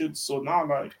 can't do shit. So now,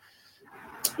 like,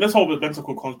 let's hope that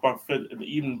Bentancur comes back fit. And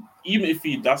even if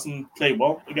he doesn't play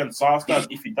well against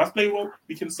Sarcasm, if he does play well,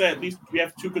 we can say at least we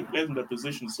have 2 good players in that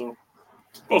position. So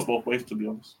it goes both ways, to be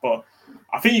honest. But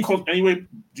I think he comes anyway.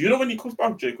 Do you know when he comes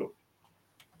back, Jacob?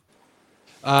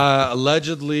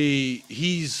 Allegedly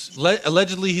he's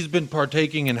been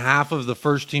partaking in half of the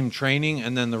first team training,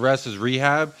 and then the rest is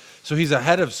rehab. So he's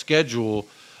ahead of schedule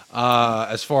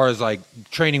as far as like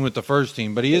training with the first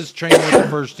team. But he is training with the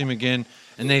first team again,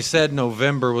 and they said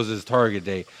November was his target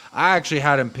date. I actually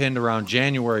had him pinned around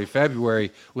January,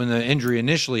 February when the injury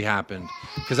initially happened,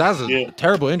 because that was a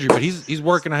terrible injury. But he's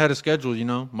working ahead of schedule,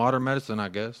 modern medicine, I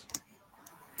guess.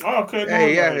 Oh,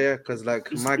 okay. Yeah. Because my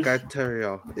guy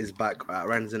Terrio is back at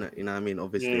Rans, innit? You know what I mean?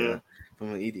 Obviously,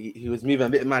 he was moving a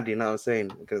bit mad. You know what I'm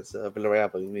saying? Because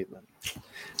Villarreal, but he moved, man.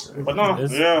 But no,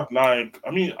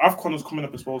 AFCON is coming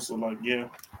up as well. So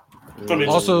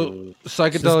also,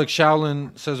 Psychedelic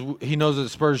Shaolin says he knows that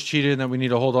Spurs cheated and that we need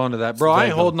to hold on to that. Bro, I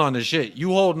ain't holding on to shit.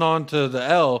 You holding on to the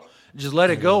L? Just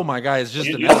let it go, my guy. It's just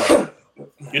an L.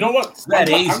 You know what? It's that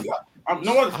easy. You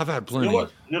know what? I've had plenty.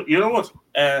 You know what?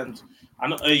 And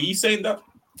he's saying that,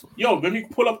 when we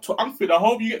pull up to Anfield, I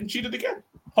hope you're getting cheated again.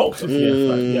 Hope. Say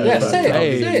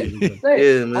it.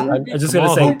 Yeah, man. I'm just going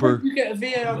to say, you get a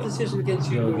VAR decision against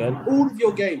you again. All of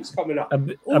your games coming up. A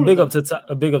big up to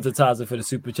Taza for the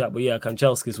super chat, but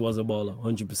Kanchelskis was a baller,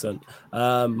 100%.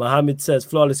 Mohammed says,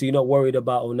 flawless, you're not worried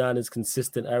about Onana's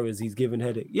consistent errors. He's giving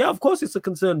headache. Yeah, of course it's a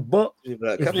concern, but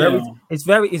it's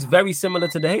very similar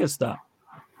to De Gea's start.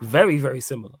 Very, very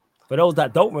similar. For those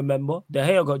that don't remember, De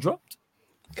Gea got dropped.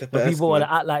 But people want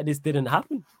to act like this didn't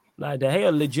happen. Like De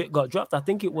Gea legit got dropped. I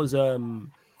think it was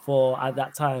for at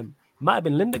that time. Might have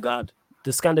been Lindegaard,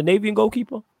 the Scandinavian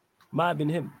goalkeeper. Might have been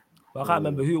him. But I can't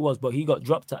remember who it was. But he got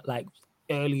dropped at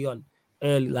early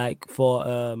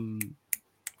for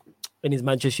in his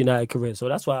Manchester United career. So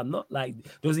that's why I'm not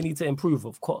does he need to improve?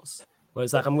 Of course. But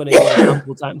it's I'm gonna give him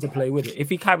ample time to play with it. If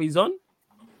he carries on,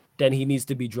 then he needs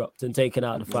to be dropped and taken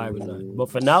out of the firing line. But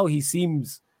for now, he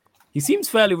seems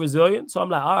fairly resilient. So I'm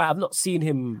like, all right, I've not seen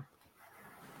him.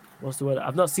 What's the word?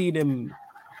 I've not seen him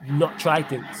not try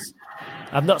things.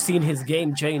 I've not seen his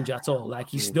game change at all.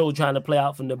 He's still trying to play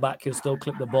out from the back. He'll still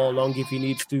clip the ball long if he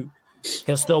needs to.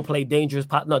 He'll still play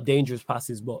not dangerous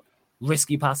passes, but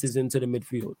risky passes into the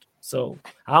midfield. So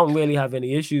I don't really have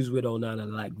any issues with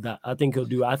Onana like that. I think he'll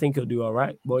do all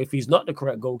right. But if he's not the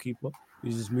correct goalkeeper, we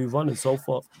just move on and so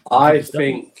forth. I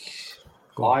think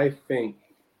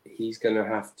he's going to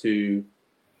have to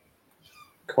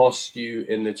cost you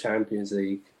in the Champions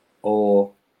League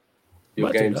or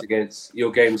your games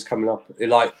coming up,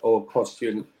 or cost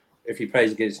you if he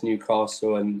plays against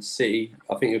Newcastle and City.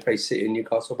 I think he'll play City and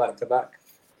Newcastle back to back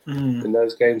in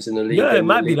those games in the league. Yeah, it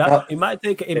might be that. It might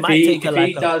take a massive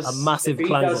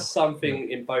climb. If he does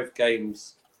something in both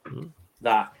games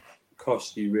that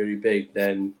costs you really big,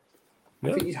 then I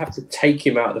think you'd have to take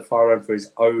him out of the far run for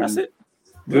his own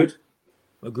good.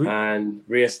 Agreed. And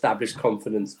re-establish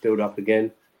confidence, build up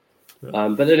again.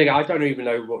 But then again, I don't even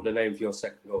know what the name of your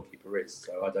second goalkeeper is,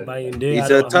 so I don't know.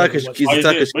 He's a Turkish keeper.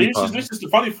 This is the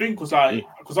funny thing, because I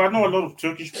know a lot of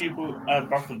Turkish people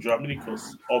back from Germany,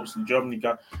 because obviously Germany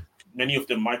got many of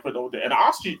them migrate over there. And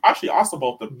I actually asked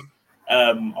about them,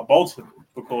 about him,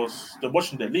 because they're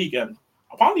watching the league, and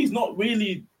apparently he's not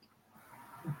really.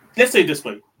 Let's say it this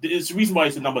way: it's the reason why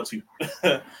he's a number 2.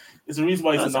 It's the reason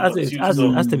why he's a number 2.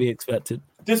 Has to be expected.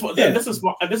 This is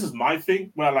my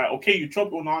thing. Where okay, you drop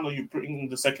Onana, you bring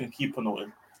the second keeper now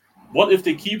in. What if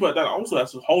the keeper that also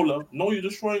has a holder? No, you're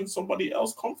destroying somebody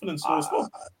else's confidence as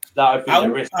well. I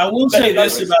will say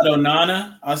this about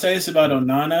Onana. I'll say this about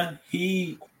Onana.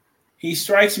 He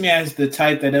strikes me as the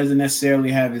type that doesn't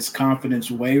necessarily have his confidence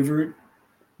wavered.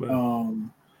 But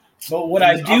what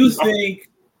I do think,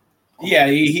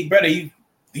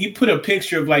 he put a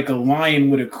picture of a lion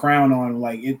with a crown on,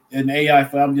 an AI.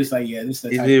 I'm just this is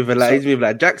the type. He's moving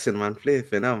like Jackson, man.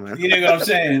 Flipping out, man. You know what I'm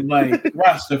saying?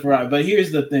 Rastafari. But here's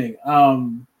the thing.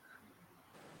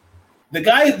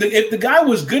 If the guy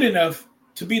was good enough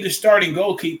to be the starting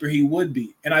goalkeeper, he would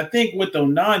be. And I think with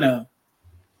Onana,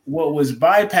 what was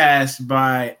bypassed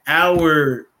by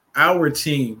our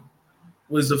team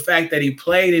was the fact that he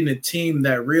played in a team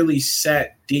that really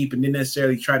sat deep and didn't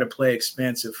necessarily try to play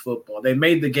expansive football. They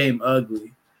made the game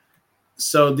ugly.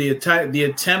 So the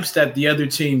attempts that the other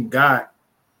team got,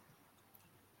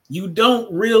 you don't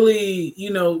really,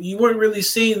 you weren't really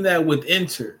seeing that with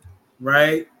Inter,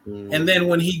 right? And then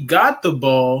when he got the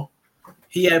ball,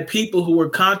 he had people who were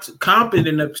competent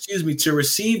enough, to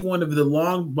receive one of the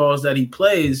long balls that he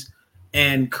plays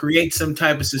and create some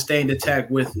type of sustained attack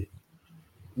with it.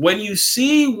 When you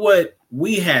see what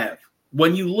we have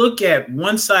when you look at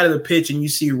one side of the pitch and you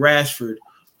see Rashford,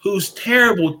 who's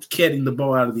terrible getting the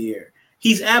ball out of the air.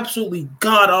 He's absolutely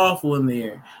god-awful in the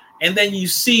air. And then you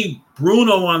see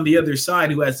Bruno on the other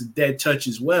side who has a dead touch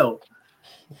as well.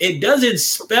 It doesn't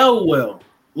spell well.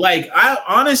 Like, I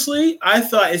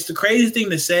thought it's the craziest thing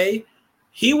to say.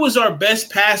 He was our best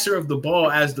passer of the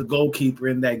ball as the goalkeeper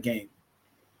in that game.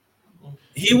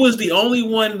 He was the only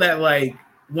one that, like,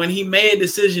 when he made a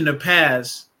decision to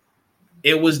pass,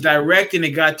 it was direct and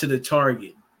it got to the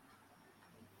target.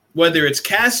 Whether it's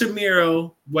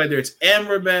Casemiro, whether it's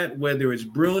Amrabat, whether it's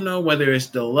Bruno, whether it's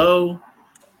Dalot.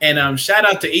 And shout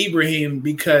out to Ibrahim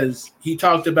because he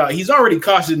talked about he's already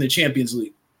costed in the Champions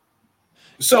League.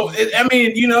 So, he's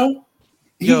already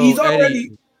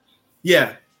Eddie, –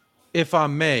 yeah. If I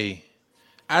may,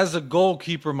 as a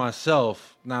goalkeeper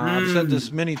myself, now I've said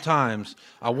this many times,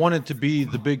 I wanted to be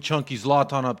the big chunky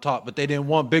Zlatan up top, but they didn't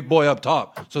want big boy up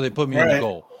top, so they put me in the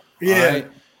goal. Yeah. All right?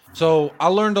 So I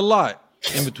learned a lot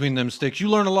in between them sticks. You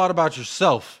learn a lot about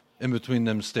yourself in between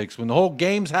them sticks. When the whole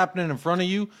game's happening in front of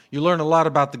you, you learn a lot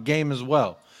about the game as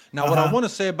well. Now, what I want to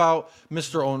say about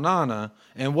Mr. Onana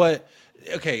and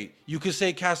you could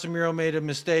say Casemiro made a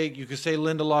mistake. You could say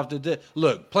Lindelof did it.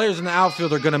 Look, players in the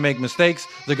outfield are going to make mistakes.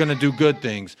 They're going to do good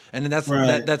things. And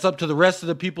then that's up to the rest of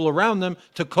the people around them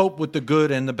to cope with the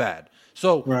good and the bad.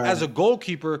 So as a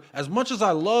goalkeeper, as much as I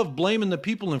love blaming the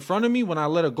people in front of me when I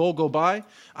let a goal go by,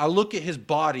 I look at his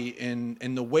body and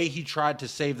the way he tried to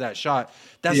save that shot.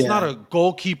 That's not a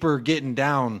goalkeeper getting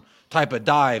down type of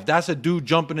dive. That's a dude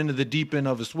jumping into the deep end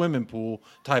of a swimming pool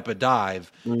type of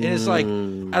dive. And it's like,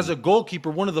 as a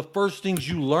goalkeeper, one of the first things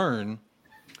you learn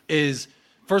is,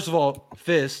 first of all,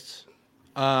 fists.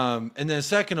 And then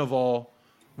second of all,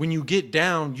 when you get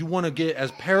down, you want to get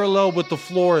as parallel with the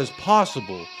floor as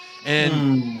possible.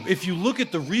 And if you look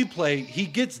at the replay, he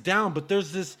gets down, but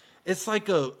there's this, it's like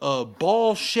a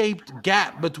ball-shaped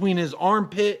gap between his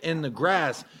armpit and the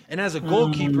grass. And as a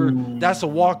goalkeeper, that's a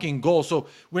walking goal. So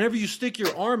whenever you stick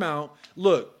your arm out,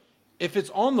 look, if it's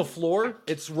on the floor,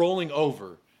 it's rolling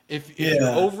over. If you're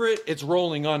over it, it's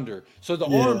rolling under. So the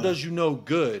arm does you no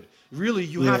good. Really,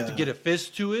 you have to get a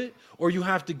fist to it, or you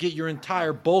have to get your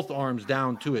both arms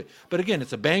down to it. But again,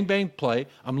 it's a bang-bang play.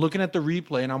 I'm looking at the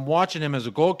replay, and I'm watching him as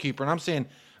a goalkeeper, and I'm saying,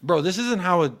 bro, this isn't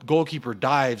how a goalkeeper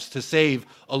dives to save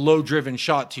a low-driven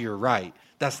shot to your right.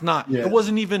 That's not. It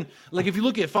wasn't even like if you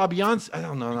look at Fabianski. I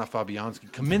don't know, not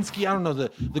Fabianski. Kaminsky. I don't know the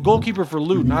goalkeeper for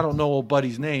Luton. I don't know old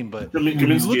buddy's name, but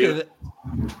Kaminsky. Look at it.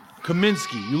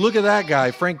 Kaminsky. You look at that guy,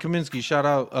 Frank Kaminsky. Shout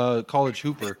out college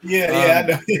hooper. I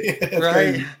know.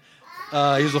 Right.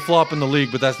 He was a flop in the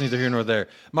league, but that's neither here nor there.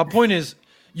 My point is,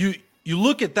 you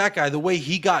look at that guy, the way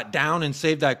he got down and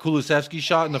saved that Kulusevski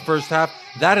shot in the first half.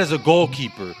 That is a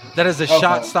goalkeeper. That is a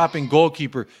shot-stopping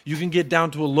goalkeeper. You can get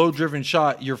down to a low-driven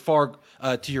shot. You're far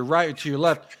to your right or to your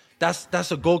left.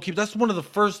 That's a goalkeeper. That's one of the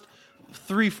first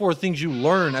 3-4 things you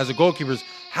learn as a goalkeeper is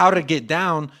how to get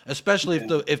down, especially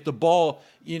if the ball,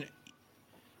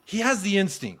 he has the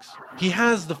instincts. He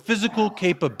has the physical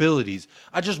capabilities.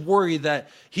 I just worry that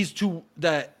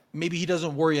maybe he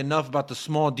doesn't worry enough about the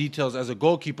small details as a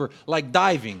goalkeeper, like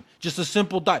diving, just a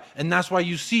simple dive. And that's why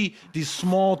you see these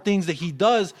small things that he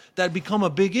does that become a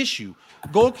big issue.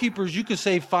 Goalkeepers, you could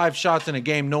save 5 shots in a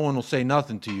game, no one will say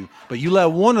nothing to you. But you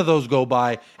let one of those go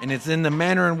by, and it's in the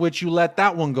manner in which you let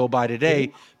that one go by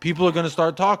today, people are going to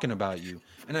start talking about you.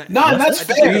 That's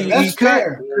fair. That's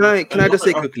fair. Can I just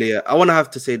say quickly? Yeah, I want to have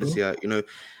to say this. Yeah,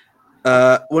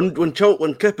 when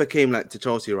Kepa came to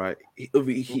Chelsea, right? He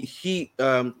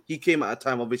came at a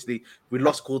time. Obviously, we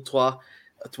lost Courtois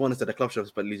to one instead the club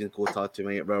shops, but losing Courtois to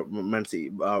Man City,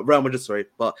 Real Madrid. Sorry,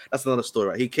 but that's another story.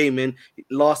 Right? He came in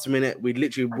last minute. We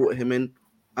literally brought him in,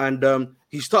 and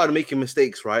he started making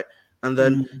mistakes, right? And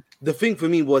then the thing for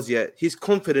me was, his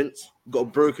confidence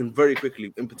got broken very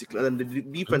quickly, in particular, and the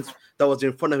defense that was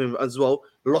in front of him as well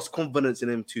lost confidence in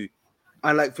him too.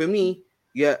 And for me,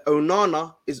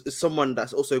 Onana is someone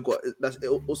that's also in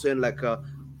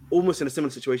almost in a similar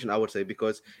situation, I would say,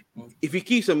 because if he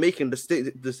keeps on making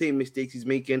the same mistakes he's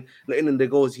making, letting in the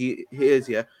goals he is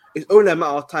here, it's only a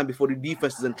matter of time before the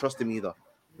defense doesn't trust him either.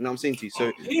 You know what I'm saying to you?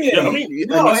 So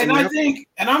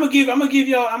I'm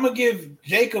gonna give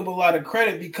Jacob a lot of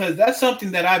credit because that's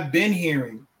something that I've been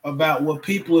hearing about what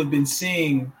people have been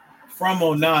seeing from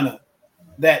Onana,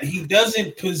 that he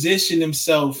doesn't position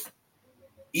himself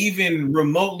even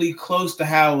remotely close to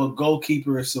how a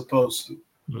goalkeeper is supposed to.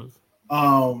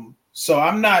 So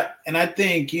I'm not, and I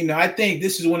think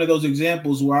this is one of those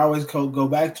examples where I always go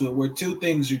back to it, where two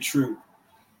things are true.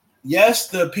 Yes,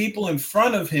 the people in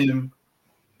front of him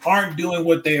aren't doing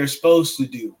what they are supposed to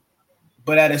do,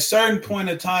 but at a certain point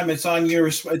in time, it's your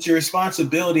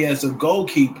responsibility as a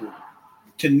goalkeeper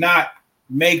to not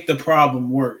make the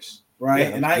problem worse, right?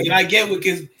 Yeah, and I get what,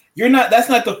 because that's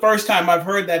not the first time I've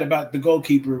heard that about the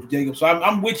goalkeeper, Jacob. So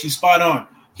I'm with you, spot on.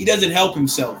 He doesn't help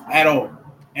himself at all.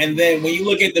 And then when you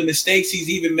look at the mistakes he's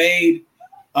even made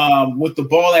with the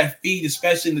ball at feet,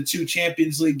 especially in the 2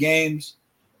 Champions League games,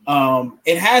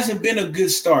 it hasn't been a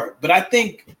good start. But I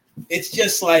think it's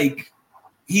just like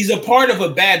he's a part of a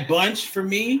bad bunch for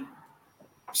me.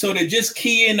 So to just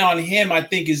key in on him, I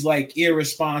think is like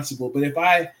irresponsible. But if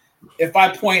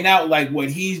I point out like what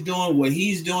he's doing,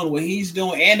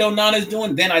 and Onana's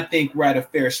doing, then I think we're at a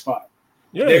fair spot.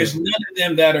 Yeah. There's none of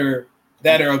them that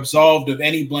are absolved of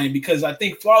any blame, because I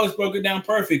think Flawless broke it down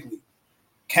perfectly.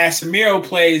 Casemiro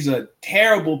plays a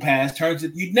terrible pass.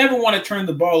 You'd never want to turn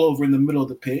the ball over in the middle of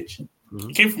the pitch. Mm-hmm.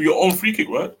 It came from your own free kick,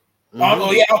 right?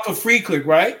 Oh yeah, off a free kick,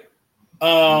 right?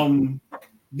 Then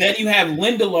you have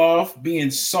Lindelof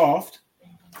being soft,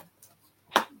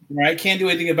 right? Can't do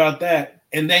anything about that.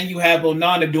 And then you have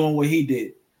Onana doing what he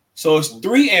did. So it's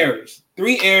 3 errors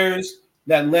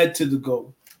that led to the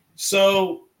goal.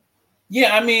 So,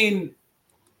 yeah, I mean,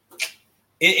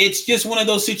 it's just one of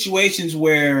those situations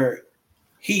where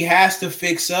he has to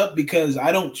fix up, because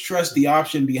I don't trust the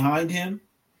option behind him,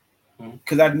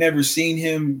 because I've never seen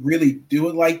him really do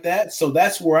it like that. So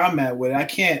that's where I'm at with it. I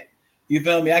can't. You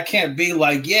feel me? I can't be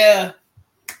like, yeah,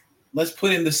 let's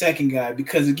put in the second guy.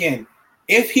 Because, again,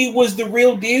 if he was the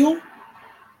real deal,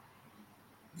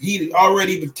 he'd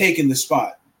already taken the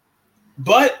spot.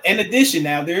 But in addition,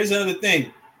 now, there is another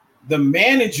thing. The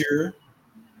manager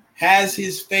has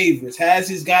his favorites, has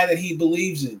his guy that he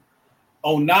believes in.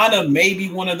 Onana may be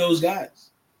one of those guys,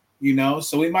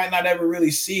 so we might not ever really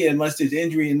see it unless there's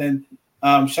injury. And then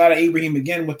shout out Ibrahim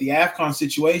again with the AFCON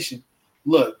situation.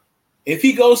 Look, if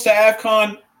he goes to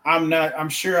AFCON, I'm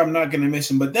sure I'm not going to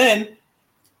miss him. But then,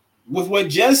 with what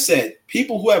Jess said,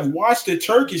 people who have watched the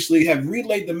Turkish league have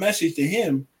relayed the message to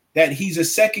him that he's a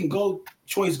second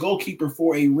choice goalkeeper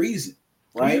for a reason,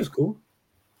 right? That's cool.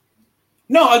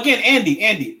 No, again,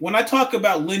 Andy, when I talk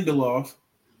about Lindelof,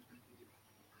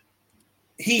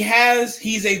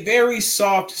 he's a very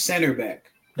soft center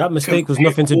back. That mistake was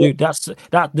nothing to do.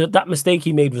 That mistake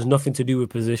he made was nothing to do with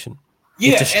position.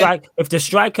 Yeah, if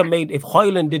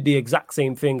Højlund did the exact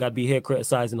same thing, I'd be here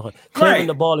criticizing Højlund. Clearing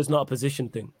the ball is not a position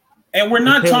thing. And we're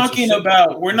not talking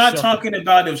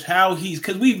about is how he's,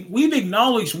 because we've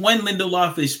acknowledged when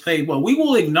Lindelof has played well. We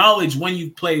will acknowledge when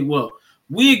you've played well.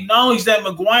 We acknowledge that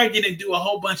Maguire didn't do a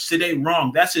whole bunch today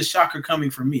wrong. That's a shocker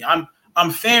coming from me. I'm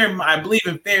fair. I believe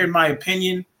in fair in my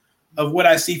opinion of what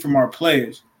I see from our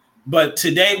players. But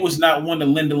today was not one of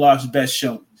Lindelof's best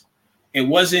showings. It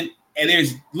wasn't. And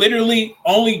there's literally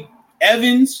only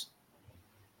Evans,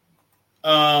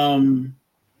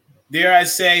 dare I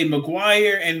say,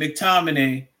 Maguire and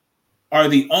McTominay are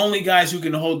the only guys who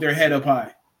can hold their head up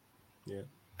high. Yeah.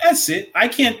 That's it. I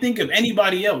can't think of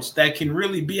anybody else that can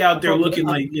really be out there looking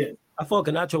like it. I thought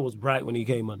Garnacho was bright when he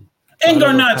came on. And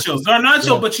Garnacho,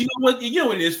 yeah. But you know what? You know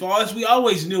what it is, Falls. We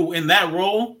always knew in that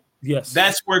role. Yes,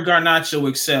 that's where Garnacho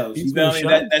excels. He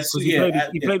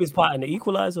played his part in the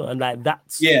equalizer, and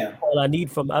that's all I need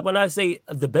from. When I say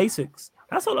the basics,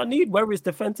 that's all I need. Whether it's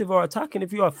defensive or attacking,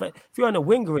 if you're on a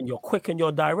winger and you're quick and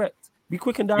you're direct, be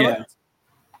quick and direct.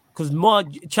 Because more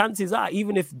chances are,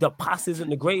 even if the pass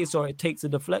isn't the greatest or it takes a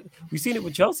deflect, we've seen it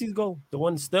with Chelsea's goal, the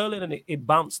one Sterling, and it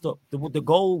bounced up. The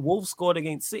goal Wolves scored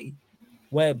against City,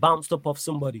 where it bounced up off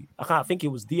somebody. I can't think it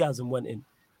was Diaz and went in.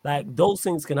 Like, those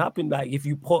things can happen, like, if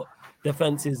you put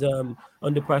defenses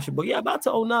under pressure. But yeah, back to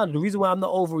Onana. The reason why I'm not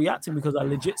overreacting, because I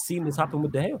legit seen this happen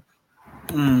with De Gea.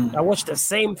 I watched the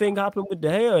same thing happen with De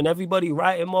Gea, and everybody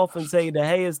write him off and say De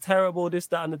Gea is terrible, this,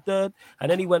 that, and the third.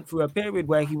 And then he went through a period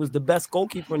where he was the best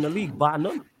goalkeeper in the league, bar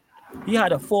none. He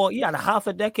had a half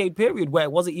a decade period where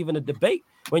it wasn't even a debate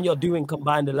when you're doing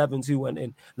combined 11s who went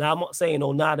in. Now, I'm not saying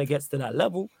Onana gets to that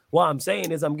level. What I'm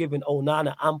saying is I'm giving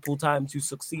Onana ample time to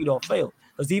succeed or fail.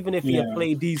 Because even if he had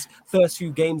played these first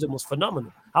few games and was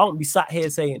phenomenal, I won't be sat here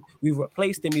saying we've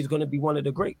replaced him, he's going to be one of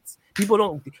the greats. People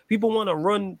want to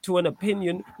run to an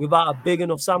opinion without a big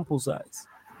enough sample size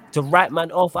to write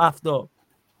man off after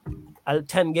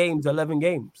 10 games, 11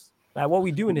 games. Like, what are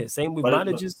we doing here? Same with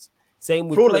managers. Same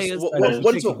with players.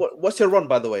 What's your run,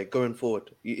 by the way, going forward?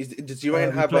 Does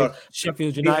United have a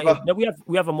Sheffield United? No,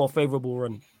 we have a more favorable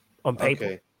run on paper.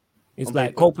 Okay. It's on like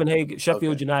paper. Copenhagen,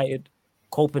 Sheffield United,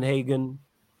 Copenhagen,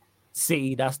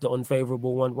 City. That's the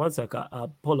unfavorable one. One sec,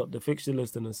 I'll pull up the fixture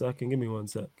list in a second. Give me 1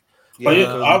 sec. But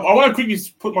I want to quickly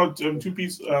put my 2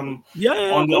 piece on the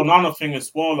Onana thing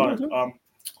as well. Like,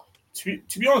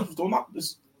 to be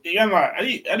honest, again,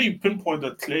 like any pinpoint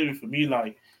that clearly for me,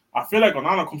 like I feel like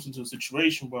Onana comes into a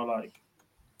situation where like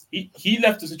he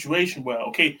left a situation where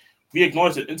okay, we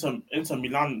acknowledge that Inter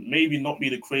Milan maybe not be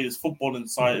the greatest footballing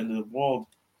side in the world,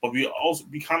 but we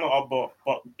kind of are,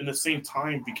 but in the same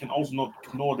time we can also not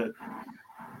ignore that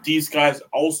these guys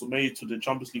also made it to the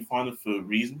Champions League final for a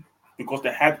reason because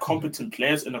they had competent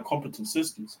players in a competent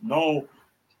systems. No,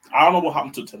 I don't know what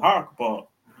happened to Ten Hag, but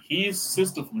his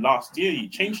system from last year, he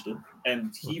changed it.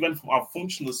 And he went from a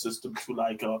functional system to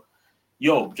like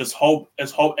just hope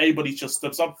everybody just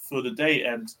steps up for the day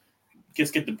and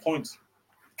just get the points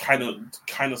kind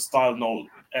of style now.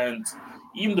 And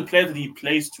even the players that he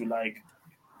plays to, like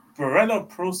Barella,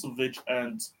 Brozovic,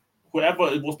 and whoever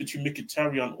it was between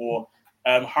Mkhitaryan or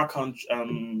Hakan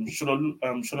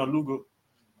Shonalugo,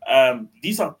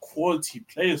 these are quality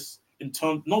players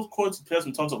not quality players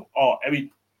in terms of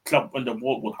every club in the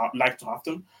world would like to have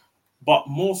them, but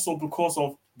more so because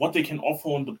of what they can offer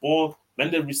on the ball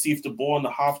when they receive the ball in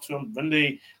the half turn, when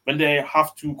they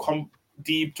have to come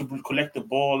deep to collect the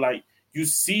ball. Like you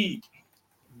see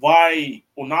why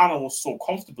Onana was so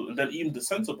comfortable, and then even the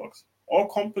centre backs all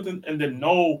competent, and they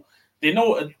know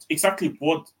exactly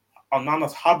what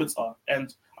Onana's habits are.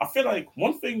 And I feel like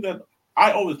one thing that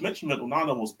I always mention when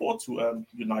Onana was brought to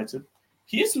United,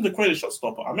 he isn't the greatest shot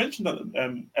stopper. I mentioned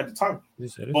that at the time.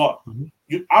 But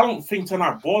I don't think Ten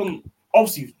Hag bought him.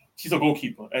 Obviously, he's a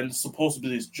goalkeeper and supposed to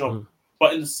be his job.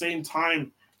 But in the same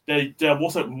time, there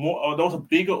was a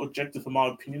bigger objective, in my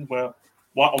opinion,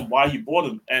 why he bought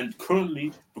him. And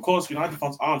currently, because United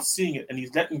fans aren't seeing it, and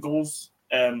he's letting goals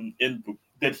in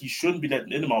that he shouldn't be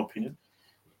letting in my opinion.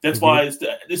 That's why it's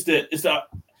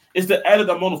the added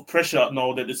amount of pressure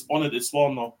now that is on it as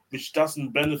well now, which doesn't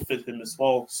benefit him as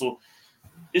well. So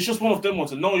it's just one of them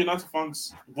ones. And no, United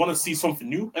fans want to see something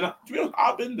new. And to be honest,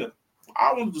 I've been there.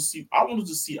 I wanted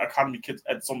to see academy kids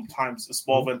at some times as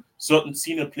well when certain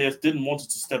senior players didn't want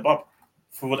to step up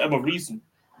for whatever reason.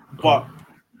 But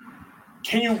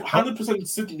can you 100%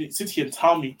 sit here and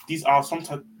tell me these are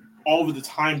sometimes over the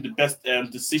time the best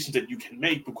decisions that you can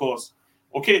make? Because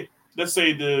okay, let's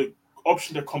say the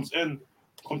option that comes in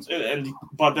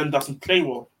but then doesn't play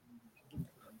well.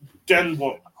 Then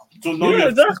what? So now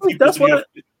exactly. That's what.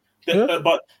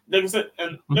 But like I said,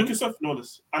 and like yourself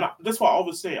notice, and that's why I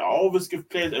always say I always give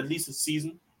players at least a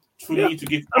season for me to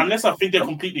give, unless I think they're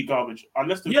completely garbage.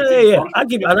 Unless they're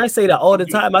I say that all the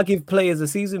time. I give players a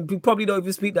season. We probably don't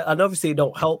even speak that, and obviously it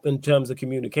don't help in terms of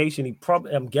communication.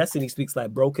 I'm guessing he speaks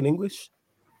like broken English.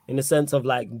 In the sense of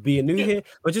like being new here,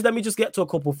 but let me get to a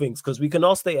couple things because we can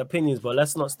all state opinions, but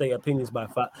let's not state opinions by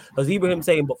fact. Because Ibrahim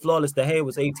saying, but Flawless De Gea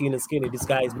was 18 and skinny. This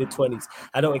guy is mid-20s.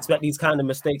 I don't expect these kind of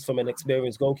mistakes from an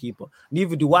experienced goalkeeper.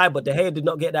 Neither do I. But De Gea did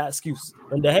not get that excuse.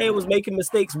 When De Gea was making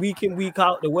mistakes week in, week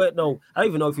out, there weren't no. I don't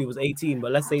even know if he was 18,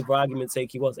 but let's say for argument's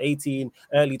sake he was 18,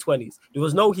 early 20s. There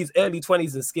was no he's early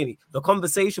 20s and skinny. The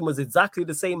conversation was exactly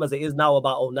the same as it is now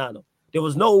about Onana. There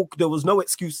was no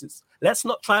excuses. Let's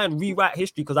not try and rewrite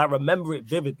history because I remember it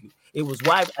vividly. It was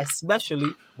why,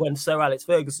 especially when Sir Alex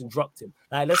Ferguson dropped him.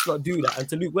 Like, let's not do that. And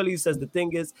to Luke Willie says the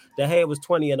thing is, De Gea was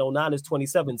 20 and Onana's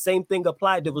 27. Same thing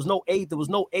applied. There was no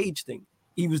age thing.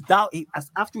 He was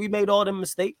after he made all them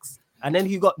mistakes and then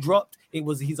he got dropped.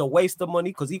 He's a waste of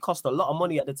money because he cost a lot of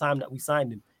money at the time that we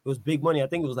signed him. It was big money. I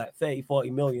think it was like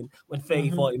 30-40 million when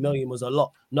 40 million was a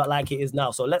lot, not like it is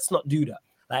now. So let's not do that.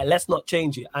 Like, let's not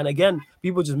change it. And again,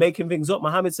 people just making things up.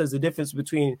 Mohammed says the difference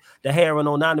between De Gea and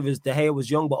Onana is De Gea was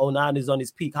young, but Onana is on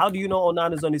his peak. How do you know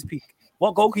Onana is on his peak?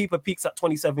 What goalkeeper peaks at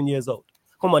 27 years old?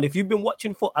 Come on, if you've been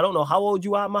watching I don't know how old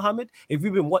you are, Mohammed. If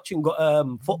you've been watching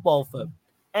football for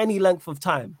any length of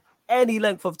time,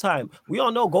 we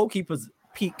all know goalkeepers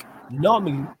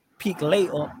normally peak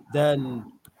later than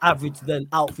average than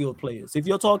outfield players. If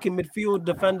you're talking midfield,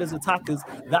 defenders, attackers,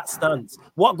 that stands.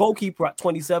 What goalkeeper at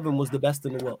 27 was the best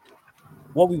in the world?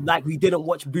 We didn't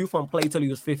watch Buffon play till he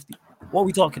was 50. What are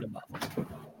we talking about?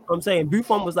 I'm saying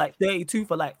Buffon was like 32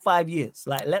 for like 5 years.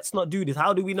 Like, let's not do this.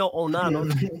 How do we know Onana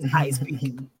is at his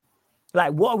peak?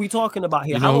 Like, what are we talking about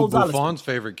here? You know who Buffon's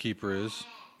favorite keeper is?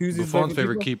 Buffon's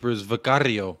favorite keeper is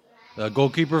Vicario.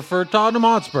 Goalkeeper for Tottenham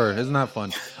Hotspur. Isn't that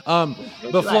fun?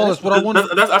 But Flawless, what I want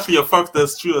that's actually a fact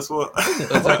that's true as well.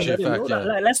 That's actually a fact, yeah.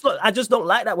 Like, let's not. I just don't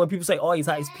like that when people say, "Oh, he's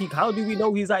at his peak." How do we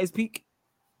know he's at his peak?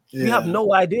 Yeah. We have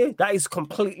no idea. That is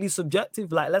completely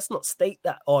subjective. Like, let's not state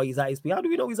that. Oh, he's at his peak. How do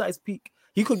we know he's at his peak?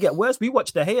 He could get worse. We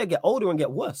watched De Gea get older and get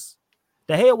worse.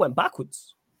 De Gea went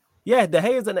backwards. Yeah, De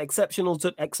Gea is an exception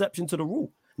to the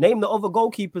rule. Name the other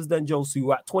goalkeepers then, Josu,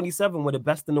 who at 27 were the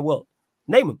best in the world.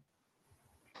 Name them.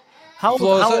 How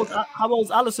old's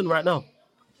Alisson right now?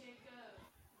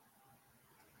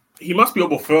 He must be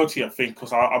over 30, I think,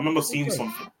 because I remember seeing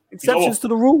something. Exceptions to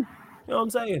the rule. You know what I'm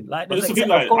saying? Like,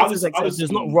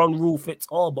 there's not one rule fits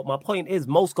all. But my point is,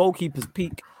 most goalkeepers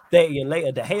peak 30 and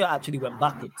later. De Gea actually went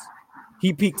backwards.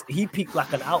 He peaked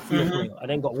like an outfield player, and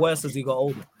then got worse as he got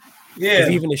older. Yeah,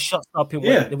 even his shots up him,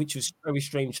 which was very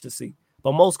strange to see.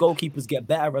 But most goalkeepers get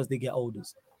better as they get older.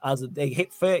 As they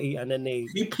hit 30, and then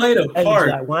he played a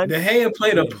part. De Gea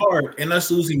played a part in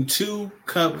us losing 2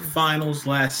 cup finals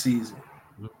last season.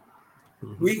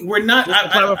 We're not.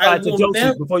 I will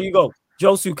Josu, before you go,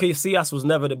 Josu Casillas was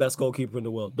never the best goalkeeper in the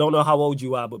world. Don't know how old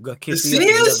you are, but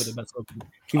Casillas was never the best goalkeeper.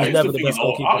 He was never the best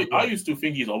goalkeeper. I used to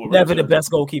think he's overrated. Never the best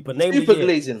goalkeeper. Super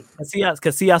glazing.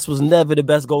 Casillas was never the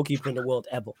best goalkeeper in the world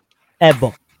ever.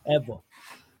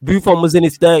 Buffon was in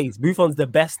his 30s. Buffon's the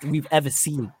best we've ever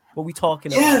seen. What we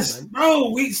talking about? Yes,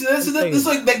 bro. This is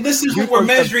what we're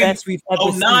measuring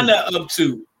Onana up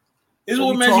to. This is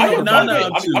what we're measuring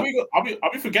Onana up to.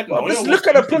 I'll be forgetting. Let's look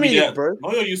at the Premier League, bro.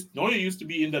 Neuer used to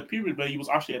be in that period where he was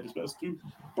actually at his best too.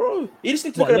 Bro, you just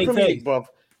need to look at the Premier League, bro.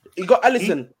 You got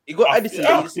Alisson. You got Edison.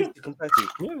 You just need to compare to.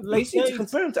 You need to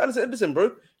compare him to Alisson Edison,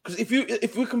 bro. Because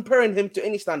if we're comparing him to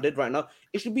any standard right now,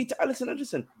 it should be to Alisson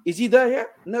Edison. Is he there yet?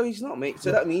 No, he's not, mate. So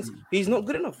that means he's not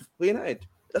good enough for United.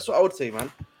 That's what I would say,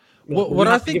 man. What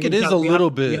I think it is a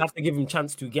little bit. You have to give him a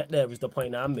chance to get there. Is the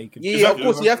point that I'm making? Yeah, of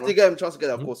course you have to give him a chance to get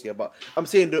there. Of course, yeah. But I'm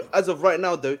saying that as of right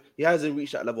now, though, he hasn't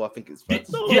reached that level. I think it's fair.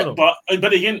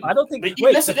 But again, I don't think.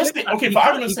 Let's okay, but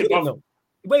I'm gonna say.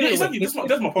 Wait. That's my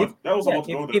point. That was about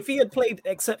to go there. If he had played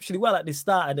exceptionally well at the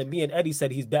start, and then me and Eddie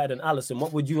said he's better than Alisson,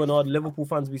 what would you and all the Liverpool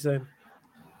fans be saying?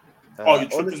 You're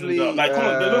honestly, like, come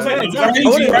on,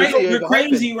 We're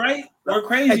crazy, right? We're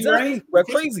crazy, right? We're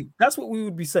crazy. That's what we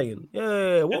would be saying.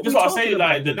 Yeah. This is what I say.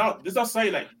 Like, this I say.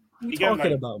 Like, again,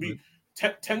 like, about,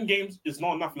 10 games is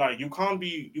not enough. Like, you can't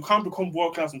become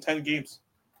world class in 10 games.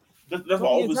 That's what I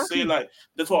always say. Like,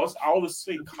 that's what I always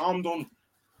say. Calm down.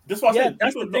 That's what I said.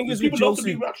 That's the thing is with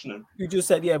Josie. You just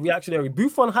said, reactionary.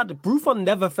 Buffon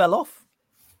never fell off.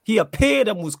 He appeared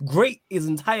and was great his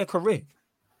entire career.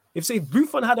 If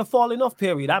Buffon had a falling off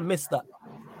period, I missed that.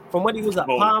 From when he was at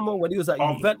Parma, when he was at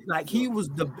Juventus, like he was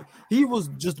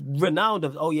just renowned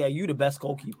of, you the best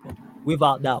goalkeeper,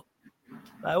 without doubt.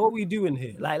 Like, what are we doing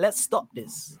here? Like, let's stop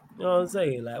this. You know what I'm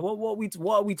saying? Like,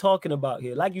 what are we talking about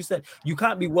here? Like you said, you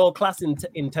can't be world class in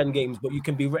 10 games, but you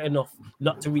can be written off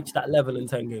not to reach that level in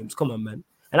 10 games. Come on, man.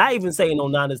 And I even saying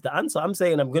Onana's the answer. I'm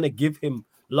saying I'm gonna give him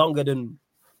longer than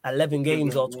 11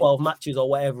 games or 12 matches or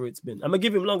whatever it's been. I'm gonna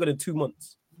give him longer than 2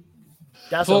 months.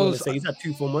 That's what I'm going to say. He's had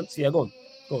 2-4 months. Yeah, go on.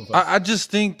 I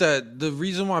just think that the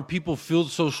reason why people feel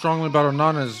so strongly about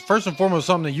Onana is, first and foremost,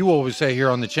 something that you always say here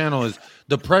on the channel is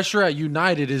the pressure at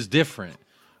United is different,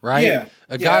 right? Yeah.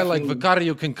 A guy like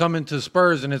Vicario can come into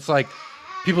Spurs and it's like,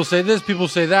 people say this, people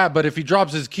say that, but if he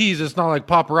drops his keys, it's not like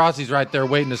paparazzi's right there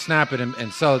waiting to snap it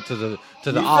and sell it to the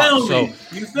ops. So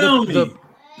you feel me?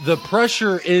 The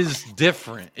pressure is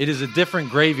different. It is a different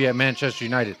gravy at Manchester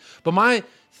United. But my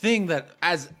thing that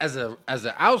as an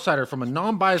outsider from a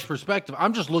non-biased perspective,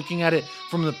 I'm just looking at it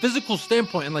from the physical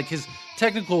standpoint and like his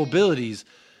technical abilities.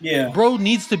 Yeah, bro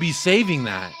needs to be saving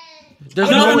that.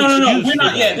 There's no. We're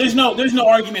not yet. There's no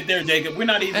argument there, Jacob. We're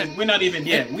not even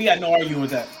yet. We got no argument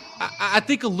with that. I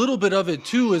think a little bit of it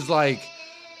too is like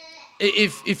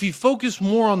if you focus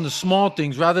more on the small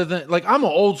things rather than like, I'm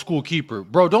an old school keeper,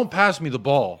 bro. Don't pass me the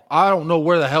ball. I don't know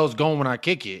where the hell it's going when I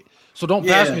kick it. So don't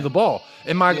pass me the ball.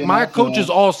 And my coaches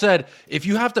all said, if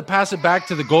you have to pass it back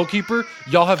to the goalkeeper,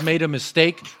 y'all have made a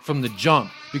mistake from the jump,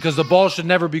 because the ball should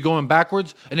never be going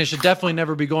backwards, and it should definitely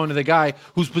never be going to the guy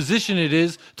whose position it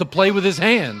is to play with his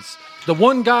hands. The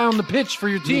one guy on the pitch for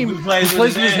your team who plays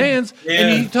with his hands, and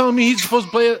he's telling me he's supposed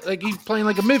to play like he's playing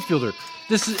like a midfielder.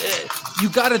 This is you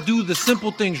got to do the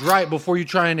simple things right before you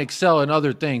try and excel in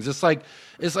other things. It's like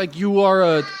you are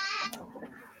a.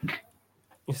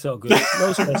 It's so good. No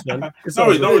stress, man. You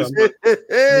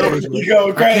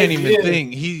going crazy. I can't even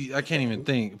think. I can't even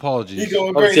think. Apologies. He's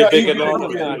going crazy.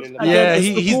 Yeah,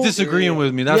 he's disagreeing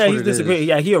with me. That's what he's disagreeing.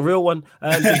 Yeah, he a real one.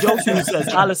 The joke who says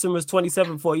Alisson was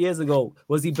 27 4 years ago.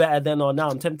 Was he better then or now?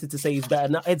 I'm tempted to say he's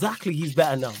better now. Exactly, he's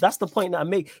better now. That's the point that I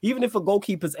make. Even if a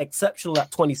goalkeeper's exceptional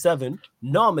at 27,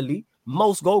 normally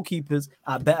most goalkeepers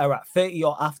are better at 30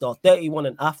 or after, or 31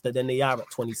 and after than they are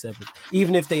at 27.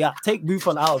 Even if they are, take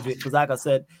Buffon out of it, because like I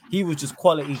said, he was just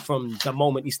quality from the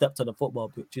moment he stepped on the football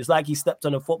pitch. It's like he stepped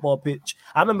on a football pitch.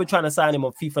 I remember trying to sign him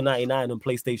on FIFA 99 on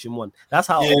PlayStation 1. That's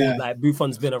how old like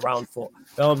Buffon's been around for. You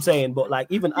know what I'm saying? But like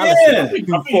even Alisson,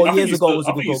 who 4 years ago was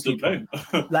a good goalkeeper.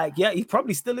 Like, he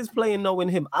probably still is playing knowing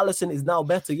him. Alisson is now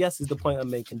better. Yes, is the point I'm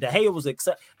making. De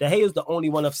Gea is the only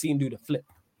one I've seen do the flip.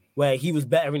 where he was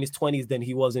better in his 20s than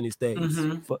he was in his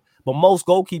 30s. But most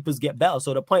goalkeepers get better.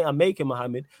 So the point I'm making,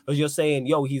 Mohammed, is you're saying,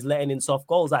 yo, he's letting in soft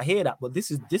goals. I hear that, but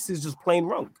this is just plain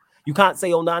wrong. You can't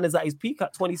say Onana's at his peak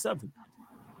at 27.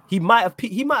 He might have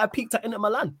peaked at Inter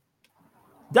Milan.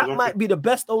 That might be the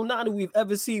best Onana we've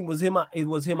ever seen. Was him at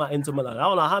Inter Milan. I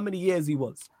don't know how many years he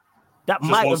was. That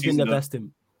might have been the best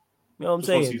him. You know what I'm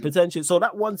saying? Potential. So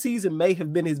that one season may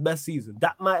have been his best season.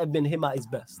 That might have been him at his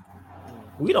best.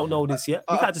 We don't know this yet.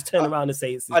 We can't just turn around and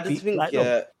say it's his peak.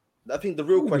 I think the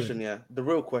real question,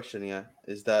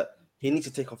 is that he needs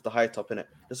to take off the high top, innit?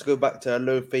 Let's go back to a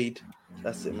low fade.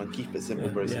 That's it, man. Keep it simple,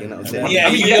 bro. You know what I'm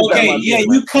saying?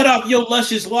 You cut off your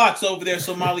luscious locks over there,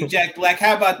 Somali Jack Black.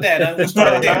 How about that? We'll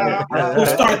start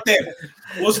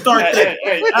there.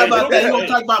 How about that? You gonna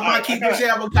talk about my keeper's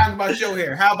hair? I'm gonna talk about your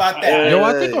hair. How about that? Yo,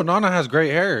 I think Onana has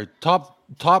great hair. Top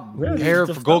hair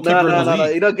for goalkeeper. No.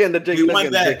 You're not getting the drink. We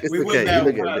won that.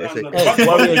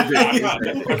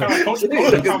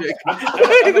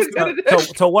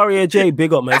 To Warrior J,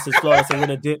 big up, man. Says Flores, I'm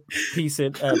gonna dip. Peace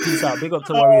out. Big up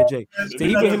to Warrior J. So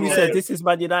Ibrahim said, "This is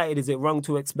Man United. Is it wrong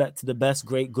to expect the best,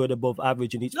 great, good, above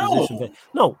average in each position?"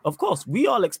 No, of course we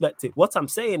all expect it. What I'm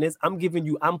saying is, I'm giving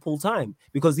you ample time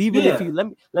because even if he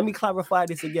let me clarify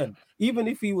this again. Even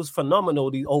if he was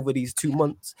phenomenal over these 2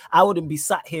 months, I wouldn't be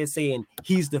sat here saying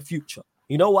he's the future.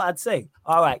 You know what I'd say?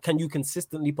 All right, can you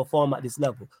consistently perform at this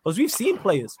level? Because we've seen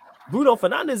players. Bruno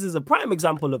Fernandes is a prime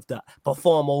example of that.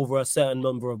 Perform over a certain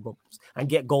number of months and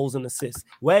get goals and assists.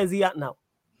 Where is he at now?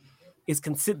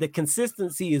 The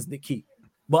consistency is the key.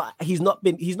 But he's not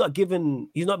been given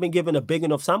a big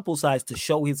enough sample size to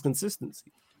show his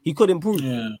consistency. He could improve.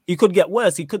 Yeah. He could get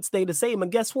worse. He could stay the same.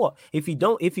 And guess what? If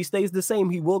he stays the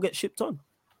same, he will get shipped on.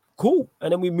 Cool.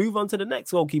 And then we move on to the next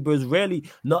goalkeeper. Is really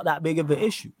not that big of an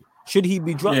issue. Should he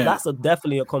be dropped? Yeah. That's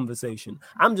definitely a conversation.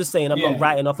 I'm just saying I'm not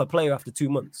writing off a player after 2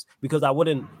 months because I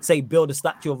wouldn't say build a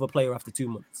statue of a player after 2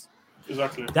 months.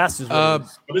 Exactly. That's just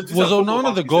was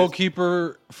Onana the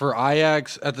goalkeeper for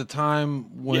Ajax at the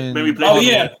time when?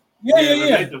 Yeah.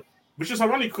 Which is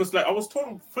ironic because, like, I was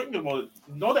thinking about it.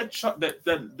 Not that shot that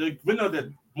the winner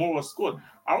that Mora scored.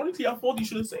 Ironically, I thought he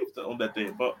should have saved it on that day,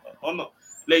 but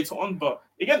later on. But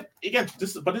again,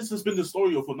 this has been the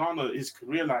story of Onana, his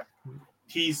career. Like,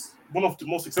 he's one of the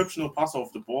most exceptional passer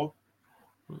of the ball,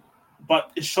 but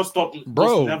it's shot stop.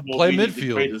 Bro, play really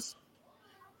midfield.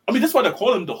 I mean, that's why they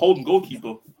call him the holding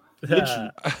goalkeeper. Literally,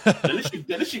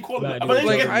 they literally call him. But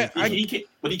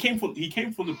then he came from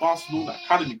the Barcelona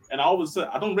academy, and I always said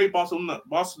I don't rate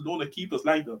Barcelona keepers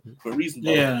like that for a reason.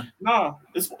 Nah,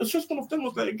 it's just one of them.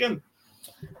 Was that again?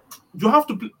 You have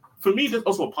to. For me, there's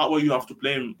also a part where you have to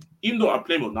play him. Even though I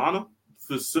play Onana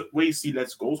for the way he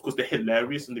lets goals because they're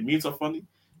hilarious and the memes are funny.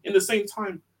 In the same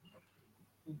time,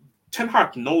 Ten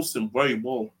Hag knows him very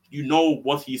well. You know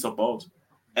what he's about,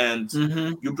 and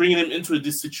you're bringing him into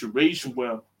this situation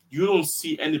where you don't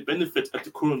see any benefit at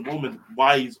the current moment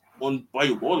why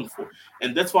you're rolling for.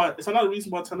 And that's why it's another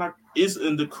reason why Ten Hag is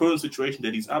in the current situation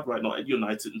that he's at right now at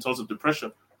United in terms of the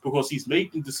pressure, because he's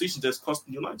making decisions that's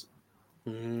costing United.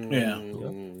 Yeah,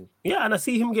 and I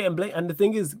see him getting blamed. And the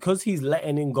thing is, because he's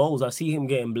letting in goals, I see him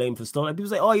getting blamed for stuff. Like people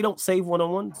say, oh, you don't save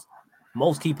one-on-ones.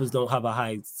 Most keepers don't have a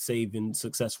high saving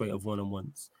success rate of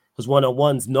one-on-ones. Because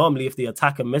one-on-ones, normally if the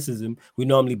attacker misses him, we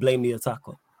normally blame the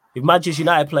attacker. If Manchester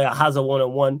United player has a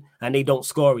one-on-one and they don't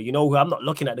score it, I'm not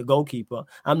looking at the goalkeeper.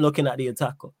 I'm looking at the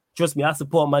attacker. Trust me, I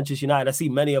support Manchester United. I see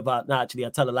many of our... actually, I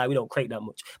tell a lie. We don't create that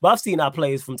much. But I've seen our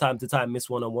players from time to time miss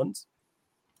one-on-ones.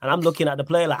 And I'm looking at the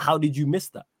player like, how did you miss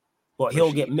that? But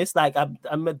he'll get missed. Like,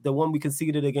 I met the one we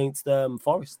conceded against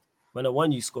Forest. When the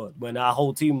one you scored. When our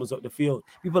whole team was up the field.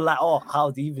 People are like, oh, how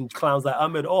did even clowns like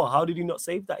Ahmed? Oh, how did he not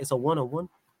save that? It's a one-on-one.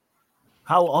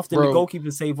 How often do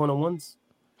goalkeepers save one-on-ones?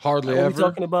 Hardly ever. What are we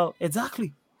talking about?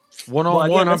 Exactly.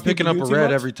 One-on-one, I'm picking up a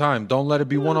red every time. Don't let it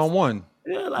be one-on-one.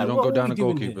 Yeah, like, you don't go down to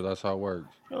goalkeeper. That's how it works.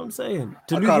 You know what I'm saying?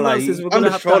 I'm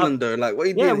just trolling though. Like, what are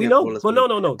you doing? Yeah, we know. But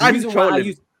no. I'm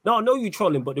trolling. No, I know you're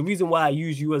trolling, but the reason why I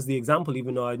use you as the example,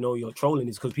 even though I know you're trolling,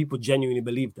 is because people genuinely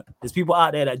believe that. There's people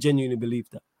out there that genuinely believe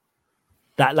that.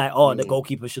 That like, the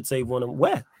goalkeeper should save one of them.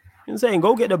 Where? You know what I'm saying?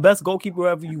 Go get the best goalkeeper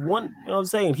wherever you want. You know what I'm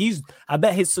saying? I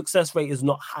bet his success rate is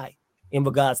not high in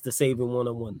regards to saving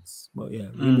one-on-ones. But yeah,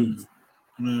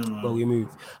 we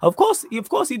moved. Of course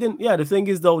he didn't. Yeah, the thing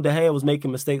is though, De Gea was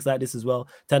making mistakes like this as well.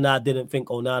 Ten Hag didn't think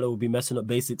Onana would be messing up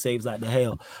basic saves like De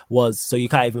Gea was, so you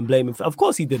can't even blame him. Of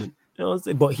course he didn't. You know what I'm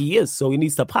saying? But he is, so he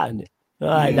needs to pattern it. All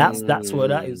right, that's where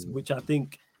that is, which I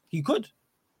think he could.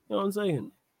 You know what I'm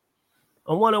saying?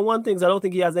 On one-on-one things, I don't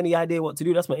think he has any idea what to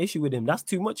do. That's my issue with him. That's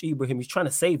too much, Ibrahim. He's trying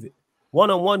to save it.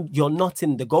 One-on-one, you're not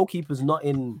in. The goalkeeper's not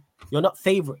in. You're not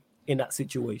favorite. in that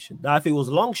situation. Now, if it was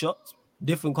long shots,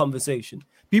 different conversation.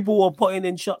 People were putting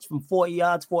in shots from 40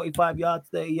 yards, 45 yards,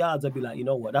 30 yards. I'd be like, you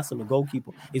know what? That's on the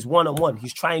goalkeeper. It's one-on-one.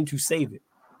 He's trying to save it.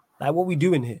 Like, what are we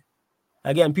doing here?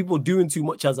 Again, people doing too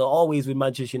much as always with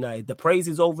Manchester United. The praise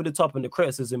is over the top and the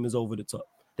criticism is over the top.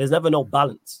 There's never no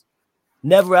balance.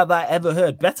 Never have I ever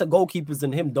heard better goalkeepers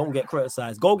than him don't get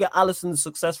criticized. Go get Alisson's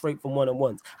success rate from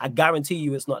one-on-ones. I guarantee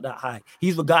you it's not that high.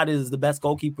 He's regarded as the best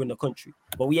goalkeeper in the country,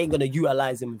 but we ain't going to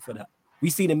utilize him for that. We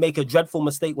seen him make a dreadful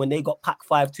mistake when they got packed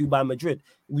 5-2 by Madrid.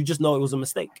 We just know it was a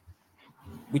mistake,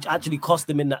 which actually cost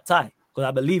them in that tie, because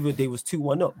I believe it, they was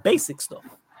 2-1 up. Basic stuff.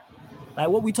 Like,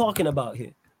 what we talking about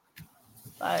here?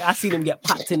 I seen him get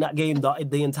packed in that game,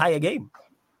 the entire game.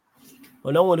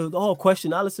 But no one would,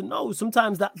 question Alisson. No,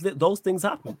 sometimes those things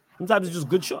happen. Sometimes it's just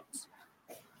good shots.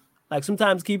 Like,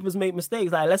 sometimes keepers make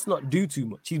mistakes. Like, let's not do too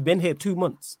much. He's been here 2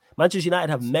 months. Manchester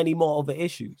United have many more other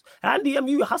issues. And the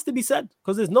MU has to be said,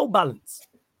 because there's no balance.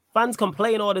 Fans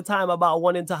complain all the time about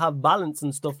wanting to have balance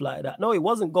and stuff like that. No, it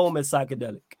wasn't Gomez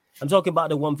psychedelic. I'm talking about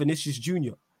the one Vinicius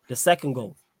Jr., the second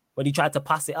goal, when he tried to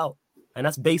pass it out. And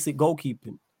that's basic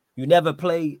goalkeeping. You never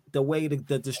play the way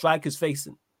the striker's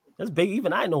facing. That's big.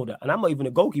 Even I know that. And I'm not even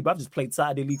a goalkeeper. I've just played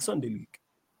Saturday League, Sunday League.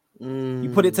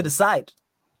 You put it to the side.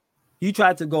 You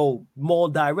try to go more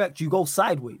direct. You go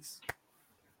sideways.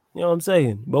 You know what I'm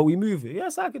saying? But we move it. Yeah,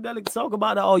 psychedelic. Talk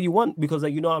about that all you want, because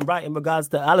I'm right in regards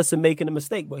to Alisson making a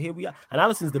mistake. But here we are. And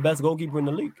Alisson's the best goalkeeper in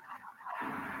the league.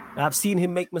 I've seen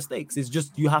him make mistakes. It's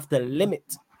just you have to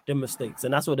limit the mistakes.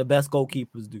 And that's what the best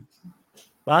goalkeepers do.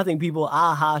 But I think people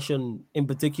are harsh in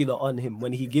particular on him.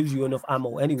 When he gives you enough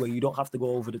ammo anyway, you don't have to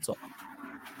go over the top.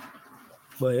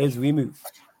 But as we move.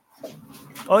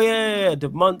 Oh, yeah. The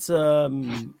months,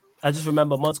 I just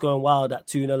remember months going wild at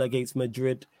 2-0 against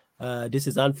Madrid. This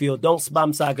is Anfield. Don't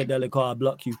spam psychedelic or I'll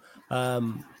block you.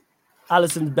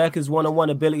 Alisson Becker's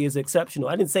one-on-one ability is exceptional.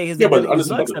 I didn't say his ability is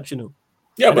not exceptional.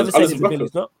 Yeah, but it's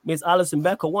Alisson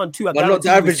Becker 1-2. I'm not the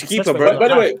average keeper, bro. By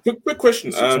the way, quick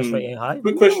question.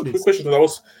 Quick question.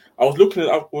 Because I was looking it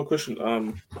up. Quick question.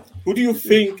 Who do you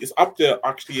think is up there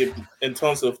actually in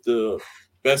terms of the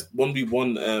best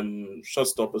 1v1 shot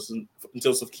stoppers in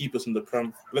terms of keepers in the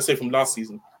Prem? Let's say from last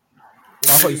season.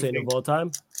 I thought you said of all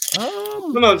time.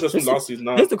 No, just from last season.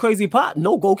 Here's the crazy part: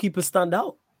 no goalkeepers stand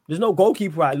out. There's no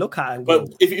goalkeeper I look at and go.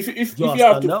 But if you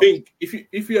have to think,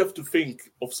 if you have to think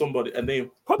of somebody, a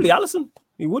name, probably Alisson.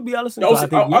 It would be Alisson. Yeah,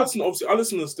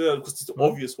 Alisson is there because it's the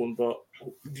obvious one. But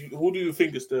who do you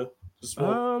think is there?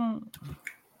 I'm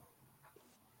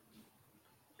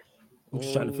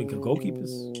just trying to think of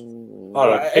goalkeepers. All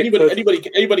right,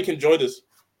 anybody can join this.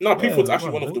 No, Pickford's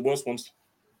actually one of the worst ones.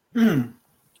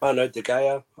 I know De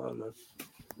Gea. I don't know.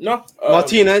 No,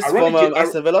 Martinez from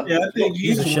Aston Villa. Yeah, I think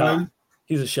he's a shout.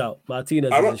 He's a shout.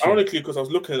 Martinez. Ironically, because I was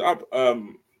looking it up,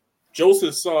 Jose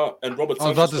Sarr and Robert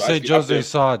Sanchez. I was about to say Jose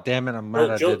Sarr. Damn it, I'm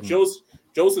mad I didn't.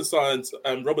 Jose Sarr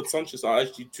and Robert Sanchez are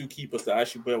actually two keepers that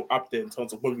actually were up there in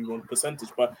terms of 1v1 percentage.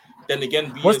 But then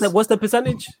again, what's the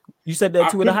percentage? You said they're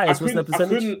two of the highest. What's the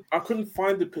percentage? I couldn't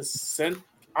find the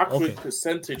accurate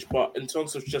percentage, but in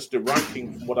terms of just the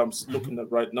ranking, from what I'm looking at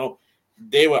right now,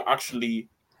 they're actually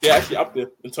up there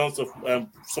in terms of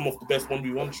some of the best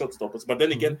 1v1 shot stoppers. But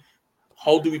then again,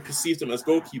 how do we perceive them as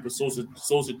goalkeepers? Jose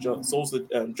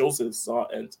Sarr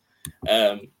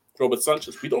and Robert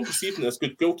Sanchez. We don't perceive them as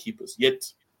good goalkeepers.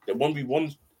 Yet the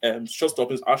 1v1 shot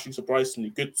stoppers is actually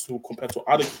surprisingly good compared to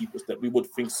other keepers that we would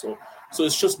think so. So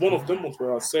it's just one of them ones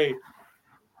where I say,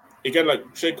 again,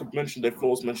 like Jacob mentioned, like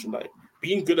Flores mentioned, like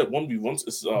being good at 1v1s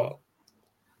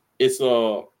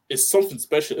is something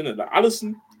special in it. Like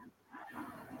Alisson,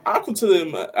 I consider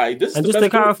him this. And just to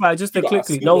clarify, just to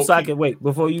quickly, no psychic. Wait,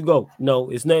 before you go,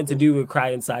 no, it's nothing to do with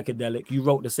crying psychedelic. You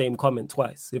wrote the same comment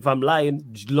twice. If I'm lying,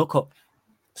 look up,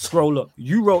 scroll up.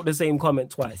 You wrote the same comment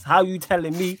twice. How you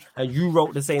telling me? And you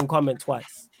wrote the same comment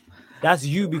twice. That's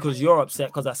you because you're upset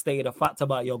because I stated a fact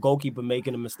about your goalkeeper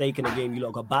making a mistake in a game you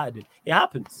lot got battered. It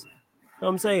happens. You know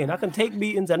what I'm saying? I can take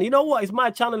beatings, and you know what? It's my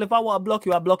channel. If I want to block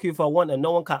you, I block you if I want, and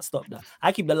no one can't stop that.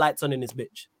 I keep the lights on in this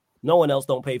bitch. No one else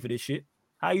don't pay for this shit.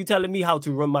 How are you telling me how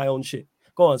to run my own shit?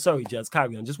 Go on, sorry, Jez.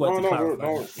 Carry on. Just wanted to clarify.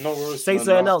 No worries. Say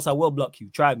something else, I will block you.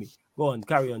 Try me. Go on,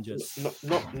 carry on, Jez.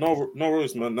 No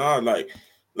worries, man. Nah, like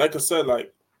I said,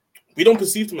 like we don't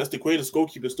perceive them as the greatest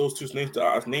goalkeepers. Those two names that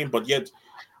I've named, but yet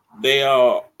they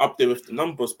are up there with the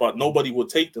numbers. But nobody would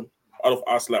take them out of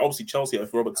us. Like obviously Chelsea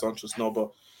have Robert Sanchez now,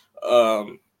 but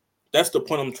that's the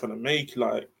point I'm trying to make.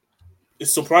 Like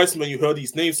it's surprising when you hear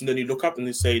these names and then you look up and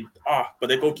you say, but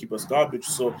their goalkeeper's garbage.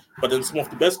 So, but then some of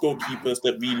the best goalkeepers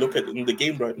that we look at in the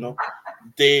game right now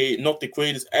they're not the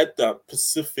greatest at that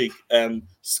specific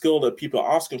skill that people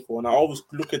are asking for. And I always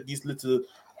look at these little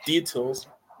details,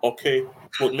 okay,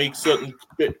 what makes certain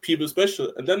people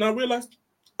special. And then I realized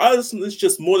Alisson is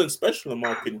just more than special, in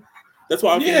my opinion. That's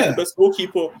why I think he's the best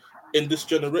goalkeeper in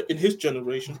his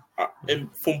generation.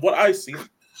 And from what I've seen,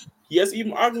 he has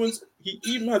even arguments. He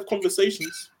even had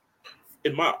conversations,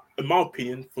 in my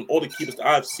opinion, from all the keepers that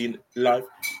I've seen live,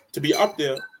 to be up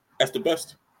there as the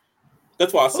best.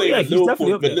 That's why I say that's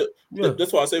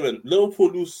why I say when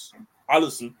Liverpool lose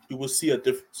Alisson, you will see a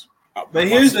difference. But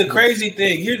here's the crazy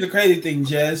thing,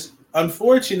 Jez.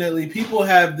 Unfortunately, people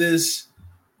have this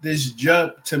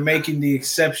jump to making the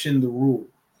exception the rule.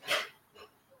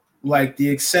 Like the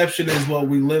exception is what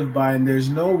we live by, and there's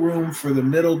no room for the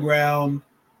middle ground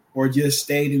or just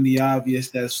stating the obvious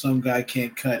that some guy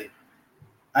can't cut it.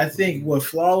 I think what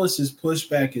Flawless's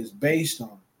pushback is based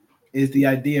on is the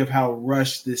idea of how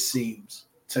rushed this seems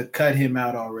to cut him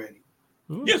out already.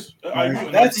 Yes, I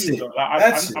agree. That's it.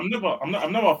 I'm never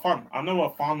a fan. I'm never a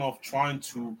fan of trying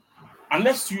to,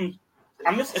 unless in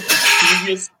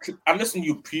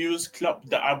your previous club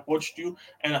that I watched you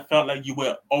and I felt like you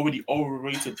were already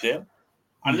overrated there.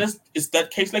 Unless it's that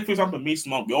case, like for example,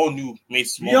 Mason Mount, we all knew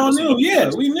Mason Mount. We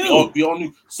knew. We all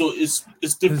knew. So it's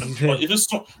different. But if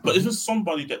it's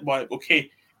somebody that okay,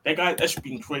 that guy has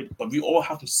been great, but we all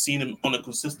haven't seen him on a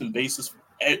consistent basis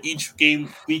each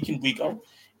game, week in, week out.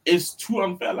 It's too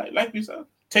unfair. Like we said,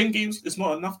 10 games is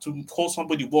not enough to call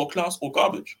somebody world class or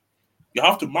garbage. You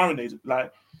have to marinate it.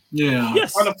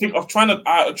 Yes. I'm trying to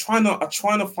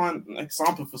find an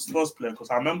example for Spurs player because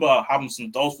I remember having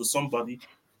some doubts for somebody.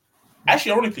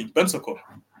 Actually, ironically, Bentancur.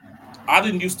 I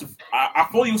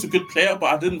thought he was a good player,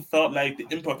 but I didn't felt like the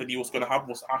impact that he was going to have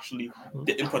was actually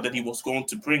the impact that he was going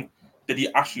to bring, that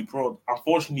he actually brought.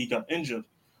 Unfortunately, he got injured.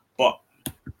 But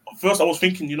first, I was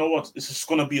thinking, you know what, this is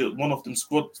going to be one of them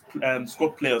squad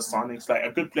players signings, like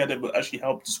a good player that will actually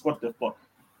help the squad there. But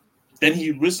then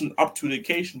he risen up to the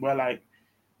occasion where,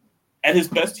 at his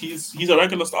best, he's a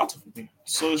regular starter for me.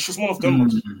 So it's just one of them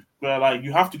ones where,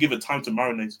 you have to give it time to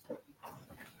marinate.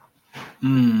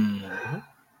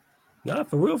 Nah,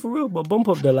 for real. But bump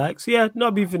up the likes. Yeah,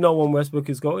 not beefing no one Westbrook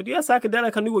is going. Yeah,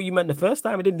 psychedelic. I knew what you meant the first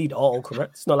time. I didn't need auto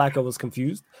correct. It's not like I was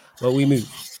confused, but we moved.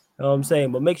 You know what I'm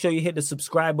saying? But make sure you hit the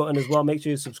subscribe button as well. Make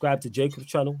sure you subscribe to Jacob's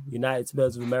channel, United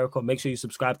Spurs of America. Make sure you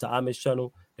subscribe to Amir's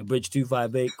channel, The Bridge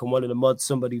 258. Come on in the mud.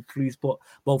 Somebody please put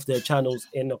both their channels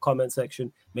in the comment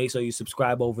section. Make sure you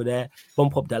subscribe over there.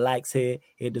 Bump up the likes here.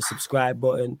 Hit the subscribe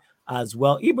button as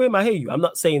well. Ibrahim, I hear you. I'm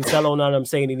not saying sell on, I'm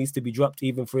saying he needs to be dropped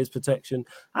even for his protection.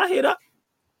 I hear that.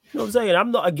 You know what I'm saying?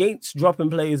 I'm not against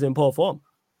dropping players in poor form.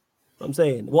 I'm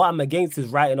saying what I'm against is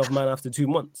writing off man after 2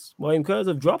 months. Well, in terms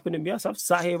of dropping him, yes, I've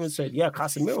sat here and said, yeah,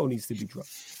 Casemiro needs to be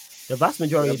dropped. The vast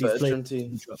majority of these players need to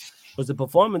be dropped. Because the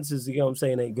performances, you know what I'm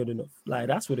saying, ain't good enough.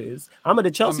 That's what it is. I'm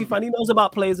a Chelsea fan. He knows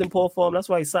about players in poor form. That's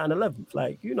why he's sat in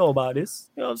 11th. You know about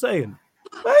this. You know what I'm saying?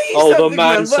 The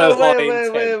man so high.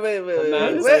 Wait.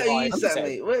 Where are you sat,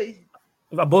 mate? Wait.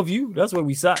 Above you, that's where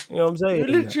we sat. You know what I'm saying?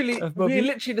 We're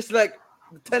literally just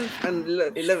 10th and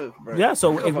 11th, bro. Yeah,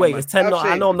 so it's 10.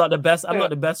 I know I'm not the best. I'm not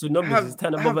the best with numbers. It's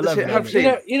 10 above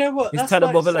 11. You know what? It's 10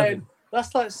 above 11.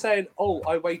 That's like saying,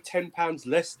 I weigh 10 pounds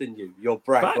less than you. You're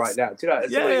brag right now. Do you know?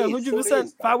 Yeah, 100%.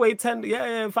 If I weigh 10,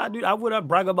 if I do, I would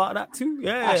brag about that too.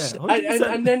 Yeah,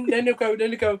 100%. And then they'll go.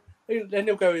 Then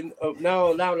they'll go in.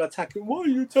 Now they'll attack him. What are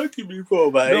you attacking me for,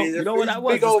 man? No, you know what that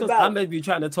was? Because I may be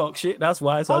trying to talk shit. That's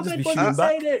why. So I'll just be shooting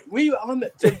back.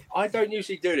 I don't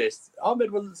usually do this.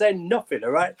 Ahmed wasn't saying nothing.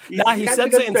 All right. He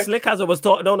said something slick as I was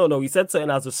talking. No. He said something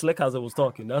as slick as I was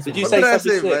talking. That's what did I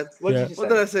say? What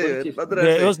did I say?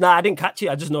 It was I didn't catch it.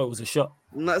 I just know it was a shot.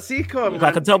 See, come on.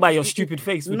 I can tell by your stupid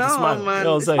face with the smile. Man. You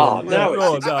know what I'm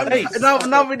saying?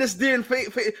 Now we're just doing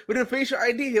facial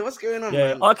ID here. What's going on?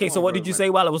 Yeah. Okay. So what did you say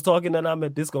while I was talking? Then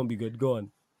Ahmed, this gonna be good. Go on.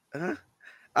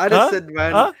 I just said,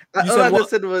 man. All I just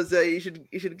said was you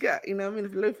should get. You know what I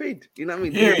mean? Low fade. You know what I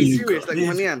mean? Yeah, be serious, like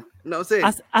Manian. You know what I'm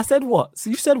saying? I said what? So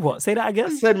you said what? Say that again.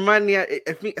 I said Manian.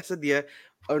 I said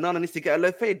Onana needs to get a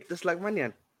low fade, just like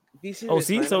Manian. Be serious.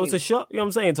 See, so it's a shot. You know what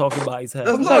I'm saying? Talking about his hair.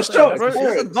 That's not a shot, bro.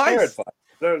 It's advice.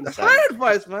 That's my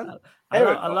advice, man.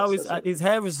 His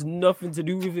hair has nothing to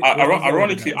do with it.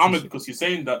 Ironically, Ahmed, because you're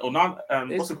saying that Onana,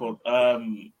 what's it called?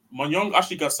 Manyong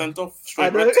actually got sent off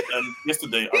straight red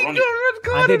yesterday.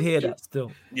 I did hear that still.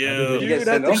 Yeah,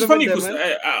 it's funny because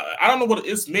I don't know what it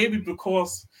is. Maybe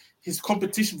because his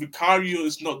competition with Cario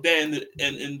is not there in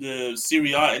the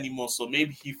Serie A anymore, so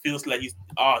maybe he feels like he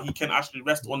can actually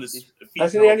rest on his feet.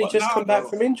 Hasn't he only just come back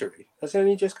from injury? Hasn't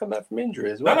he just come back from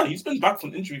injury as well? No, he's been back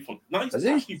from injury. He's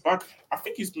actually back. I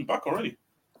think he's been back already.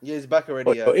 Yeah, he's back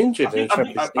already. Got injured.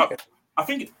 I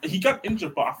think he got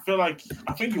injured, but I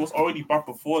think he was already back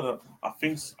before that.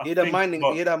 He had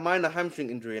a minor hamstring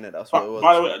injury in it. That's what it was.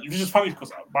 By the way, it's just funny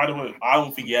because I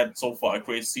don't think he had so far a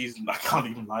great season. I can't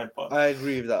even lie, but I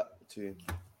agree with that too.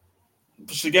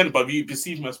 But again, but we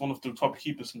perceive him as one of the top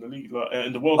keepers in the league,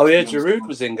 in the world. Oh yeah, Giroud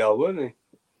was in goal, wasn't he?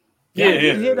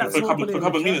 Yeah. For a couple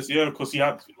of minutes, because he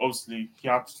had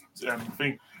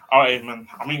thing. All right, man.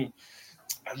 I mean,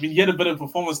 he had a better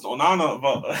performance than Onana,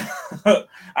 but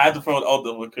I had to throw it out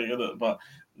there with Korea. But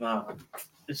nah,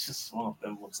 it's just one of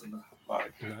them ones in there.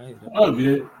 Like,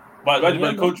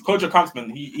 but Coach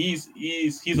Accountsman, he's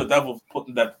a devil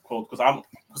putting that quote because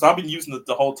I've been using it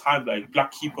the whole time, like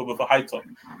black keeper with a high top.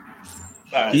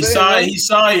 He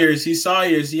saw yours. He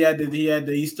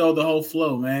stole the whole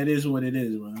flow, man. It is what it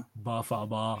is, man. Bar for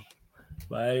bar.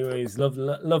 But anyways, love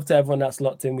to everyone that's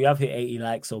locked in. We have hit 80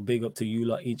 likes, so big up to you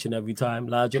lot each and every time.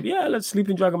 Large up. Yeah, let's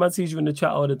Sleeping Dragon Man sees you in the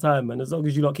chat all the time, man. As long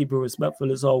as you lot keep it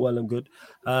respectful, it's all well and good.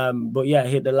 But yeah,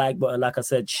 hit the like button, like I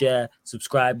said, share,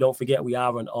 subscribe. Don't forget we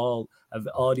are on all of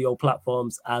the audio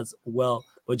platforms as well.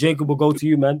 But Jacob, we'll go to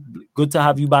you, man. Good to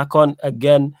have you back on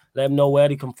again. Let them know where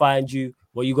they can find you,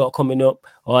 what you got coming up,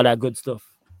 all that good stuff.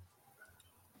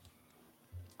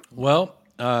 Well,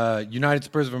 United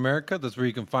Spurs of America, that's where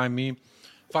you can find me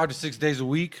 5 to 6 days a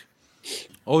week.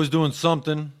 Always doing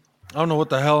something. I don't know what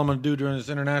the hell I'm going to do during this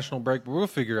international break, but we'll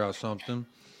figure out something.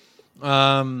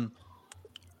 There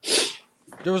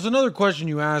was another question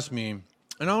you asked me, and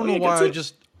I don't know why.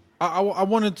 I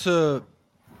wanted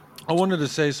to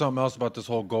say something else about this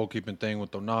whole goalkeeping thing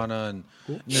with Onana and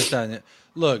this, that, and that.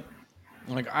 Look,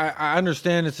 like I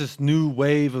understand it's this new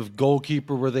wave of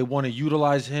goalkeeper where they want to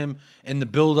utilize him in the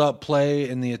build-up play,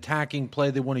 in the attacking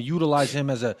play. They want to utilize him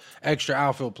as an extra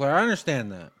outfield player. I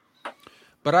understand that.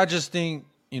 But I just think,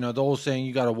 the old saying,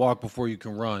 you got to walk before you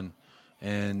can run.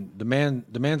 And the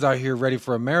man's out here ready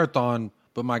for a marathon.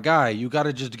 But my guy, you got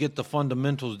to just get the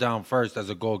fundamentals down first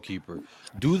as a goalkeeper.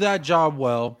 Do that job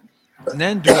well, and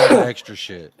then do all the extra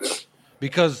shit.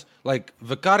 Because, like,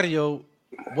 Vicario,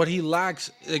 what he lacks,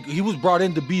 like, he was brought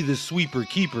in to be the sweeper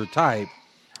keeper type,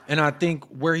 and I think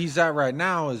where he's at right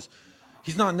now is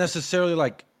he's not necessarily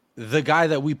like the guy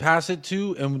that we pass it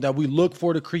to and that we look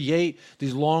for to create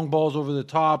these long balls over the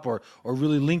top or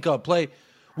really link up play.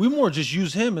 We more just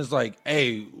use him as like,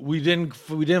 hey, we didn't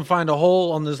find a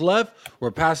hole on this left,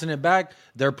 we're passing it back,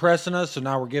 they're pressing us, so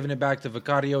now we're giving it back to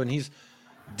Vicario, and he's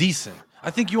decent. I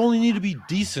think you only need to be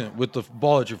decent with the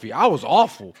ball at your feet. I was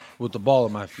awful with the ball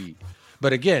at my feet.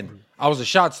 But again, I was a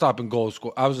shot-stopping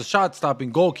goalkeeper.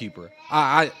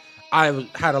 I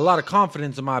had a lot of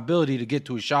confidence in my ability to get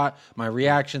to a shot, my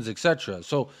reactions, etc.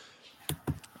 So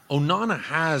Onana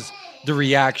has the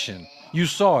reaction. You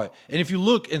saw it. And if you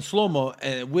look in slow-mo,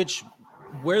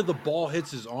 where the ball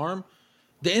hits his arm,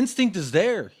 the instinct is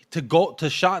there to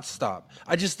shot stop.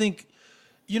 I just think,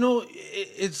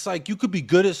 it's like you could be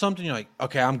good at something. You're like,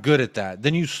 okay, I'm good at that.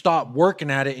 Then you stop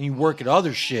working at it and you work at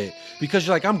other shit because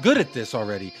you're like, I'm good at this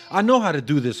already. I know how to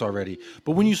do this already.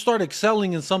 But when you start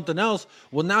excelling in something else,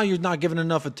 well, now you're not giving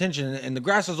enough attention. And the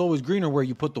grass is always greener where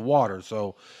you put the water.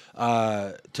 So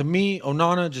to me,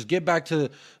 Onana, just get back to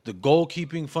the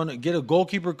goalkeeping fun. Get a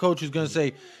goalkeeper coach who's going to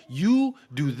say, you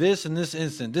do this in this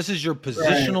instant. This is your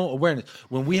positional awareness.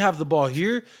 When we have the ball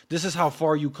here, this is how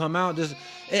far you come out.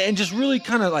 And just really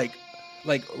kind of like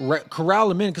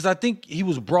corral him in, because I think he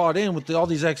was brought in with all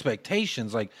these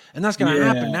expectations, and that's going to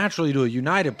happen naturally to a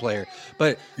United player.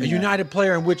 But a United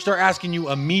player in which they're asking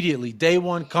you immediately, day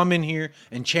one, come in here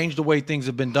and change the way things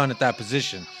have been done at that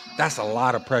position. That's a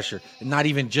lot of pressure, and not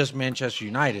even just Manchester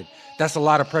United. That's a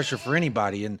lot of pressure for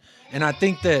anybody, and I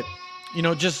think that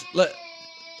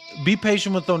be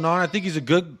patient with Onana. I think he's a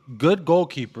good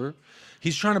goalkeeper.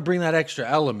 He's trying to bring that extra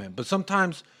element, but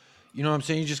sometimes, you know what I'm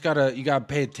saying, you gotta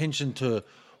pay attention to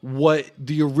what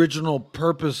the original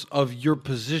purpose of your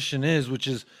position is, which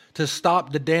is to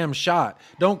stop the damn shot.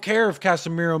 Don't care if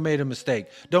Casemiro made a mistake.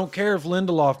 Don't care if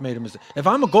Lindelof made a mistake. If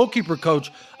I'm a goalkeeper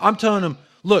coach, I'm telling him,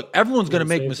 look, everyone's going to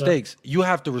make mistakes. You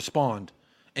have to respond.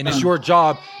 And it's your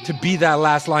job to be that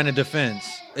last line of defense.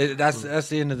 That's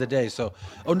the end of the day. So,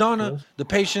 Onana, the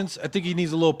patience, I think he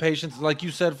needs a little patience. Like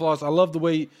you said, Floss, I love the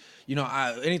way,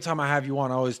 anytime I have you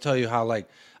on, I always tell you how,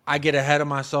 I get ahead of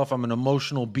myself. I'm an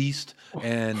emotional beast,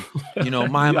 and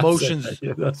my emotions.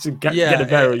 Get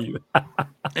bury you.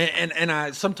 and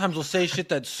I sometimes will say shit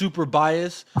that's super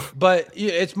biased, but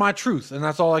it's my truth, and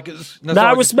that's all I can.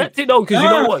 I respect it though, because you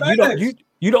know what,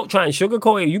 You don't try and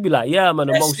sugarcoat it. You be like, yeah, I'm an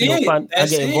emotional fan. I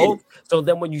get involved. So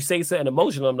then when you say something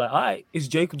emotional, I'm like, all right, it's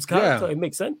Jacob's character. It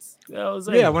makes sense. You know what I'm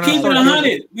saying? Yeah, when keep it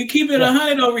 100. We keep it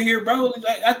 100 over here, bro.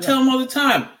 Like, I tell them all the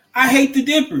time, I hate the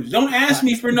dippers. Don't ask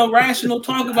me for no rational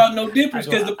talk about no dippers,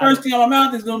 because the first thing on my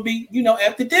mouth is going to be,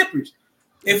 F the dippers.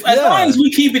 As long as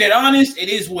we keep it honest, it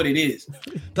is what it is.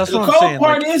 That's the what I'm saying. The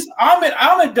cold part is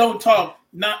Ahmed don't talk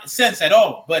sense at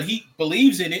all, but he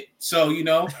believes in it. So, we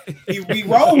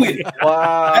roll with it.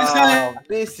 Wow.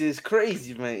 This is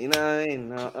crazy, man. You know what I mean?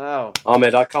 No.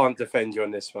 Ahmed, I can't defend you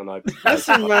on this one.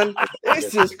 Listen, man.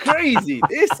 This is crazy.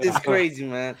 This is crazy,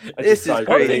 man. This is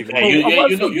crazy.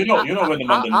 You know when the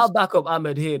man I'll back up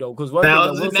Ahmed here, though, because that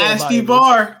was a nasty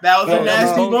bar. That was a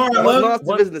nasty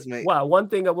bar. Business, mate. Wow, one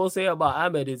thing I will say about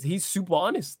Ahmed is he's super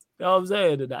honest. You know what I'm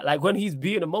saying? Like when he's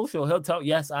being emotional, he'll tell,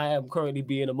 yes, I am currently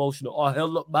being emotional. Or he'll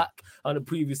look back on the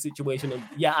previous situation and,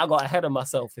 yeah, I got ahead of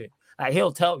myself here. Like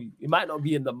he'll tell you. It might not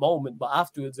be in the moment, but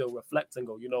afterwards he'll reflect and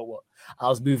go, you know what? I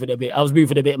was moving a bit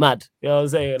mad. You know what I'm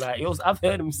saying? Like I've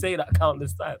heard him say that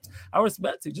countless times. I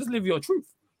respect it. Just live your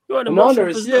truth. You're an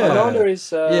emotional Anana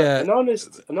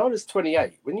is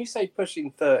 28. When you say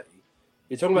pushing 30,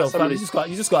 you're talking about somebody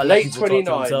you just got late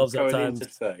 29 going into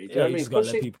 30. Yeah, you just got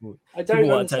to let people. I don't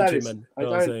understand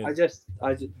this.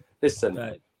 I just listen.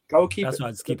 Right. Goalkeeper. That's why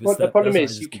I just keep it. The problem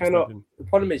is you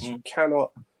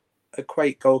cannot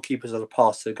equate goalkeepers of the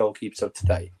past to the goalkeepers of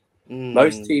today.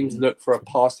 Most teams look for a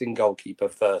passing goalkeeper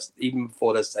first, even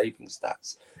before their saving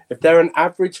stats. If they're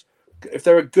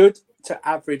a good to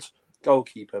average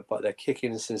goalkeeper, but their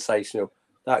kicking is sensational,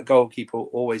 that goalkeeper will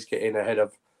always get in ahead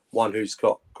of one who's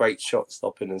got great shot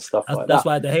stopping and stuff like that. That's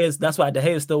why De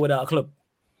Gea is still without a club.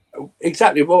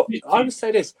 Exactly. Well, I would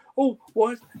say this. Oh,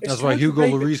 what? That's why Hugo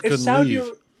Lloris couldn't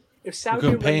leave. We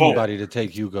couldn't pay anybody to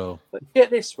take Hugo. Get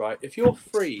this right. If you're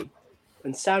free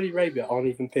and Saudi Arabia aren't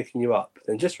even picking you up,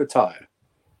 then just retire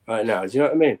right now. Do you know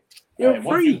what I mean? You're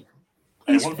free.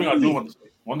 One thing I do want to say.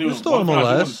 One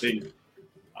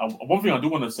thing I do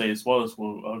want to say as well as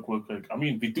quick. I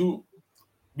mean,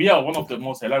 we are one of the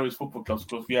most hilarious football clubs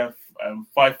because we have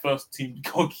 5 first-team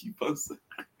goalkeepers.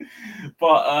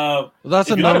 But that's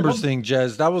a numbers thing,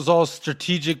 Jez. That was all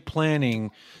strategic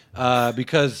planning.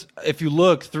 Because if you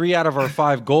look, 3 out of our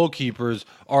 5 goalkeepers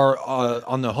are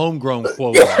on the homegrown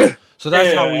quota. So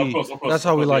that's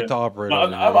how we like to operate.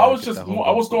 I was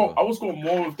going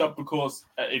more with that because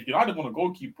if United want a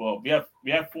goalkeeper, we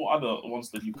have 4 other ones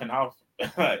that you can have.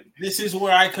 This is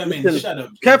where I come in. Shut up,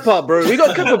 Kepa, bro. We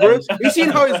got Kepa, bro. You seen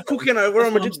how he's cooking at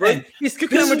Real Madrid, bro? He's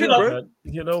cooking at Madrid, bro.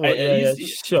 You know what?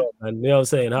 Sure, man. You know what I'm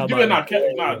saying? How about kick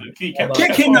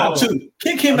him out too?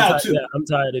 Kick him out too. I'm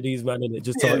tired of these, man.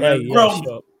 Just talk.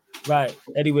 Sure. Right.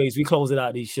 Anyways, we closing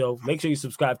out this show. Make sure you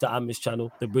subscribe to Ahmed's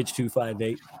channel, The Bridge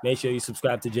 258. Make sure you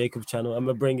subscribe to Jacob's channel. I'm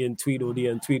gonna bring in Tweedle D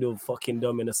and Tweedle fucking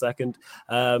dumb in a second.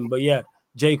 But yeah.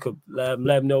 Jacob, let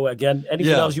him know again.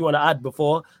 Anything else you want to add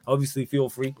before? Obviously, feel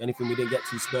free. Anything we didn't get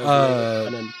to Spurs.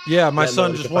 My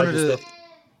son just wanted to.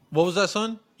 What was that,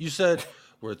 son? You said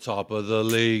we're top of the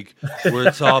league.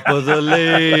 We're top of the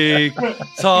league.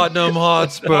 Tottenham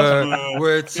Hotspur.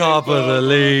 We're top of the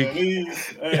league.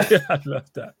 I love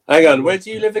that. Hang on, where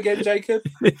do you live again, Jacob?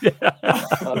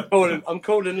 I'm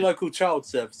calling local child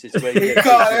services. Where you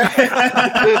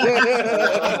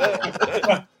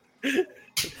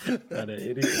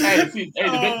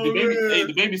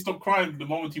the baby stopped crying the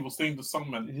moment he was saying the song,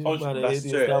 man. It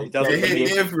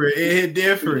hit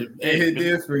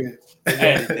different.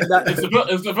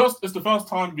 It's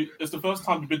the first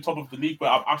time we've been top of the league,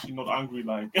 but I'm actually not angry,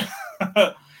 like,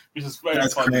 which is very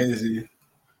That's funny. Crazy.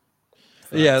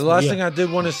 Yeah, the last thing I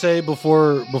did want to say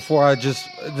before this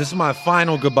is my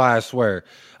final goodbye, I swear.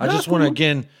 I just want to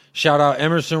again shout out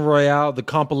Emerson Royale, the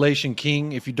compilation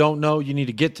king. If you don't know, you need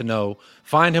to get to know.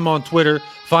 Find him on Twitter.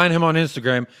 Find him on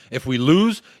Instagram. If we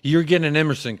lose, you're getting an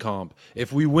Emerson comp.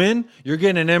 If we win, you're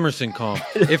getting an Emerson comp.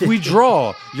 If we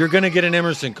draw, you're going to get an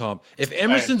Emerson comp. If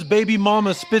Emerson's baby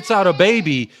mama spits out a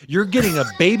baby, you're getting a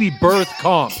baby birth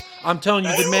comp. I'm telling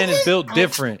you, the man is built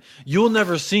different. You'll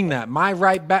never sing that. My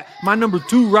number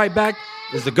 2 right back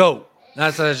is the GOAT.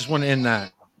 I just want to end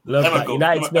that. Love that.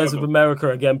 United Spurs of America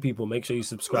again, people. Make sure you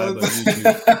subscribe on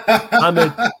YouTube.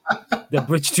 Ahmed, The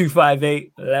Bridge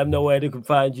 258. Let them know where they can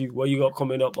find you, what you got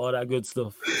coming up, all that good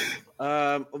stuff.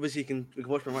 Obviously, we can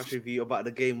watch my match review about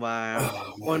the game where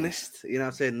I'm honest. You know what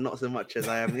I'm saying? Not so much as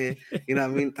I am here. You know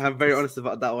what I mean? I'm very honest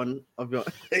about that one.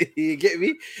 You get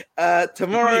me?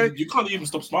 Tomorrow... You can't even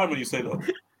stop smiling when you say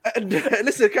that.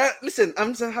 Listen, I'm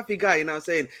just a happy guy, you know what I'm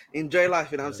saying? Enjoy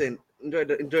life, you know what I'm saying?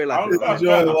 Enjoy life.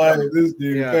 Enjoy life. This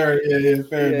dude. Fair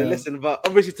enough. Listen, but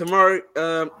obviously tomorrow,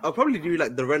 I'll probably do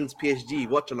like the Rennes PSG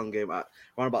watch along game at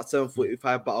around about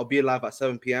 7:45, but I'll be live at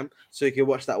 7 p.m. so you can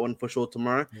watch that one for sure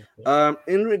tomorrow.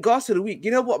 In regards to the week,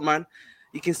 you know what, man?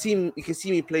 You can see me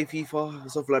play FIFA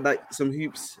and stuff like that, some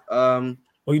hoops.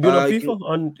 What you doing on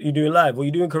FIFA? You doing live? What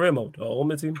you doing career mode or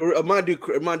Ultimate Team? I might do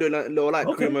a little like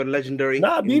career mode legendary.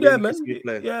 Nah, I'll be there, man.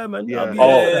 Yeah, man.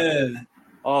 Yeah.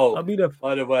 I'll be there.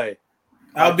 By the way,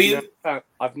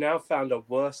 I've now found a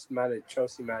worse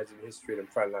Chelsea manager in history than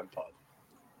Frank Lampard.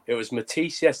 It was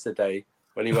Matisse yesterday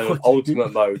when he went on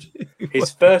ultimate mode.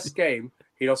 His first game,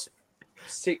 he lost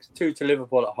 6-2 to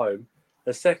Liverpool at home.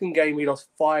 The second game, he lost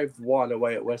 5-1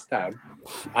 away at West Ham.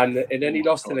 And then he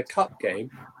lost in a cup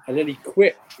game. And then he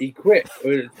quit.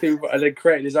 And then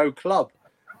created his own club.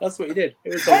 That's what he did.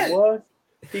 It was the worst.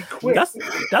 He quit.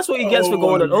 That's what he gets for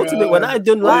going on Ultimate. When I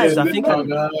done lives, I think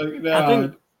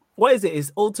what is it?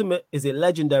 Is Ultimate? Is it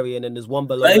Legendary? And then there's one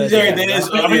below. Legendary.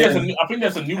 I think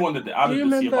there's a new one that they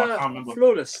added this year, but I can't remember.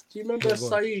 Flawless. Do you remember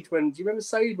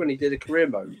Saeed when he did a career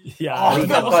mode? Yeah.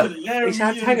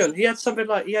 He had something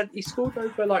like he scored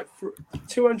over like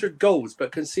 200 goals,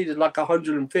 but conceded like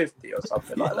 150 or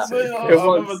something like that in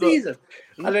one season.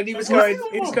 And then he was going.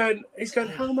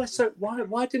 How am I so?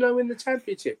 Why didn't I win the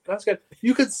championship? And I was going.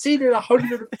 You conceded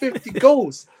 150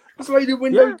 goals. That's why you didn't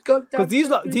win. Because these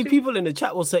people in the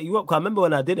chat will set you up. Cause I remember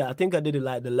when I did it. I think I did it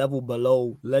like the level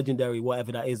below legendary,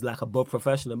 whatever that is, like above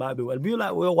professional. It might be. It'd be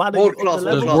like, well, why do you up the level?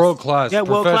 There's world class,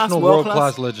 professional, world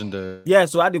class, legendary. Yeah,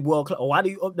 so I did world class. Why do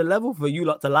you up the level for you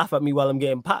lot to laugh at me while I'm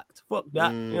getting packed? Fuck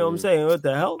that. You know what I'm saying? What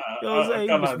the hell? You know what I'm saying?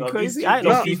 You must be crazy. I ain't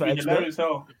no FIFA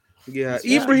expert. Yeah,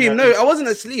 Ibrahim. No, I wasn't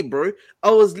asleep, bro.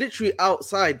 I was literally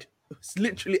outside.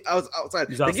 I was outside.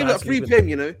 They give it a free PM,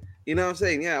 you know. You know what I'm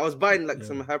saying? Yeah, I was buying like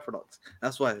some hair products.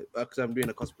 That's why, because I'm doing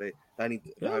a cosplay. I need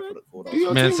a hair product for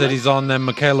that. Man said he's on them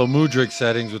Michaelo Mudryk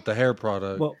settings with the hair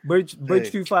product. Well, Bridge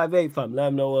 258, fam. Let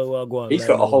him know where we're going. He's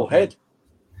got a whole head.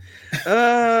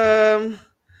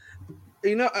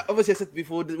 You know, obviously I said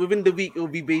before, within the week it will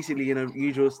be basically, you know,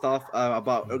 usual stuff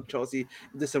about Chelsea.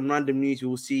 There's some random news you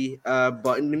will see.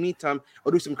 But in the meantime,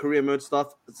 I'll do some career mode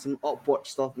stuff, some Upwatch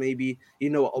stuff maybe.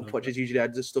 You know what Upwatch is usually. I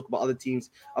just talk about other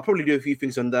teams. I'll probably do a few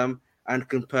things on them and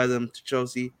compare them to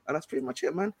Chelsea. And that's pretty much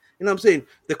it, man. You know what I'm saying?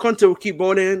 The content will keep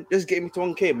rolling in. Just get me to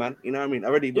 1K, man. You know what I mean? I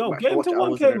already get me to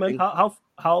 1K, man.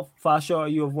 How far short are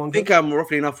you of 1K? I think I'm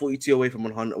roughly now 42 away from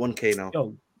 1K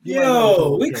now.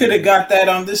 Yo, we could have got that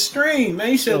on the stream,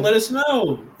 man. You should let us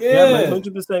know. Yeah,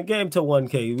 100% game to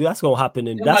 1K. That's gonna happen.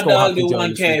 That's gonna happen.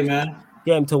 1K, man.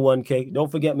 Game to 1K. Don't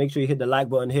forget, make sure you hit the like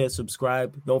button here,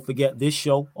 subscribe. Don't forget this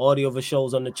show, all the other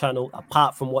shows on the channel,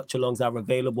 apart from watch alongs, are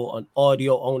available on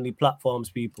audio only platforms,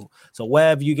 people. So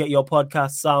wherever you get your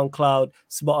podcast, SoundCloud,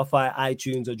 Spotify,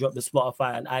 iTunes, or drop the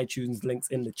Spotify and iTunes links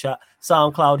in the chat.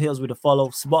 SoundCloud heals with a follow.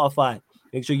 Spotify.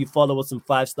 Make sure you follow us some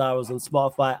 5-stars on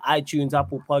Spotify, iTunes,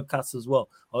 Apple Podcasts as well.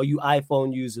 All you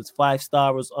iPhone users,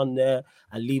 5-stars on there,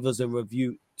 and leave us a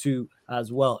review too as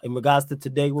well. In regards to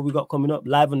today, what we got coming up,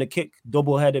 live on the kick,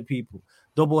 double header, people.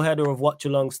 Double header of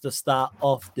watch-alongs to start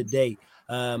off the day.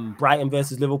 Brighton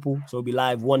versus Liverpool. So it'll be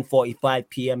live 1:45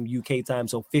 p.m. UK time,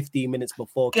 so 15 minutes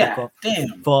before kickoff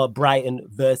for Brighton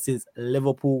versus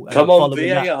Liverpool. Come on,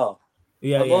 VAR.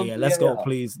 Yeah. Let's go,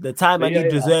 please. The time I need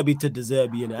De Zerbi to De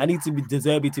Zerbi, you know. I need to be De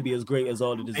Zerbi to be as great as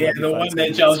all the De Zerbi. Yeah, the one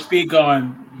that y'all speak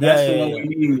on. That's the one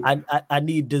we need. I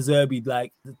need De Zerbi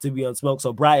like to be on smoke.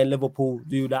 So Brighton, Liverpool,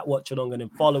 do that watch along, and then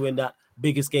following that,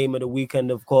 biggest game of the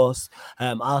weekend, of course,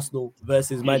 Arsenal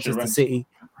versus Manchester City.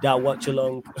 That watch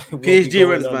along. PSG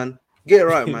runs, man. Get it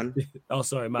right, man. Oh,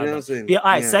 sorry, man. You know yeah,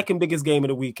 all right. Yeah. Second biggest game of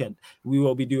the weekend. We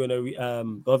will be doing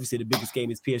obviously the biggest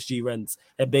game is PSG Rennes.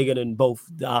 They're bigger than both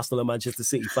the Arsenal and Manchester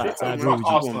City fights. I agree with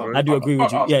you. I do agree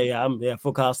with you. Yeah.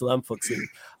 Fuck Arsenal. I'm fuck City.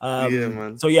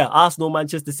 Man. So yeah, Arsenal,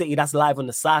 Manchester City. That's live on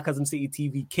the Sarcasm City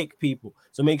TV Kick, people.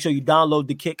 So make sure you download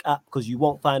the Kick app because you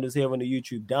won't find us here on the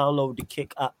YouTube. Download the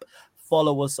Kick app.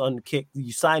 Follow us on Kick.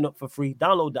 You sign up for free.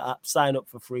 Download the app. Sign up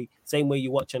for free. Same way you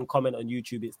watch and comment on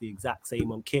YouTube. It's the exact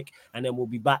same on Kick. And then we'll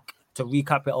be back to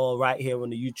recap it all right here on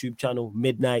the YouTube channel,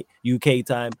 midnight UK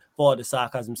time, for the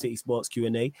Sarcasm City Sports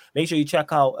Q&A. Make sure you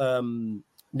check out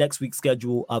next week's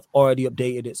schedule. I've already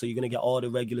updated it, so you're going to get all the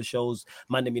regular shows,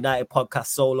 Mandem United podcast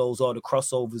solos, all the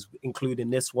crossovers, including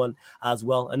this one as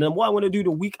well. And then what I'm going to do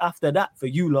the week after that for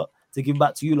you lot, to give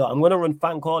back to you lot, I'm going to run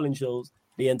fan calling shows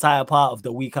the entire part of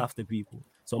the week after, people.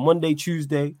 So Monday,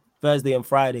 Tuesday, Thursday and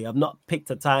Friday. I've not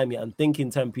picked a time yet. I'm thinking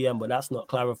 10 p.m., but that's not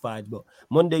clarified. But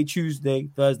Monday, Tuesday,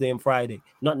 Thursday, and Friday.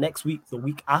 Not next week, the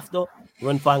week after.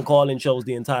 Run fan calling shows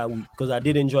the entire week because I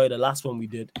did enjoy the last one we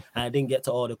did, and I didn't get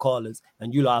to all the callers.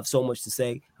 And you lot have so much to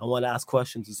say and want to ask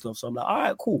questions and stuff. So I'm like, all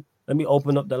right, cool. Let me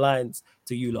open up the lines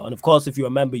to you lot. And of course, if you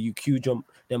remember, you queue jump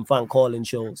them fan calling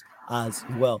shows as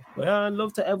well. But yeah, I'd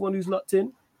love to everyone who's locked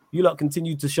in. You lot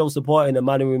continue to show support in the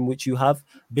manner in which you have.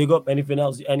 Big up. Anything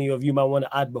else any of you might want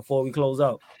to add before we close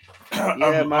out?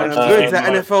 Yeah, man. I'm going to the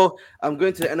NFL. I'm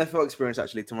going to the NFL experience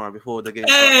actually tomorrow before the game.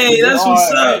 Hey, that's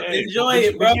what's up. Enjoy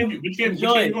it, bro.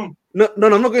 Enjoy it. No,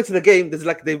 I'm not going to the game. There's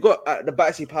like they've got the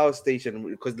Battersea Power Station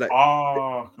because like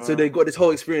so they've got this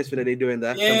whole experience thing that they're doing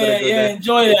there. Yeah,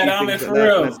 enjoy that. I'm in for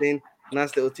real.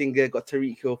 Nice little thing there. Got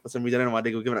Tariq Hill for some reason. I don't know why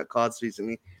they were giving out cards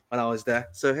recently when I was there.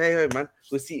 So hey, man,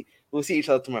 we'll see each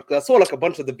other tomorrow. Because I saw like a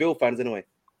bunch of the Bill fans anyway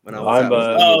when I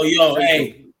was.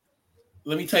 Hey,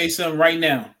 let me tell you something right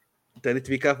now. They need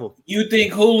to be careful. You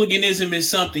think hooliganism is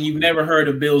something you've never heard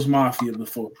of Bill's Mafia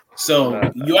before. So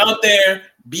you out there,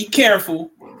 be careful.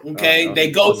 Okay.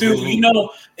 They go through,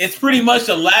 it's pretty much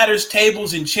a ladders,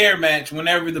 tables, and chair match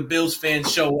whenever the Bills fans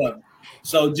show up.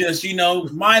 So just,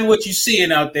 mind what you're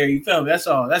seeing out there. You feel me? That's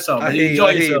all. Enjoy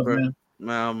yourself, man.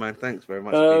 No, man. Thanks very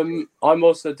much. I'm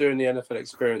also doing the NFL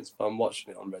experience, but I'm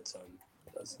watching it on Red Zone.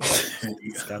 This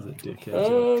guy's a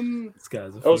dickhead. This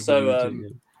guy's a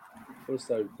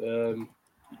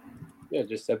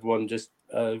just everyone just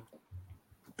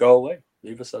go away.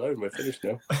 Leave us alone. We're finished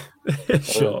now.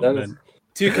 Sure, man.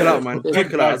 Tuchel out, man.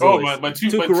 Tuchel out.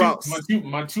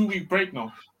 My 2 week break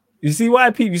now. You see why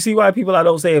people I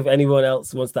don't say if anyone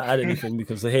else wants to add anything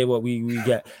because hey, what we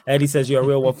get. Eddie says you're a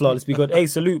real one, flawless. Because hey,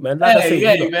 salute, man. Like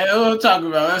Eddie, man. What I'm talking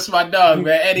about? That's my dog,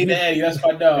 man. Eddie to Eddie. That's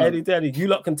my dog. Eddie. You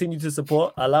lot continue to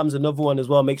support. Alam's another one as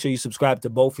well. Make sure you subscribe to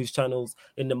both his channels.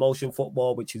 In the Motion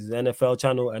Football, which is his NFL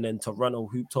channel, and then Toronto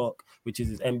Hoop Talk, which is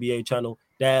his NBA channel.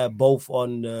 They're both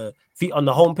on the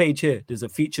homepage here. There's a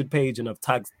featured page, and I've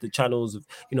tagged the channels of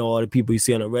all the people you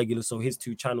see on a regular. So his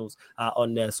 2 channels are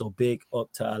on there. So big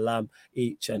up to Alam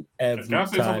each and every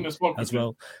time as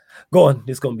well. Go on,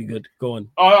 this is gonna be good. Go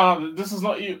on. This is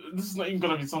not even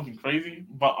gonna be something crazy,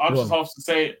 but I just have to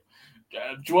say,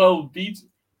 Joel Beat.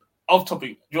 Off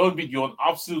topic, Joel Beat, you're an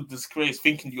absolute disgrace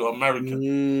thinking you're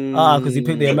American. Because he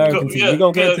picked the American team. We're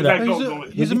gonna get to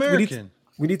that. He's American.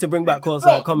 We need to bring back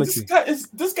commentary.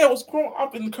 This guy was grown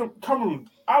up in Cameroon.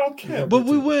 I don't care. But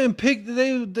we went and picked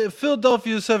the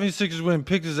Philadelphia 76ers went and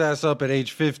picked his ass up at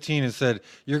age 15 and said,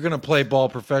 "You're gonna play ball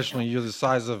professionally. You're the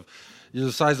size of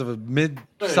a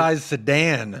mid-sized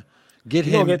sedan. Get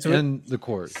him in the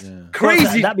court." Yeah.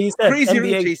 Crazy. That being said, crazy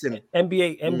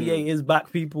NBA is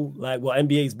back, people.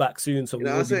 NBA is back soon, so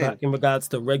we'll be back in regards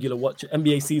to regular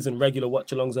NBA season, regular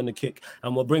watch-alongs on the kick,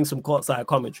 and we'll bring some courtside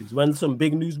commentaries. When some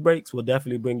big news breaks, we'll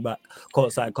definitely bring back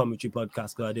courtside commentary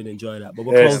podcast because I did enjoy that. But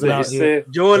we're closing out here.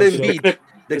 Joel Embiid,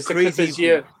 the crazy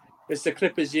year. It's the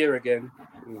Clippers year again.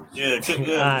 Yeah.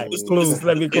 Right,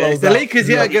 let me close. The Lakers,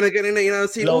 gonna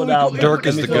see. Dirk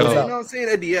is the go. I'm saying,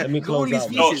 Eddie, Let me close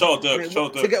out. Show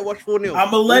Dirk. To get watch 4-0.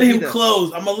 I'm gonna let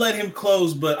him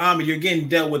close. But Ahmed, you're getting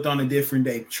dealt with on a different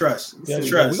day. Trust.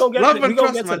 Trust. Love and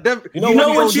trust, man. You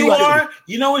know what you are.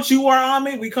 You know what you are,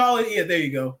 Ahmed. We call it. Yeah, there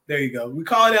you go. We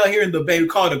call it out here in the Bay. We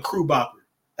call it a crew bopper.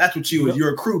 That's what you are.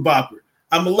 You're a crew bopper.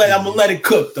 I'm gonna let it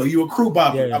cook though. You a crew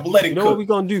bopper. Yeah. I'm gonna let it cook. You know what we're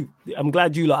gonna do? I'm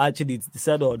glad you lot actually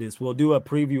said all this. We'll do a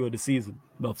preview of the season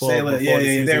before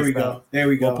there we go.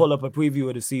 We'll pull up a preview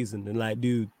of the season and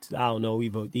do I don't know,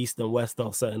 either East and West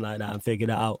or something like that and figure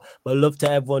that out. But love to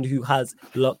everyone who has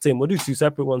locked in. We'll do 2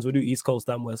 separate ones. We'll do East Coast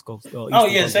and West Coast.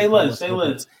 Say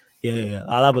less. Yeah.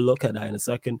 I'll have a look at that in a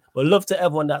second. But love to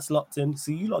everyone that's locked in.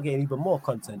 See, you lot getting even more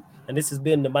content. And this has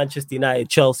been the Manchester United,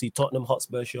 Chelsea, Tottenham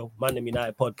Hotspur Show, Man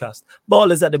United podcast,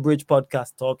 Ballers at the Bridge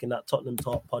podcast, talking that Tottenham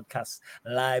Talk podcast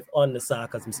live on the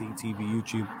Sarcasm City TV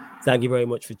YouTube. Thank you very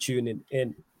much for tuning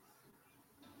in.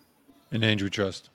 In Andrew Trust.